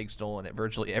had his leg stolen at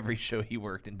virtually every show he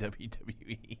worked in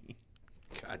WWE.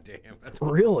 God damn, that's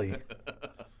Really?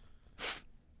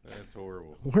 That's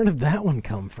horrible. Where did that one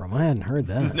come from? I hadn't heard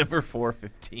that. Number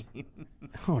 415.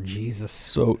 Oh, Jesus.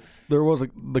 So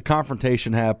the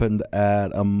confrontation happened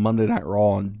at a Monday Night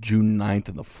Raw on June 9th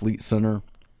in the Fleet Center.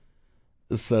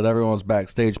 It said everyone was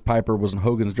backstage. Piper was in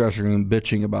Hogan's dressing room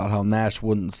bitching about how Nash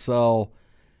wouldn't sell,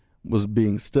 was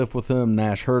being stiff with him.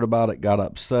 Nash heard about it, got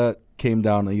upset, came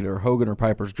down to either Hogan or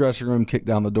Piper's dressing room, kicked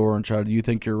down the door and shouted, "You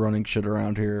think you're running shit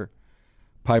around here?"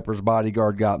 Piper's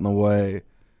bodyguard got in the way.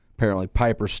 Apparently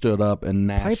Piper stood up and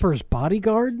Nash... Piper's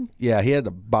bodyguard? Yeah, he had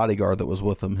a bodyguard that was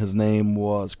with him. His name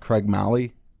was Craig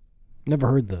Malley. Never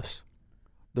heard this.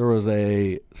 There was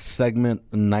a segment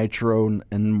in Nitro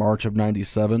in March of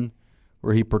 97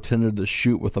 where he pretended to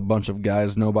shoot with a bunch of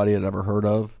guys nobody had ever heard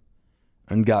of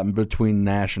and got in between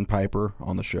Nash and Piper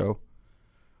on the show.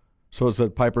 So it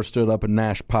said Piper stood up and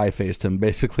Nash pie-faced him.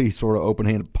 Basically, he sort of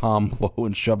open-handed palm blow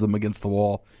and shoved him against the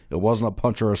wall. It wasn't a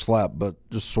punch or a slap, but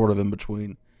just sort of in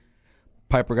between.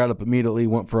 Piper got up immediately,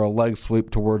 went for a leg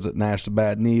sweep towards Nash's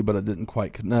bad knee, but it didn't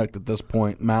quite connect. At this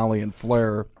point, Malley and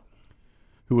Flair,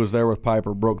 who was there with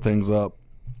Piper, broke things up,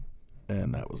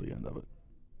 and that was the end of it.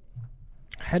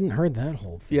 I hadn't heard that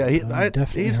whole thing. Yeah,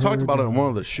 Definitely he's talked heard, about it in one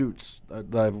of the shoots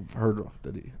that I've heard of.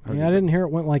 I didn't hear it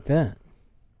went like that.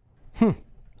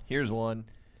 Here's one.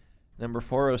 Number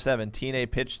 407, TNA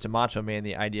pitched to Macho Man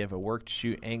the idea of a worked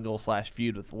shoot angle /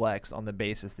 feud with Lex on the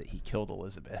basis that he killed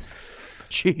Elizabeth.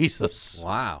 Jesus.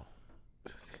 Wow.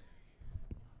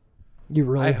 You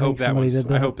really I think hope that somebody one's. did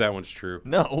that? I hope that one's true.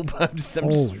 No, but I'm just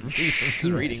Holy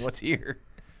shit. reading what's here.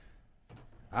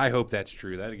 I hope that's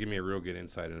true. That'd give me a real good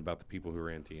insight about the people who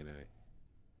ran TNA.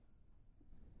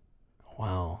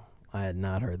 Wow. I had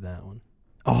not heard that one.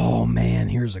 Oh, man,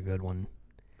 here's a good one.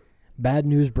 Bad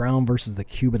News Brown versus the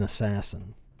Cuban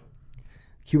Assassin.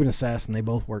 Cuban Assassin, they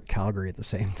both worked Calgary at the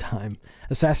same time.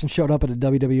 Assassin showed up at a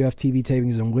WWF TV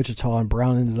tapings in Wichita, and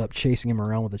Brown ended up chasing him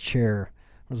around with a chair.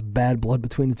 There was bad blood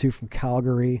between the two from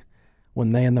Calgary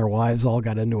when they and their wives all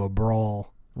got into a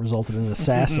brawl. Resulted in an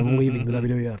Assassin leaving the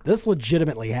WWF. This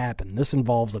legitimately happened. This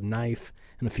involves a knife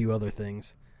and a few other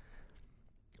things.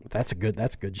 That's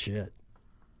good shit.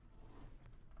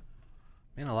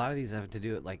 Man, a lot of these have to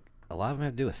do with, like, a lot of them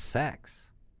have to do with sex.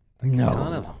 No. A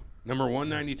ton of them. Number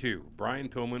 192, Brian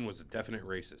Pillman was a definite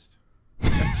racist.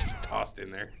 That's just tossed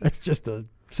in there. That's just a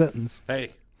sentence.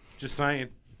 Hey, just saying.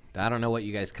 I don't know what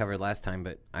you guys covered last time,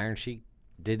 but Iron Sheik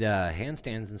did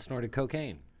handstands and snorted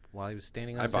cocaine while he was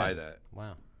standing on I set. buy that.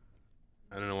 Wow.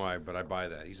 I don't know why, but I buy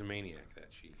that. He's a maniac, that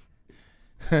sheep.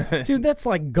 Dude, that's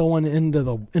like going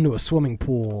into a swimming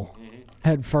pool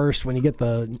head first when you get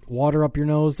the water up your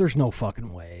nose. There's no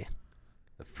fucking way.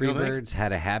 The Freebirds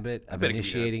had a habit of bet it could be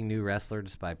initiating new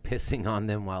wrestlers by pissing on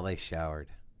them while they showered.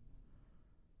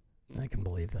 I can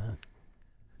believe that.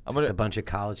 Just a bunch of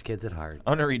college kids at heart.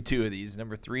 I'm going to read two of these,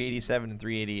 number 387 and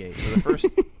 388. So the first...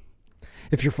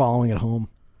 If you're following at home.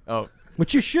 Oh.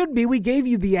 Which you should be. We gave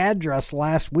you the address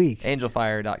last week.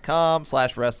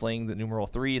 angelfire.com/wrestling, the numeral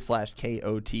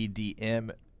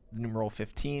 3/KOTDM, the numeral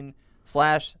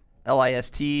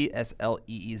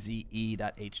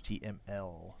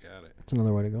 15/LISTSLEEZE.html. Got it. That's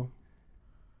another way to go.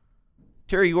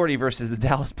 Terry Gordy versus the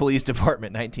Dallas Police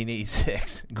Department,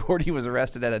 1986. Gordy was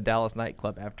arrested at a Dallas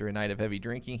nightclub after a night of heavy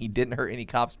drinking. He didn't hurt any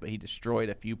cops, but he destroyed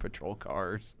a few patrol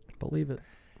cars. Believe it.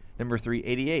 Number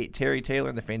 388, Terry Taylor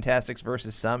and the Fantastics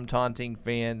versus some taunting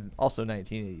fans, also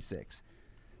 1986.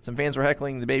 Some fans were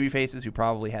heckling the babyfaces who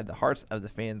probably had the hearts of the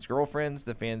fans' girlfriends.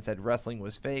 The fans said wrestling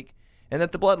was fake and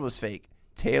that the blood was fake.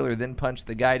 Taylor then punched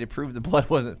the guy to prove the blood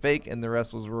wasn't fake, and the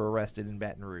wrestlers were arrested in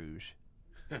Baton Rouge.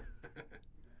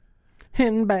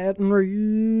 In Baton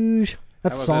Rouge.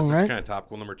 That's a song, This right? is kind of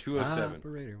topical. Number 207.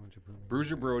 Operator, won't you put me-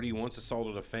 Bruiser Brody once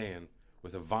assaulted a fan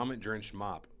with a vomit-drenched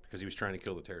mop because he was trying to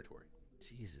kill the territory.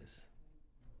 Jesus.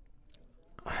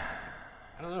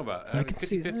 I don't know about I can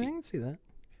see that. 50-50. I can see that.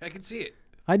 I can see it.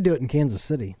 I'd do it in Kansas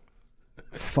City.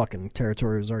 Fucking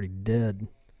territory was already dead.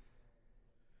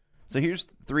 So here's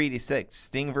 386,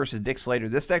 Sting versus Dick Slater.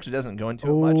 This actually doesn't go into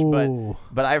it much, Ooh.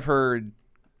 but I've heard,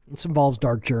 This involves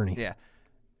Dark Journey. yeah.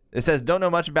 It says, don't know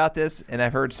much about this, and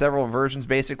I've heard several versions.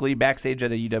 Basically, backstage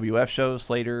at a UWF show,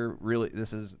 Slater really,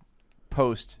 this is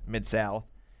post Mid-South,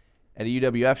 at a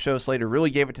UWF show, Slater really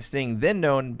gave it to Sting, then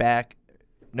known back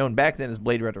then as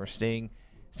Blade Runner Sting.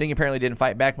 Sting apparently didn't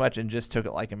fight back much and just took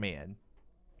it like a man.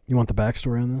 You want the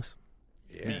backstory on this?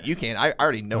 Yeah. You can. I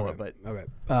already know it, but Okay.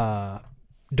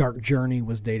 Dark Journey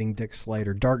was dating Dick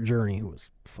Slater. Dark Journey, who was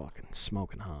fucking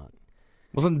smoking hot.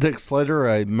 Wasn't Dick Slater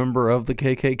a member of the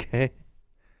KKK?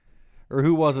 Or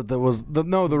who was it that was the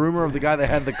rumor of the guy that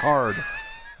had the card?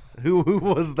 Who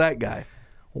was that guy?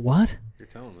 What? You're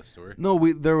telling the story. No,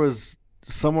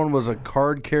 someone was a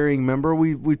card carrying member.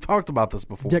 We talked about this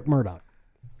before. Dick Murdoch.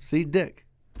 See, Dick.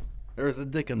 There is a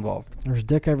Dick involved. There's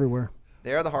Dick everywhere.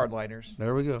 they are the hardliners.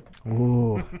 There we go.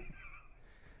 Ooh. Okay,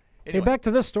 Anyway, back to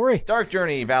this story. Dark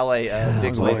Journey, valet of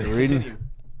Dick Slater. Continue.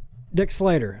 Dick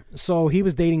Slater. So he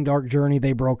was dating Dark Journey.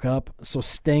 They broke up. So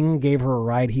Sting gave her a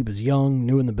ride. He was young,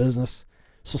 new in the business.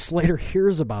 So Slater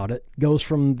hears about it, goes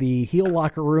from the heel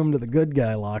locker room to the good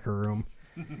guy locker room,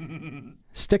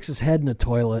 sticks his head in a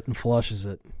toilet and flushes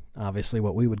it. Obviously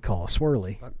what we would call a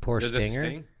swirly. Fuck, poor Does it Stinger.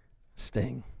 sting?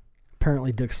 Sting.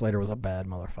 Apparently Dick Slater was a bad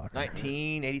motherfucker.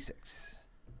 1986.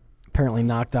 Apparently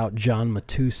knocked out John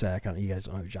Matusak. You guys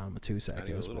don't know who John Matusak Not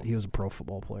even is, a but little. he was a pro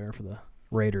football player for the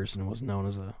Raiders and was known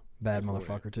as a bad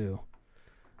motherfucker too.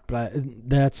 But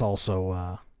that's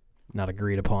also not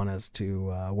agreed upon as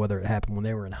to whether it happened when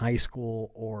they were in high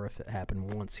school or if it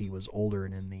happened once he was older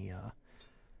and in the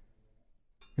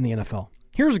NFL.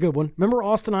 Here's a good one. Remember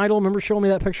Austin Idol? Remember showing me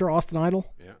that picture of Austin Idol?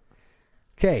 Yeah.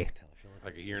 Okay.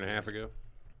 Like a year and a half ago?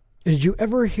 Did you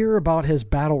ever hear about his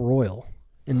battle royal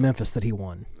in Memphis that he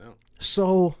won? No.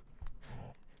 So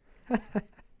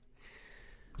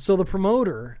the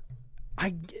promoter,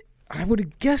 I would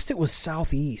have guessed it was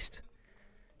Southeast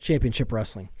Championship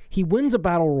Wrestling. He wins a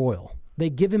battle royal. They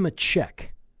give him a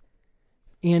check,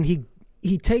 and he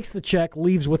takes the check,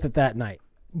 leaves with it that night.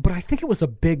 But I think it was a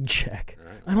big check.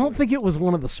 Right. I don't think it was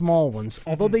one of the small ones,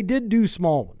 although they did do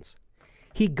small ones.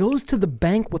 He goes to the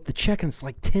bank with the check, and it's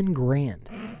like 10 grand.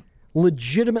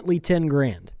 Legitimately 10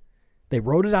 grand. They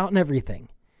wrote it out and everything.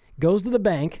 Goes to the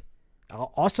bank.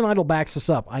 Austin Idol backs us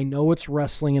up. I know it's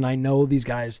wrestling, and I know these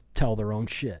guys tell their own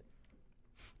shit.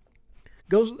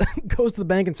 Goes to the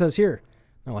bank and says, here.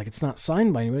 They're like, it's not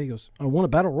signed by anybody. He goes, I won a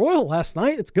battle royal last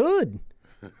night. It's good.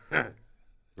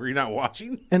 Were you not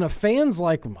watching? And a fan's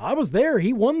like, I was there.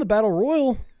 He won the battle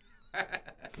royal.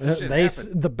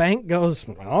 The bank goes,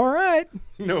 all right.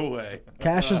 No way.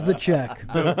 Cashes the check.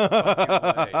 No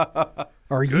fucking way.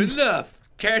 Are you? Good enough.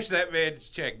 Cash that man's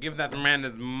check. Give that man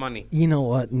his money. You know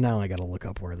what? Now I got to look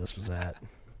up where this was at.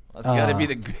 That's got to be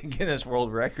the Guinness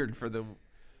World Record for the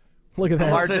Look at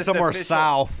that. Largest somewhere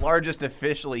south. Largest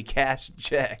officially cashed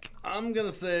check. I'm going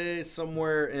to say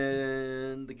somewhere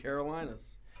in the Carolinas.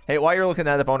 Hey, while you're looking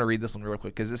that up, I want to read this one real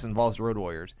quick because this involves Road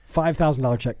Warriors.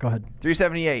 $5,000 check. Go ahead.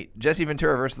 378, Jesse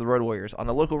Ventura versus the Road Warriors. On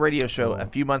a local radio show a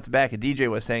few months back, a DJ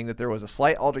was saying that there was a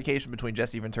slight altercation between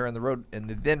Jesse Ventura and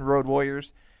the then Road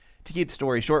Warriors. To keep the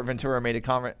story short, Ventura made a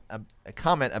comment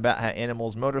about how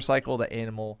Animal's motorcycle,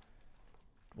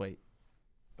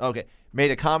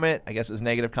 made a comment, I guess it was a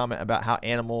negative comment, about how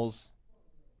Animal's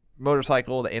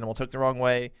motorcycle, the Animal took the wrong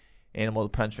way. Animal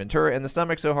punched Ventura in the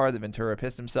stomach so hard that Ventura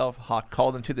pissed himself. Hawk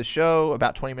called him to the show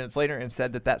about 20 minutes later and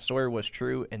said that story was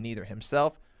true and neither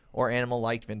himself or Animal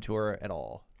liked Ventura at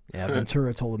all. Yeah,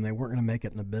 Ventura told him they weren't going to make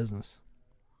it in the business.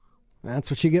 That's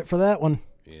what you get for that one,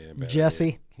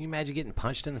 Jesse. Can you imagine getting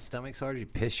punched in the stomach so hard you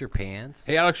piss your pants?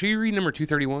 Hey, Alex, will you read number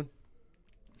 231?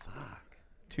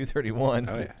 231.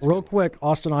 Oh, yeah. Real quick,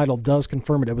 Austin Idol does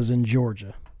confirm it was in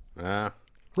Georgia.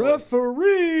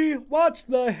 Referee, watch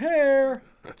the hair.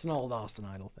 It's an old Austin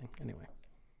Idol thing. Anyway.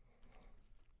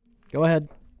 Go ahead.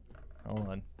 Hold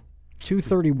on.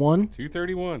 231.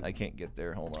 231. I can't get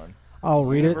there. Hold on. I'll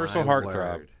read it. Universal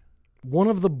heartthrob. One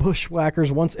of the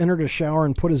bushwhackers once entered a shower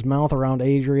and put his mouth around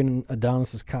Adrian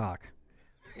Adonis's cock.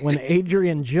 When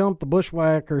Adrian jumped, the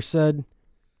bushwhacker said,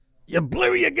 "You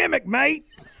blew your gimmick, mate."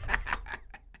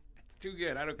 It's too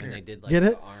good. I don't care. And they did like Get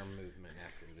the it? arm movement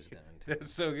after he was done.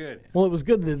 That's so good. Well, it was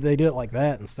good that they did it like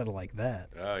that instead of like that,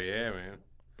 Oh, yeah, man.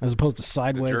 as opposed to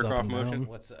sideways jerk up off and motion? down.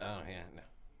 What's oh yeah,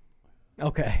 no.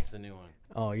 Okay. It's the new one.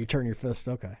 Oh, you turn your fist.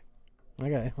 Okay.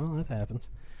 Okay. Well, that happens.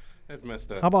 That's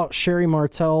messed up. How about Sherry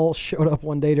Martell showed up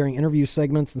one day during interview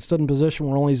segments and stood in position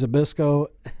where only Zbyszko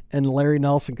and Larry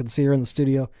Nelson could see her in the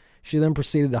studio. She then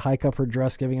proceeded to hike up her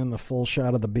dress, giving him the full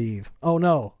shot of the beeve. Oh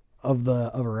no, of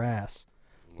her ass.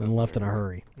 Then left in a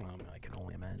hurry. Well, I can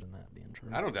only imagine that being true.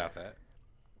 I don't doubt that.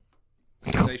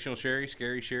 Sensational Sherry,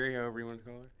 Scary Sherry, however you want to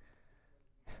call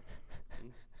her.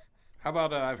 How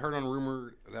about I've heard on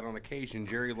rumor that on occasion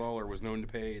Jerry Lawler was known to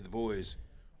pay the boys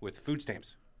with food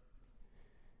stamps.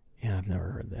 Yeah, I've never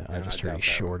heard that. I Yeah, just I heard doubt he that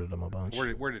shorted him a bunch.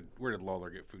 Where did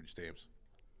Lawler get food stamps?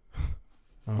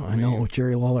 I know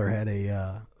Jerry Lawler had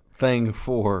a Thing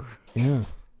for yeah.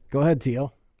 Go ahead,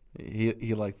 T.O.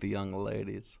 he liked the young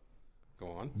ladies. Go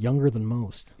on. Younger than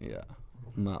most. Yeah,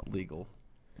 not legal.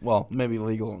 Well, maybe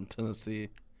legal in Tennessee.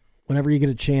 Whenever you get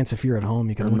a chance, if you're at home,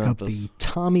 you can Or look up Memphis. the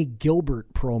Tommy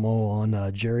Gilbert promo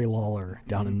on Jerry Lawler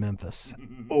down in Memphis.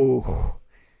 Oh,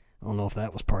 I don't know if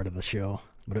that was part of the show,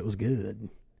 but it was good.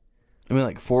 I mean,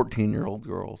 like 14-year-old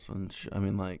girls and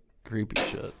like creepy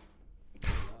shit.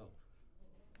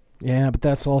 Yeah, but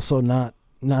that's also not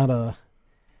a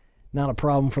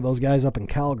problem for those guys up in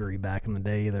Calgary back in the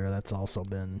day either. That's also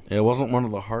been It wasn't one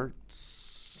of the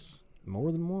hearts.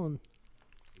 more than one.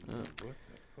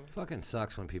 Fucking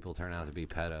sucks when people turn out to be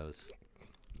pedos.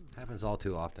 Happens all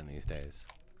too often these days.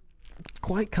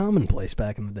 Quite commonplace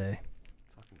back in the day.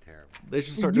 Fucking terrible. They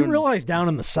should start You doing. realize down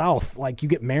in the South, like, you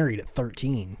get married at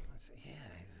 13.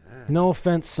 No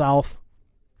offense, South.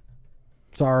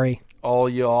 Sorry. all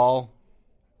y'all.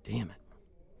 Damn it.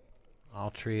 All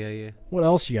three of you. What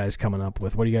else you guys coming up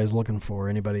with? What are you guys looking for?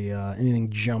 Anybody, anything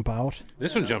jump out?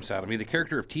 This one jumps out at me. The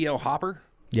character of T.L. Hopper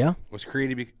Yeah? was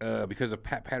created because of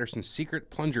Pat Patterson's secret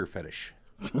plunger fetish.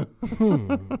 Don't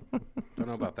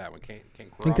know about that one. Can't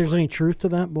Think there's any truth to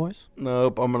that, boys?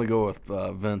 Nope, I'm gonna go with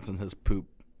Vince and his poop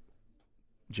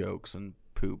jokes and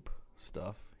poop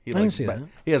stuff. He I can see that.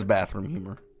 He has bathroom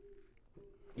humor.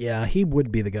 Yeah, he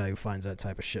would be the guy who finds that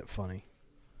type of shit funny.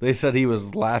 They said he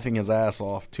was laughing his ass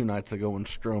off 2 nights ago when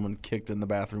Strowman kicked in the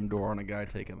bathroom door on a guy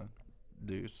taking a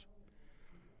deuce.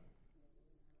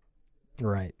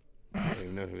 Right. I don't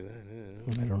even know who that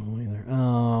is. I don't know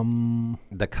either.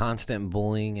 The constant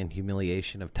bullying and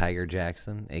humiliation of Tiger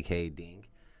Jackson, a.k.a. Dink,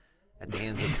 at the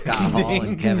hands of Scott Hall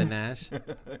and Kevin Nash.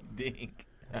 Dink.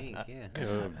 Dink, yeah.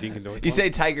 Dink and Doink. You say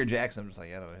Tiger Jackson, I'm just like,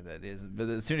 I don't know who that is. But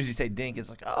as soon as you say Dink, it's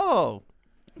like, oh,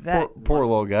 that Poor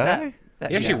little guy. that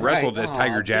He actually guy. wrestled as Aw,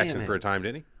 Tiger damn Jackson it. for a time,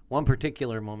 didn't he? One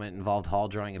particular moment involved Hall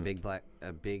drawing a big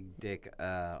dick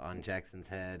on Jackson's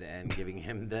head and giving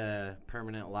him the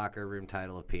permanent locker room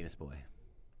title of Penis Boy.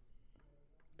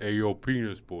 Hey, yo,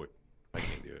 penis boy. I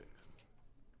can't do it.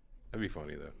 That'd be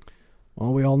funny, though.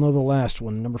 Well, we all know the last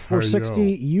one. Number 460, Hey,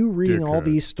 yo, you reading all dickhead.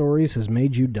 these stories has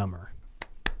made you dumber.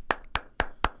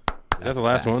 Is that the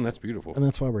last one? That's beautiful. And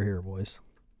that's why we're here, boys.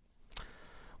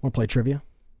 Want to play trivia?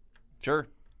 Sure.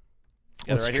 Got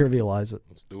it Let's right here? trivialize it.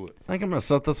 Let's do it. I think I'm gonna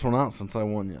set this one out since I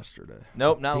won yesterday.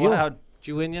 Nope, not Deal. allowed. Did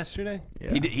you win yesterday?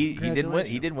 Yeah. He did win. He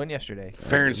Congratulations. did win yesterday.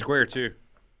 Fair and square, too.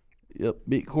 Yep.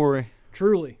 Beat Corey.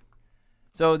 Truly.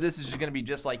 So this is just going to be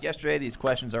just like yesterday. These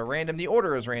questions are random. The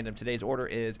order is random. Today's order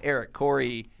is Eric,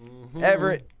 Corey,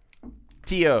 Everett,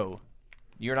 T.O.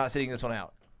 You're not sitting this one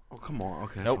out. Oh, come on.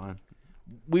 Okay, Nope. fine.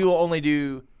 We will only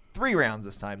do 3 rounds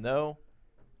this time, though.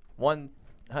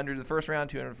 100 the first round,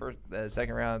 200 the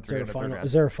second round, 300 the third round.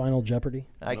 Is there a final Jeopardy?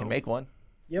 I can make one.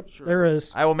 Yep, there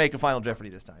is. I will make a final Jeopardy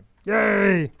this time.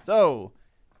 Yay! So,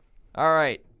 all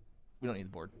right. We don't need the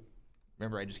board.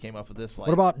 Remember, I just came up with this. What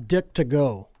about Dick to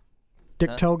Go?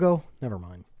 Dick Togo? Never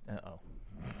mind. Uh-oh.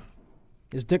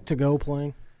 Is Dick to Go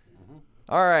playing?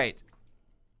 All right.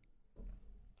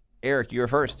 Eric, you're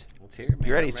first. Let's hear it, man.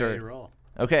 You ready, I'm sir? Ready to roll.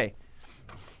 Okay.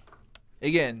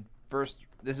 Again, first,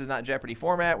 this is not Jeopardy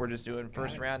format. We're just doing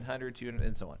first round, 100, 200,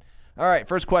 and so on. All right,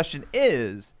 first question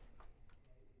is,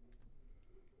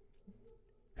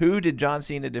 who did John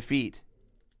Cena defeat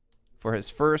for his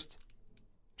first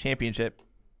championship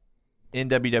in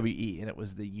WWE? And it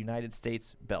was the United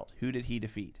States belt. Who did he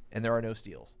defeat? And there are no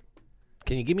steals.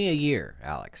 Can you give me a year,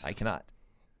 Alex? I cannot.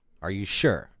 Are you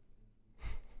sure?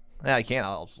 I can't.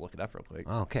 I'll just look it up real quick.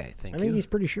 Okay, thank I you. think he's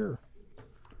pretty sure.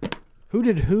 Who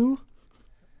did who?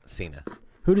 Cena.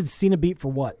 Who did Cena beat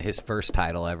for what? His first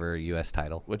title ever, U.S.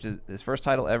 title. Which is his first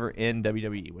title ever in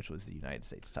WWE, which was the United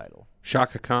States title.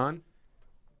 Shaka Khan.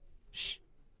 Shh.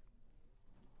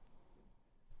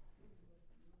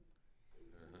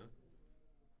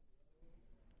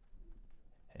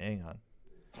 Hang on.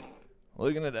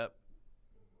 Looking it up.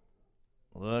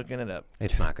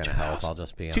 It's not going to help. I'll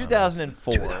just be honest.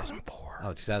 2004. 2004.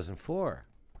 Oh, 2004.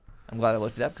 I'm glad I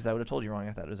looked it up because I would have told you wrong.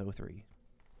 I thought it was 03.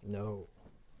 No.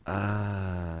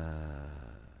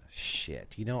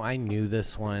 Shit. You know, I knew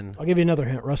this one. I'll give you another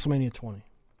hint. WrestleMania 20.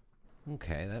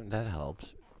 Okay, that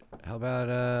helps. How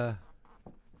about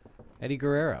Eddie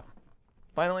Guerrero?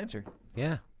 Final answer.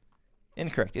 Yeah.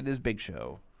 Incorrect. It is Big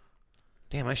Show.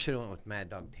 Damn, I should have went with Mad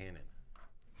Dog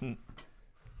Tannen.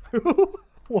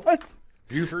 What?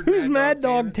 Buford. Who's Mad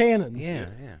Dog Tannen? Yeah.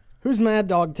 Who's Mad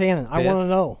Dog Tannen? I Biff. want to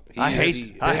know. I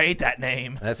hate that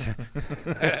name. That's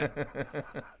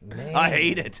I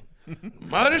hate it.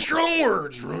 Mighty strong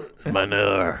words.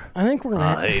 manure. I think we're gonna.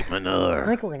 I hate manure. I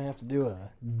think we're gonna have to do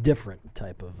a different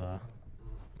type of.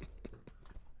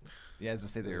 Yeah, as I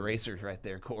say, the eraser's right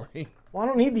there, Corey. Well, I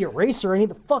don't need the eraser. I need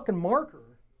the fucking marker.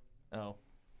 Oh.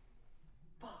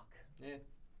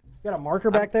 You got a marker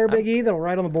back there, Big E, that'll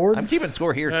write on the board? I'm keeping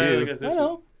score here, too. I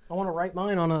know. I want to write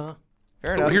mine on a.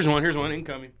 Fair Oh, enough. here's one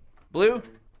incoming. Blue?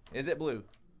 Is it blue?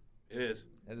 It is.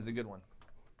 That is a good one.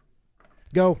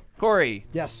 Go. Corey,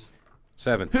 Yes.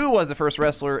 7. who was the first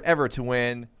wrestler ever to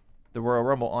win the Royal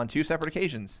Rumble on 2 separate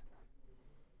occasions?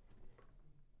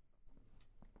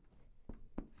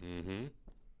 Mm-hmm.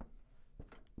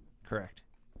 Correct.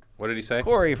 What did he say?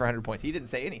 Corey for 100 points. He didn't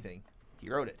say anything. He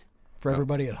wrote it. For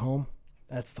everybody at home,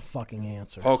 that's the fucking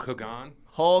answer. Hulk Hogan.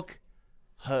 Hulk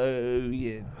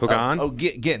Hogan.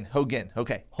 Hogan? Hogan.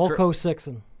 Okay. Hulk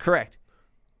Ho-Sixon. Correct.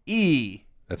 E.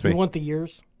 That's Do me. you want the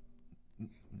years?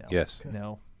 No. Yes.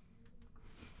 No.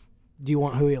 Do you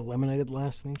want who he eliminated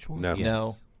last in each one? No. Yes.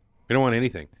 No. We don't want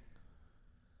anything.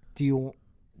 Do you?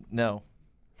 No.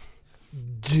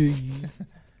 Do you?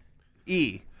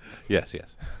 E. Yes.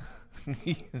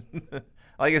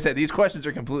 Like I said, these questions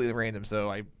are completely random,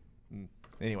 so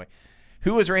anyway.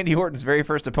 Who was Randy Orton's very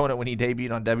first opponent when he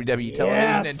debuted on WWE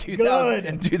television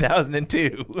in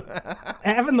 2002?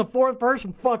 Having the fourth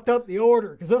person fucked up the order,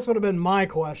 because this would have been my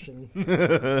question.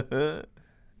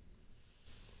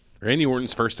 Randy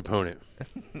Orton's first opponent.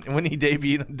 When he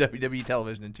debuted on WWE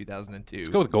television in 2002. Let's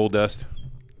go with Goldust.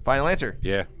 Final answer.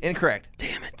 Yeah. Incorrect.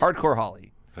 Damn it. Hardcore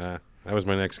Holly. That was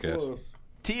my next guess.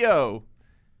 T.O.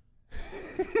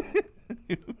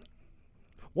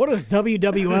 What does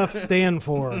WWF stand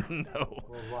for? No.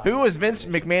 Who was Vince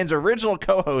McMahon's original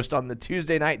co-host on the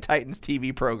Tuesday Night Titans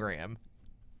TV program?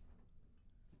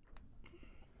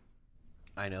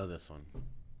 I know this one.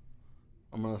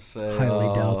 I'm going to say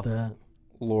Highly doubt that.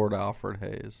 Lord Alfred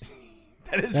Hayes.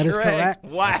 That is That correct. is correct.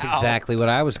 Wow. That's exactly what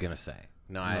I was going to say.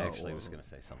 No, I actually was going to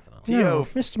say something else. T.O. No,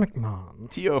 Mr. McMahon.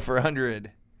 T.O. for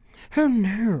 100. Oh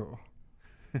no.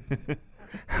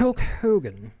 Hulk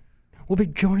Hogan will be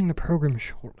joining the program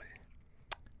shortly.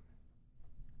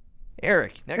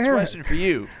 Eric, next Eric. question for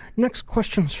you. Next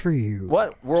question's for you.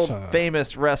 What world sir.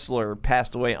 famous wrestler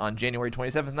passed away on January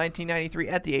 27th, 1993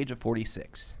 at the age of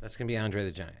 46? That's going to be Andre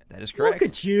the Giant. That is correct. Look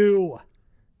at you.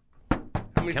 How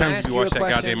many Can I times ask did you you a watch that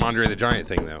question? goddamn Andre the Giant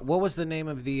thing, though? What was the name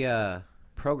of the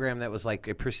program that was like,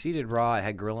 it preceded Raw, it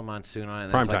had Gorilla Monsoon on it.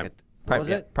 And Prime that was Time. Like what was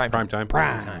it? Prime Prime time.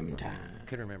 Prime time.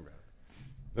 Couldn't remember.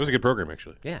 That was a good program,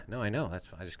 actually. Yeah, no, I know.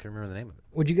 I just couldn't remember the name of it.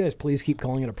 Would you guys please keep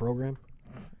calling it a program?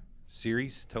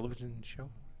 Series, television show?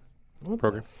 What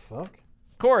program. the fuck?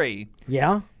 Corey,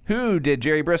 Yeah? who did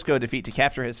Jerry Briscoe defeat to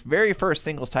capture his very first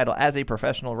singles title as a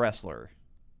professional wrestler?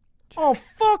 Oh,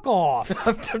 fuck off.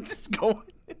 I'm just going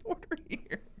in order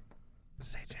here.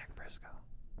 Say Jack Briscoe.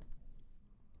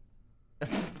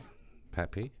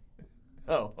 Pat P.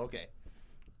 Oh, okay.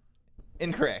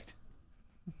 Incorrect.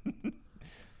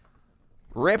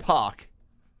 Rip Hawk.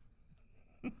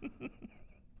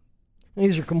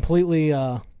 These are completely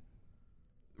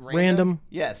random.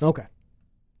 Yes. Okay.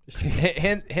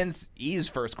 Hence E's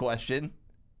first question.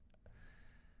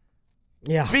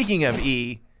 Yeah. Speaking of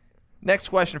E, next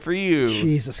question for you.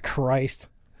 Jesus Christ.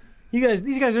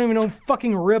 These guys don't even know who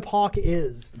fucking Rip Hawk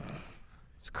is.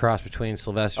 It's a cross between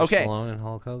Sylvester Okay. Stallone and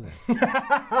Hulk Hogan.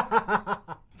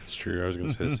 It's true. I was going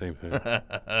to say the same thing.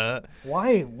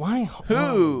 Why?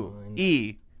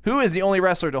 Who is the only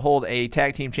wrestler to hold a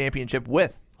tag team championship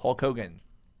with Hulk Hogan?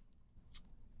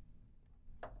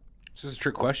 Is this a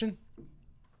trick question?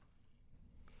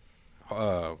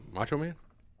 Macho Man?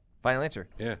 Final answer.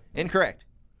 Yeah. Incorrect.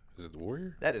 Is it the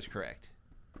Warrior? That is correct.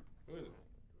 Who is it?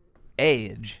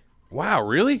 Edge. Wow,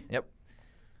 really? Yep.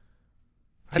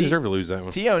 I deserve to lose that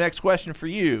one. T.O., next question for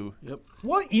you.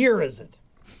 What year is it?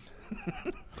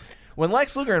 When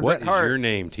Lex Luger and What Bret is Hart your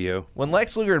name, T.O.? When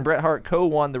Lex Luger and Bret Hart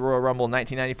co-won the Royal Rumble in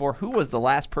 1994, who was the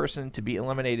last person to be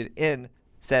eliminated in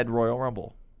said Royal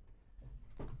Rumble?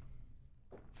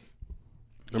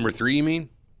 Number 3, you mean?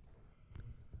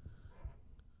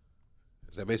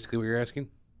 Is that basically what you're asking?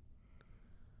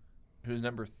 Who's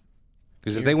number?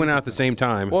 Because if they went out at the same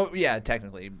time, Well, yeah,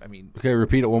 technically. I mean, Okay,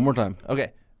 repeat it one more time.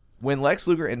 okay. When Lex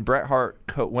Luger and Bret Hart,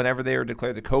 whenever they were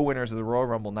declared the co-winners of the Royal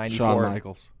Rumble '94, Shawn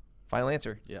Michaels. final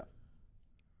answer. Yeah.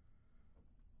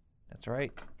 That's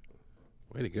right.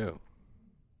 way to go.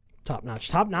 Top notch.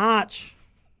 Top notch.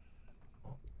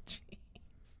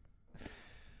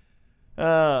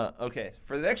 Okay.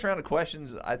 For the next round of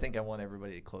questions, I think I want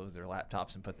everybody to close their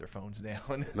laptops and put their phones down.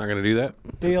 Not going to do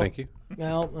that? Deal. Thank you.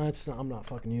 No, I'm not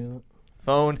fucking using it.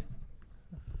 Phone.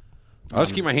 I'll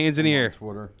just keep my hands in the air.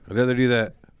 Twitter. I'd rather do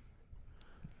that.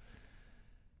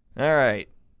 All right.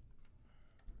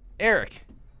 Eric.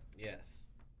 Yes.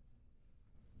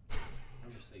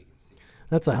 I'm just so you can see.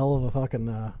 That's a hell of a fucking.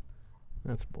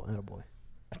 That's a boy.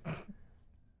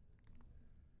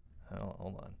 Oh,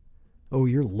 hold on. Oh,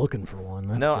 you're looking for one.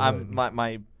 That's No, good. I'm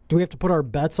my. Do we have to put our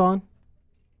bets on?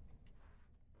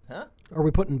 Huh? Are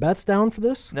we putting bets down for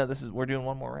this? No, we're doing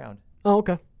one more round. Oh,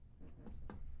 okay.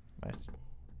 Nice.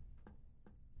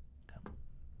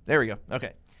 There we go.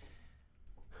 Okay.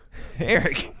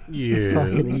 Eric.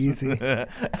 Fucking easy.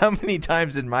 How many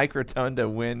times did Mike Rotunda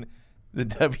win the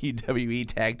WWE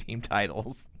Tag Team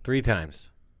titles? 3 times.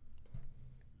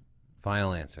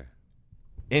 Final answer.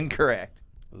 Incorrect.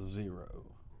 0.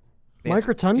 Mike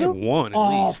Rotunda? One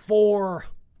at least. 4.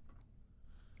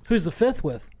 Who's the 5th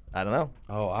with? I don't know.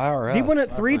 Oh, IRS. Did he win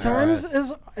it 3 times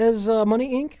as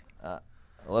Money Inc.?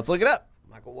 Let's look it up.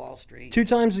 Michael Wall Street. 2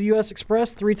 times the U.S.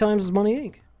 Express, 3 times as Money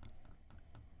Inc.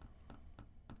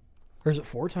 Or is it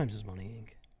 4 times as Money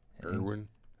Inc.? Erwin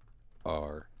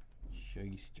R.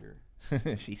 Shyster.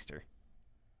 Sheester.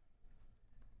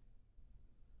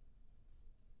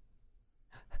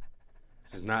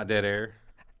 This is not dead air.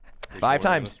 5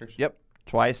 times. Listeners. Yep.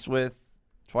 Twice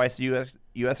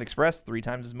U.S. Express, 3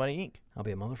 times as Money Inc. I'll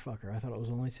be a motherfucker. I thought it was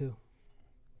only 2.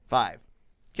 5.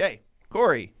 Okay.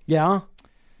 Corey. Yeah?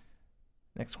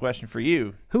 Next question for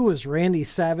you. Who was Randy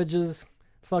Savage's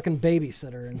fucking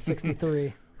babysitter in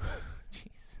 63?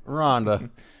 Rhonda.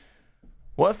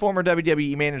 What former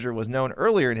WWE manager was known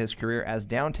earlier in his career as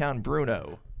Downtown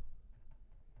Bruno?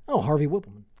 Oh, Harvey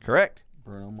Whippleman. Correct.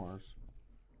 Bruno Mars.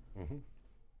 Mm-hmm.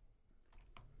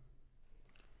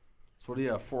 So what do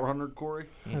you have, 400, Corey?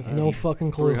 I have no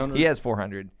fucking clue. 300? He has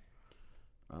 400.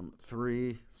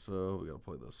 3, so we got to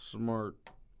play the smart.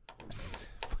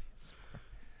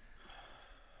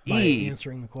 By E.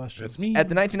 answering the question. That's me. At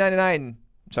the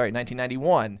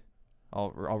 1991. I'll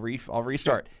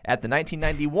restart. At the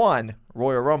 1991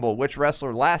 Royal Rumble, which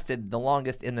wrestler lasted the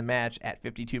longest in the match at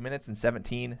 52 minutes and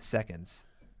 17 seconds?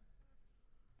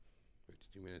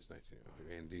 52 minutes, 19.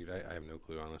 And dude, I have no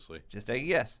clue, honestly. Just take a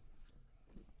guess.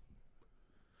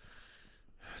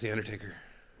 The Undertaker.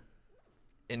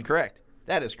 Incorrect.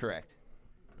 That is correct.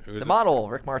 Who is The it? model,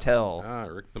 Rick Martel.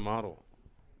 Rick the Model.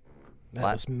 That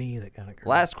was me that got it correct.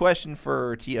 Last question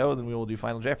for T.O., then we will do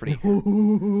Final Jeopardy.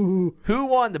 Who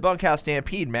won the Bunkhouse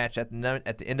Stampede match at the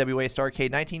NWA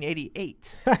Starrcade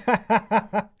 1988?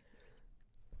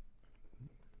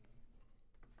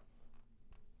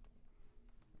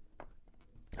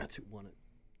 That's who won it.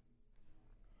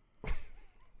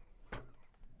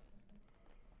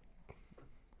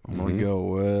 I'm going to go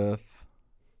with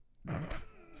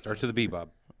Starts with a B, Bob.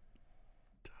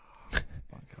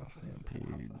 Bunkhouse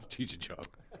Stampede. Cheech and Chong.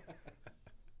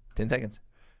 10 seconds.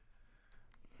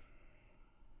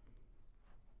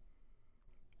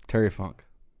 Terry Funk.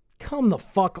 Come the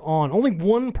fuck on. Only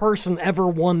one person ever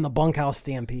won the Bunkhouse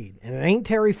Stampede, and it ain't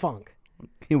Terry Funk.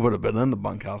 He would have been in the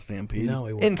Bunkhouse Stampede. No,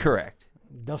 he wouldn't. Incorrect.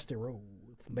 Dusty Rhodes,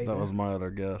 baby. That was my other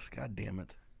guess. God damn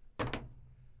it.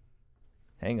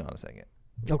 Hang on a second.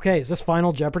 Okay, is this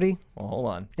Final Jeopardy? Well, hold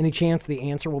on. Any chance the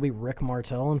answer will be Rick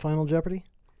Martel in Final Jeopardy?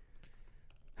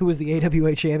 Who was the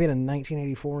AWA champion in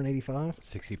 1984 and 85?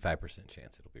 65%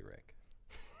 chance it'll be Rick.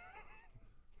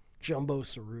 Jumbo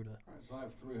Saruta. All right, so I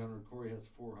have 300. Corey has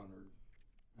 400.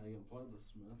 How you going to play this,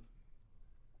 Smith?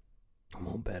 I'm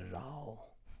going to bet it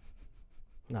all.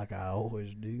 Like I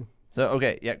always do. So,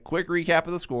 okay, yeah, quick recap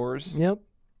of the scores. Yep.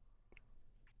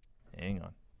 Hang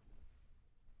on.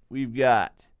 We've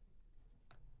got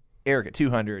Eric at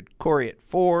 200, Corey at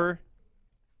 4,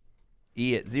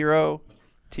 E at 0,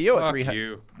 T.O. at Fuck 300.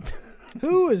 you.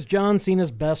 Who is John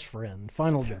Cena's best friend?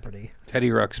 Final Jeopardy. Teddy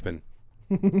Ruxpin.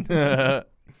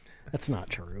 That's not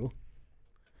true.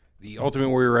 The Ultimate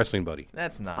Warrior Wrestling buddy.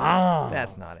 That's not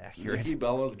accurate. Nikki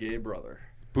Bella's gay brother.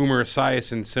 Boomer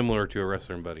Esiason, similar to a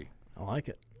wrestling buddy. I like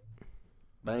it.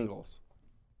 Bengals.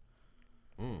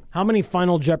 How many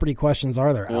Final Jeopardy questions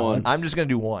are there, Alex? I'm just going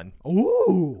to do one.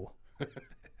 Ooh.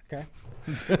 Okay.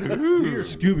 Your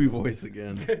Scooby voice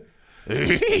again.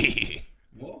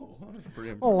 Whoa, that was pretty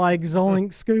impressive. Like Zoink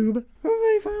Scoob.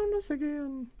 They found us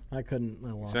again. I lost.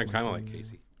 You sound kind of like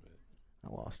Casey. I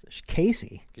lost it.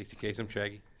 Casey. Casey Kasem,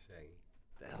 Shaggy.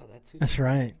 That's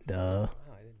right. Duh.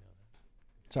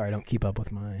 Sorry, I don't keep up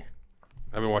with my.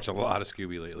 I've been watching a lot of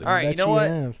Scooby lately. All right, you Bet know you what?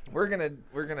 have. We're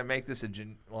gonna make this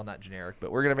not generic,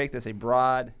 but we're gonna make this a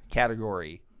broad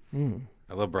category.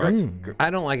 I love broads. I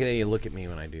don't like it that you look at me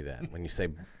when I do that, when you say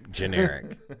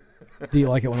generic. Do you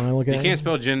like it when I look at You it? can't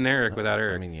spell generic without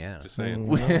Eric. I mean, yeah. Just saying.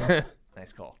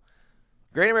 Nice call.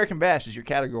 Great American Bash is your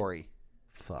category.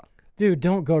 Fuck. Dude,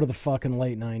 don't go to the fucking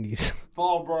late 90s.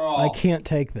 Fall brawl. I can't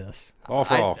take this. All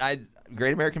for all.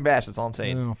 Great American Bash. That's all I'm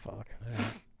saying. Oh, fuck.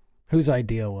 Whose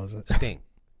idea was it? Sting.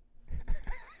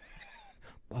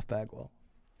 Buff Bagwell.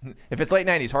 If it's late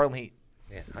 90s, Harlem Heat.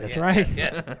 Yeah. That's right.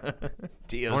 Yes. I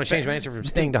T.O.'s want to change my answer from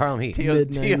Sting to Harlem Heat.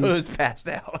 T.O.'s passed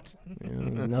out.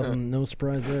 Yeah, nothing, no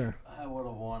surprise there. I would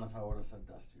have won if I would have said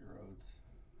Dusty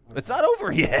Rhodes. It's not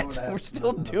over yet. We're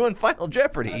still doing Final I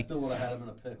Jeopardy. still would have had him in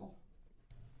a pickle.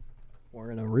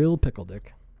 We're in a real pickle,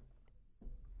 Dick.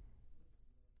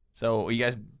 So, are you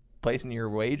guys placing your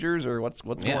wagers, or what's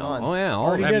going on? Oh, yeah.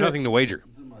 All I of have it. nothing to wager,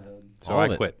 It's in my head. so All I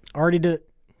of it. quit. Already did it.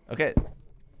 Okay,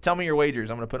 tell me your wagers.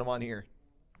 I'm going to put them on here.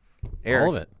 Eric, All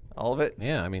of it. All of it?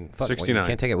 Yeah, I mean, fuck. 69. You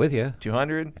can't take it with you.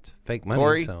 200? It's fake money,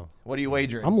 Corey, so. what are you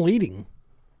wagering? I'm leading.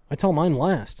 I tell mine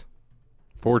last.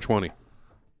 420.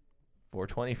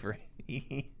 420 for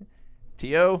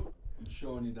T.O.? I'm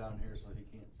showing you down here so he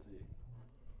can't see.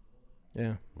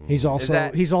 Yeah. He's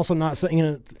also not saying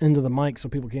it into the mic so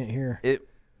people can't hear.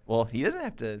 Well, he doesn't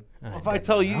have to. If I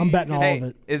tell you, I'm betting all Hey, of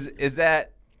it. is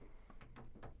that...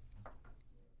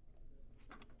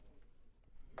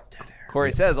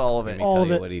 Corey says all of Let it. me All tell of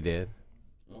you it. what he did.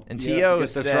 And you have T.O. to get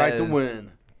says... this right to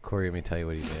win. Corey, let me tell you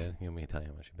what he did. You want me to tell you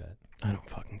how much you bet? I don't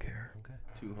fucking care. Okay.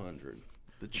 200.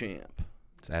 The champ.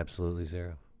 It's absolutely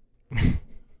zero.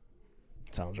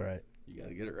 Sounds right. You got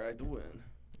to get it right to win.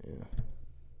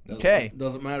 Yeah. Okay.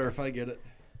 Doesn't matter if I get it.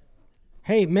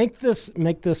 Hey, make this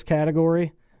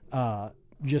category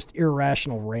just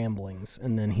irrational ramblings,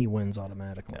 and then he wins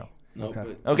automatically. Nope,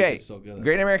 Okay. but Okay, you can still get it.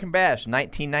 Great American Bash,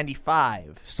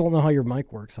 1995. Still don't know how your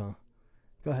mic works, huh?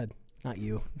 Go ahead. Not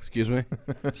you. Excuse me?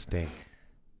 Sting.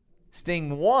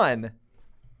 Sting won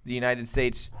the United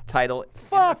States title.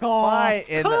 Fuck off.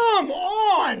 in the- Come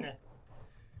on!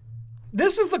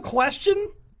 This is the question?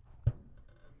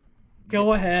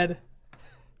 Go ahead.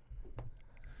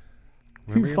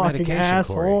 Remember You your fucking medication,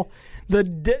 asshole. Corey.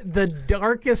 The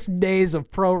darkest days of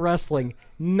pro wrestling,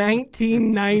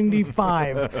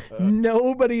 1995.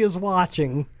 Nobody is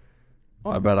watching.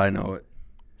 I bet I know it.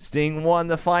 Sting won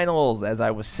the finals, as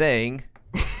I was saying,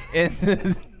 in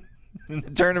the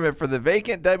tournament for the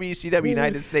vacant WCW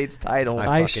United States title. I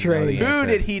fucking know the straight. Who answer.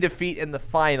 did he defeat in the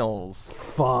finals?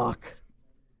 Fuck.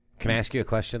 Can I ask you a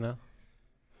question, though?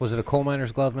 Was it a coal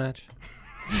miner's glove match?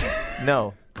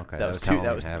 No. Okay, That was how long that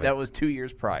we was have it. that was 2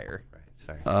 years prior. Right,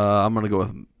 sorry. I'm going to go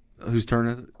with whose turn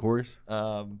is it? Corey's?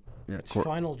 Yeah, It's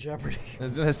Final Jeopardy. I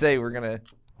was gonna say we're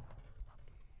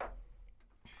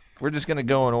just gonna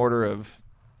go in order of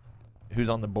who's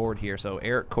on the board here. So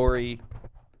Eric, Corey,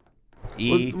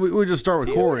 E. We just start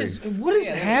with Corey. What is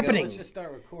happening?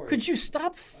 start with Corey. Could you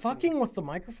stop fucking with the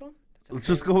microphone? That's Let's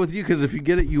just go with you because if you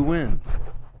get it, you win.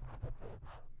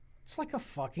 It's like a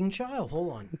fucking child.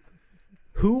 Hold on.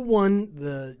 Who won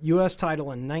the U.S.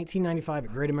 title in 1995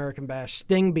 at Great American Bash?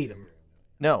 Sting beat him.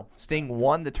 No, Sting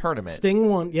won the tournament. Sting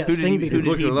won. Yeah, Sting beat him.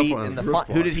 Who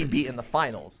did he beat in the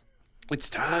finals? It's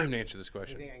time to answer this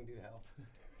question.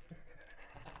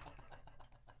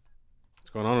 What's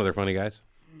going on with there, funny guys?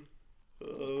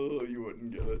 Oh, you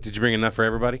wouldn't get it. Did you bring enough for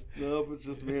everybody? Nope, it's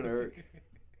just me and Eric.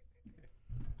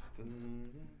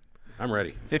 I'm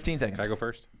ready. 15 seconds. Can I go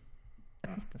first?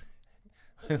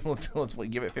 let's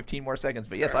give it 15 more seconds.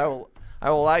 But yes, I will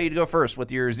allow you to go first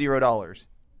with your $0.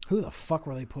 Who the fuck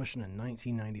were they pushing in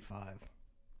 1995?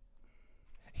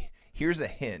 Here's a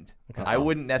hint. Okay. I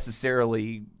wouldn't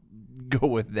necessarily go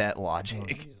with that logic.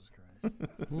 Jesus Christ.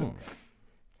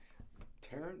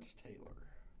 Terrence Taylor.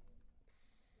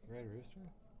 Red Rooster?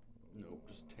 Nope,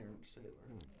 just Terrence Taylor.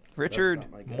 Richard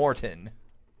That's not my guess. Morton.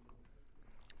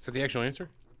 Is that the actual answer?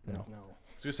 No. I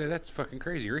was going to say, that's fucking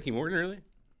crazy. Ricky Morton, really?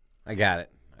 I got it.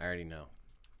 I already know.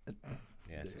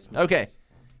 Yes. Okay,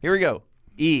 here we go.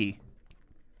 E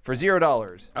for $0.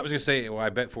 I was going to say, well, I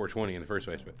bet 420 in the first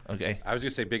place, but Okay, I was going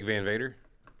to say Big Van Vader.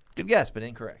 good guess, but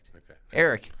incorrect. Okay.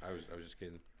 Eric, I was just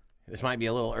kidding. This might be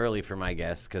a little early for my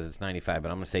guess because it's 95, but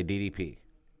I'm going to say DDP.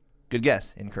 good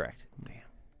guess, incorrect. Damn.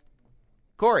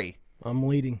 Corey, I'm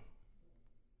leading.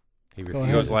 He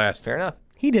ahead. goes last. fair enough.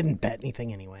 He didn't bet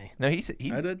anything anyway. No, he said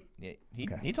I did. Yeah,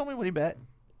 Okay. he told me what he bet.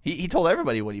 He told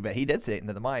everybody what he bet. He did say it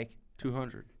into the mic.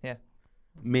 200. Yeah,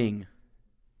 Ming.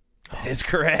 that is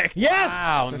correct. Yes!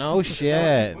 Wow, no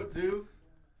shit. What, two?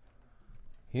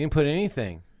 He didn't put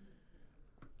anything.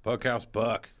 Buckhouse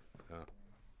Buck.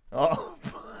 Oh,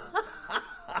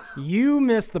 You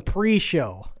missed the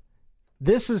pre-show.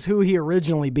 This is who he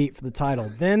originally beat for the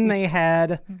title. Then they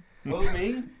had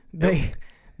Ming? they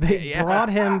brought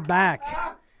him back.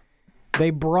 They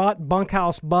brought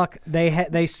Bunkhouse Buck.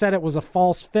 They said it was a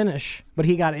false finish, but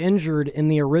he got injured in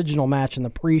the original match in the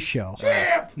pre-show.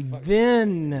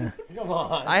 Then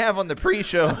I have on the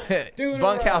pre-show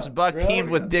Bunkhouse Buck teamed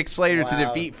with Dick Slater to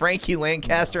defeat Frankie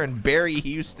Lancaster and Barry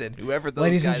Houston, whoever those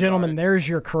ladies and guys gentlemen, are. there's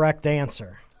your correct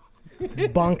answer.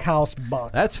 Bunkhouse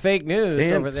Buck. That's fake news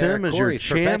And over there. Tim is your Corey's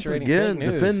champ perpetuating again, fake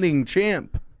news. defending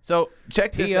champ. So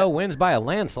check this T.O. out. wins by a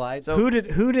landslide. So,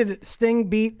 Who did Sting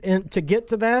beat to get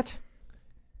to that?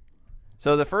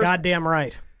 so the first Goddamn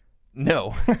right.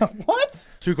 no What?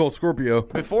 Too Cold Scorpio.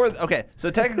 before okay. So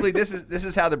technically this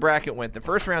is how the bracket went. The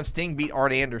first round, Sting beat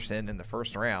Art Anderson in the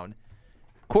first round.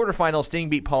 Quarterfinal, Sting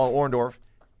beat Paul Orndorff.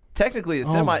 Technically, the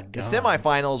Oh my the God.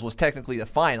 semifinals was technically the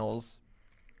finals.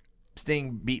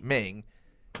 Sting beat Ming.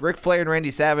 Ric Flair and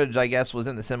Randy Savage, I guess, was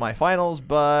in the semifinals,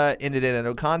 but ended in a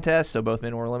no contest, so both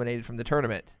men were eliminated from the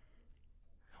tournament.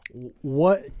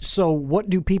 What? So what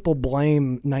do people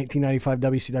blame 1995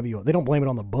 WCW on? They don't blame it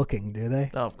on the booking, do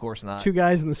they? No, of course not. Two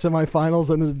guys in the semifinals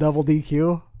under the double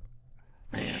DQ.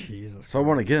 Jesus. So I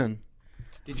won again.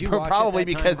 Did you watch Probably it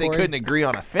that because time, they Corey? couldn't agree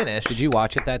on a finish. Did you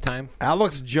watch it that time?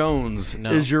 Alex Jones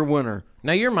No. is your winner.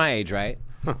 Now you're my age, right?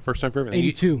 Huh, first time for everything.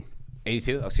 82.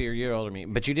 82. Oh, so you're a year older than me.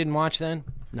 But you didn't watch then?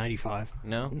 95.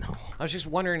 No. No. I was just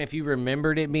wondering if you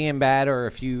remembered it being bad, or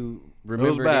if you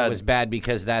remembered bad. it was bad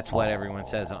because that's what everyone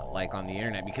says, like on the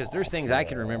internet. Because there's things I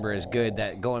can remember as good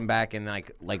that going back and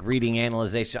like reading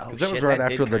analyzation. Oh, that was shit, right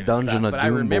that after did the kinda Dungeon suck, of but I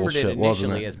Doom remembered bullshit, it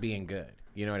wasn't initially it? as being good.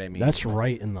 You know what I mean? That's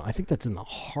right in the. I think that's in the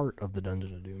heart of the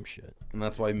Dungeon of Doom shit. And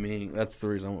that's why Ming. That's the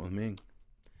reason I went with Ming.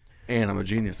 And I'm a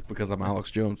genius because I'm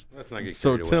Alex Jones. Let's not get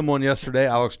So carried Tim away. won yesterday.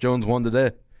 Alex Jones won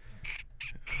today.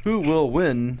 Who will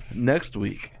win next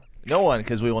week? No one,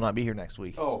 because we will not be here next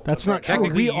week. Oh, That's not true.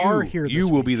 Technically, We are here. You this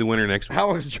will week. be the winner next week.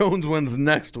 Alex Jones wins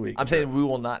next week. I'm saying we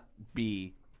will not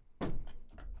be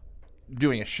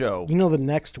doing a show. You know, the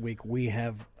next week we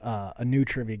have a new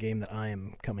trivia game that I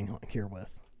am coming here with.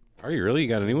 Are you really? You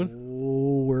got a new one?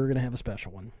 Oh, we're gonna have a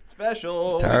special one.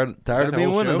 Special. Tired of the being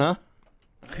whole winning, show?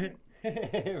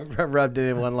 huh? Rubbed it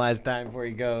in one last time before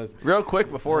he goes. Real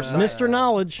quick before Mr.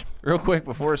 Knowledge,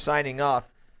 signing off,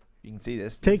 you can see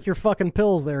this. take your fucking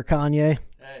pills there, Kanye.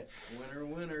 Hey,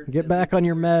 winner. Get back on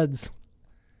your meds.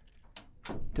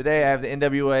 Today I have the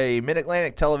NWA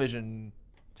Mid-Atlantic Television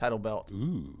title belt.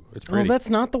 Ooh, it's Oh, pretty. that's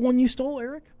not the one you stole,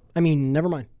 Eric? I mean, never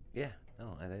mind. Yeah,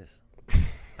 no, that is.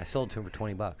 I sold it to him for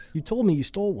 $20. You told me you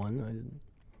stole one. I didn't.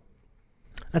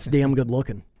 That's damn good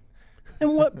looking.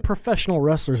 And what professional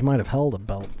wrestlers might have held a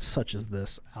belt such as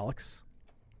this, Alex?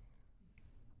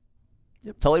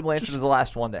 Tully Blanchard is the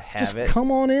last one to have Just it. come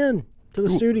on in to the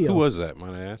studio. Who was that,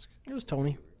 might I ask? It was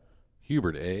Tony.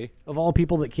 Hubert A. Of all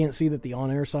people that can't see that the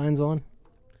on-air sign's on.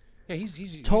 Yeah, he's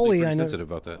Tully, usually I pretty know-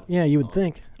 sensitive about that. Yeah, you would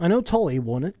think. I know Tully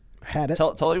won it. Had it.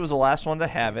 Tully was the last one to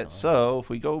have it. So if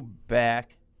we go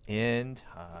back in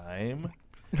time,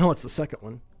 No, it's the second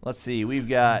one. let's see. We've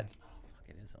got.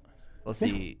 Let's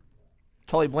see.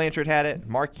 Tully Blanchard had it.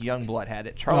 Mark Youngblood had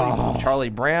it. Charlie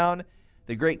Brown,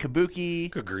 the Great Kabuki.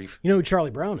 Good grief. You know who Charlie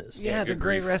Brown is? Yeah, the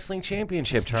Great Wrestling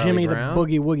Championship, Charlie Jimmy Brown. the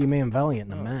Boogie Woogie Man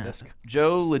Valiant in a mask.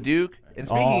 Joe LeDuc. And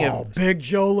Big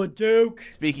Joe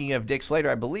LeDuc. speaking of Dick Slater,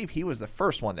 I believe he was the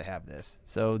first one to have this.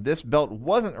 So this belt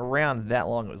wasn't around that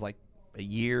long. It was like a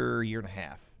year and a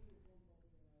half.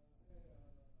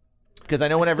 Because I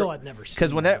know whenever, I'd never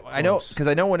seen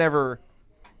that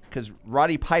because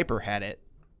Roddy Piper had it.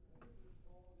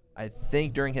 I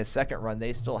think during his second run,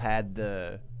 they still had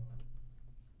the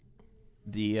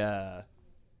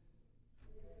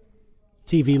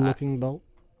TV-looking belt?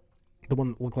 The one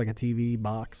that looked like a TV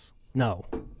box? No.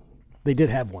 They did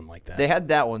have one like that. They had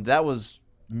that one. That was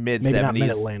mid-70s. Maybe not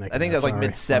Mid-Atlantic. I think that was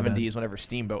like Sorry. mid-70s whenever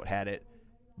Steamboat had it.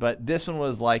 But this one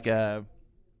was like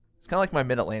it's kind of like my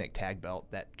Mid-Atlantic tag belt,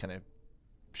 that kind of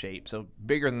shape. So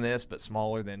bigger than this, but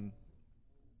smaller than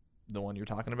the one you're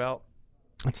talking about.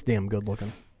 That's damn good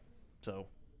looking. So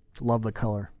Love the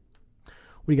color. What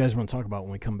do you guys want to talk about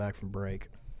when we come back from break?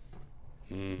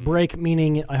 Break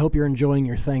meaning I hope you're enjoying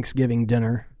your Thanksgiving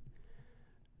dinner.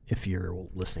 If you're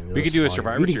listening to We this could do a while you're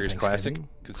Survivor eating Series classic, Thanksgiving.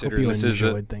 considering Hope you this is the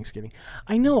enjoyed Thanksgiving.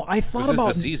 I know. I thought this about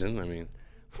is the season. I mean,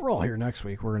 if we're all here next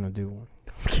week, we're gonna do one.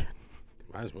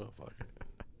 might as well. Fuck it.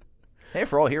 hey,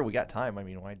 if we're all here, we got time. I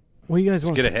mean, why? What do you guys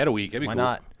Let's want? get ahead a week. That'd be Why cool.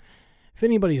 not? If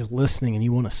anybody's listening and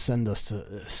you want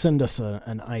to send us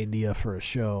an idea for a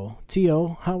show,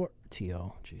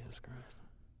 Jesus Christ,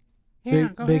 Yeah,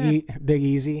 go ahead. Big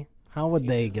Easy, how would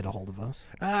they get a hold of us?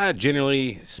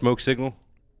 Generally, smoke signal.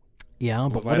 Yeah,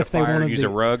 but Light what a if they fire, want to use a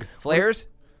rug. Flares?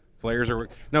 Flares are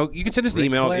no. You can send us an Ric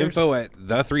email Flares.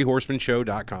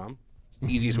 info@the3horsemenshow.com.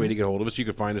 Easiest way to get a hold of us. You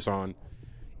can find us on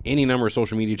any number of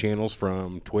social media channels,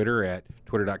 from Twitter at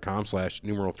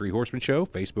twitter.com/3horsemen show,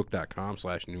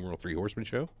 facebook.com/3horsemen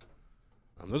show.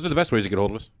 Those are the best ways to get a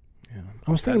hold of us. Yeah.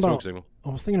 I was thinking Smoke about. signal. I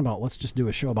was thinking about let's just do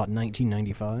a show about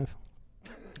 1995.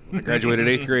 I graduated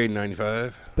 8th grade in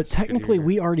 '95. But technically,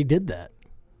 we already did that.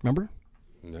 Remember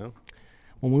No.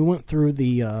 when we went through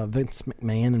the Vince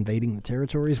McMahon invading the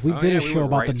territories? We Oh, did yeah, a we show went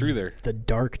about right through there. the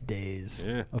dark days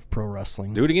Yeah. of pro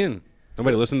wrestling. Do it again.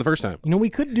 Nobody listened the first time. You know, we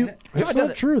could do. That's haven't done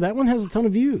not it. true. That one has a ton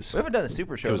of views. We haven't done a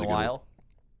super show was in a a good one. while.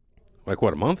 Like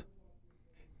what, a month?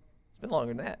 It's been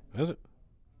longer than that. Is it?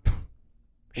 What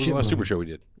was the last super show we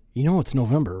did? You know it's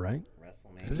November, right?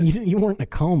 WrestleMania. You weren't in a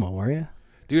coma, were you?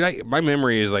 Dude, my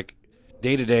memory is like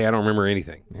day to day. I don't remember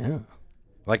anything. Yeah.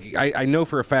 Like I know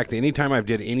for a fact that anytime I've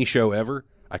did any show ever,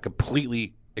 I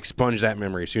completely expunge that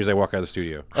memory as soon as I walk out of the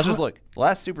studio. Let's just look. The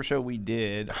last super show we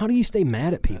did, How do you stay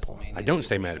mad at people? I don't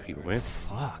stay mad at people, man.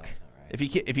 Fuck. if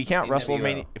you count NWO.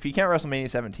 WrestleMania, if you count WrestleMania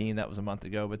 17, that was a month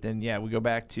ago. But then we go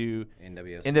back to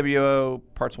NWO. NWO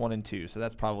parts 1 and 2. So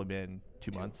that's probably been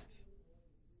 2 months.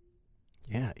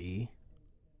 Yeah, E.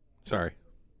 Sorry.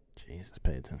 Jesus,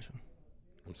 pay attention.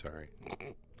 I'm sorry.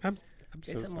 I'm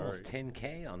so It's sorry. almost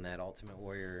 10K on that Ultimate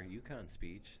Warrior Yukon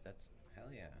speech. That's hell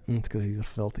yeah. It's because he's a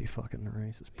filthy fucking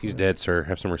racist. He's prick. dead, sir.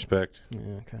 Have some respect. Yeah,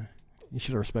 okay. You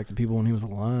should have respected people when he was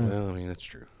alive. Well, I mean, that's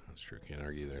true. That's true. Can't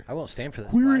argue there. I won't stand for this.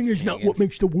 Queering is not what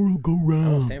makes the world go I won't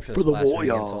round. stand for For this the blasphemy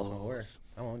against Ultimate warriors. Warrior.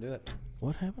 I won't do it.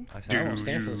 What happened? I said I won't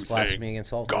stand for this you blasphemy thank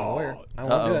against Ultimate Warrior. I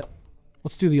won't Uh-oh. do it.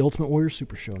 Let's do the Ultimate Warrior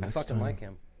Super Show I next fucking time. like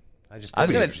him. I just. I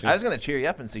was think gonna he's- cheer you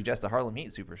up and suggest the Harlem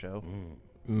Heat super show.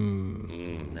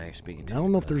 Now you're speaking to I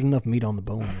don't know if there's enough meat on the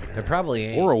bone. There probably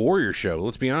ain't. Or a Warrior show.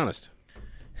 Let's be honest.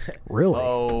 Really?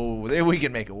 Oh, there we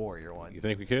can make a Warrior one. You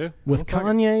think we could? With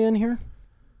Kanye in here?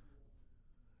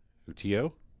 Who,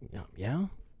 T.O.? Yeah. You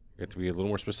have to be a little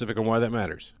more specific on why that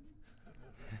matters.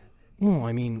 Well,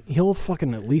 I mean, he'll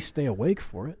fucking at least stay awake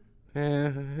for it.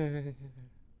 Oh,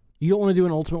 You don't want to do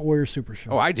an Ultimate Warrior Super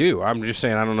Show. I do. I'm just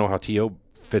saying I don't know how T.O.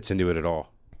 fits into it at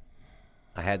all.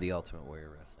 I had the Ultimate Warrior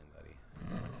wrestling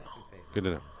buddy. Good to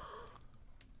know.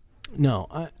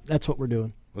 No, that's what we're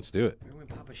doing. Let's do it. Remember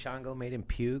when Papa Shango made him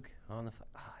puke on the?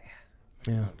 Oh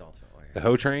yeah. Yeah. Loved Ultimate Warrior. The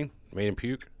Ho Train made him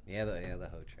puke. Yeah, the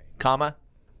Ho Train. Comma.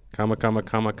 Comma.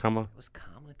 It was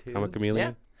Kama too. Comma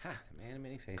chameleon. Ha, the man of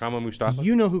many faces. Comma Mustafa.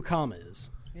 You know who Kama is.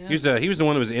 Yeah. He was the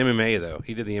one that was MMA though.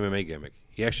 He did the MMA gimmick.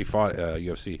 He actually fought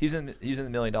UFC. He's in the $1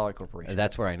 Million Corporation.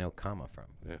 That's where I know Kama from.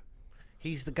 Yeah.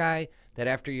 He's the guy that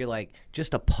after you're like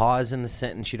just a pause in the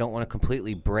sentence, you don't want to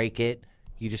completely break it.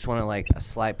 You just want to like a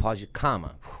slight pause. You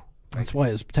Kama. That's why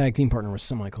his tag team partner was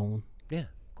semicolon. Yeah,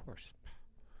 of course.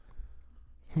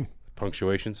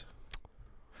 Punctuations.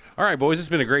 All right, boys. It's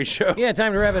been a great show. Yeah,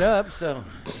 time to wrap it up. So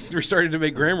We're starting to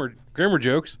make grammar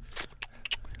jokes.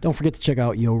 Don't forget to check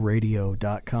out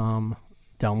yoradio.com.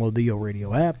 Download the Yo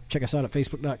Radio app. Check us out at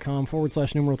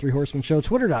facebook.com/Three Horsemen Show,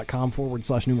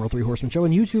 twitter.com/Three Horsemen Show,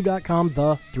 and youtube.com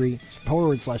 /The Three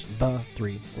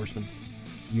Horsemen.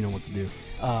 You know what to do.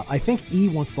 I think E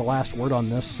wants the last word on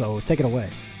this, so take it away.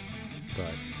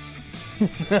 But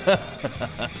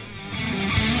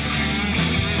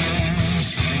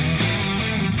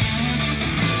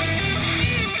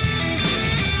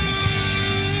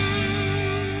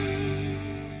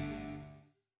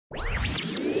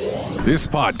This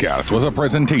podcast was a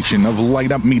presentation of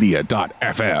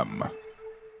lightupmedia.fm.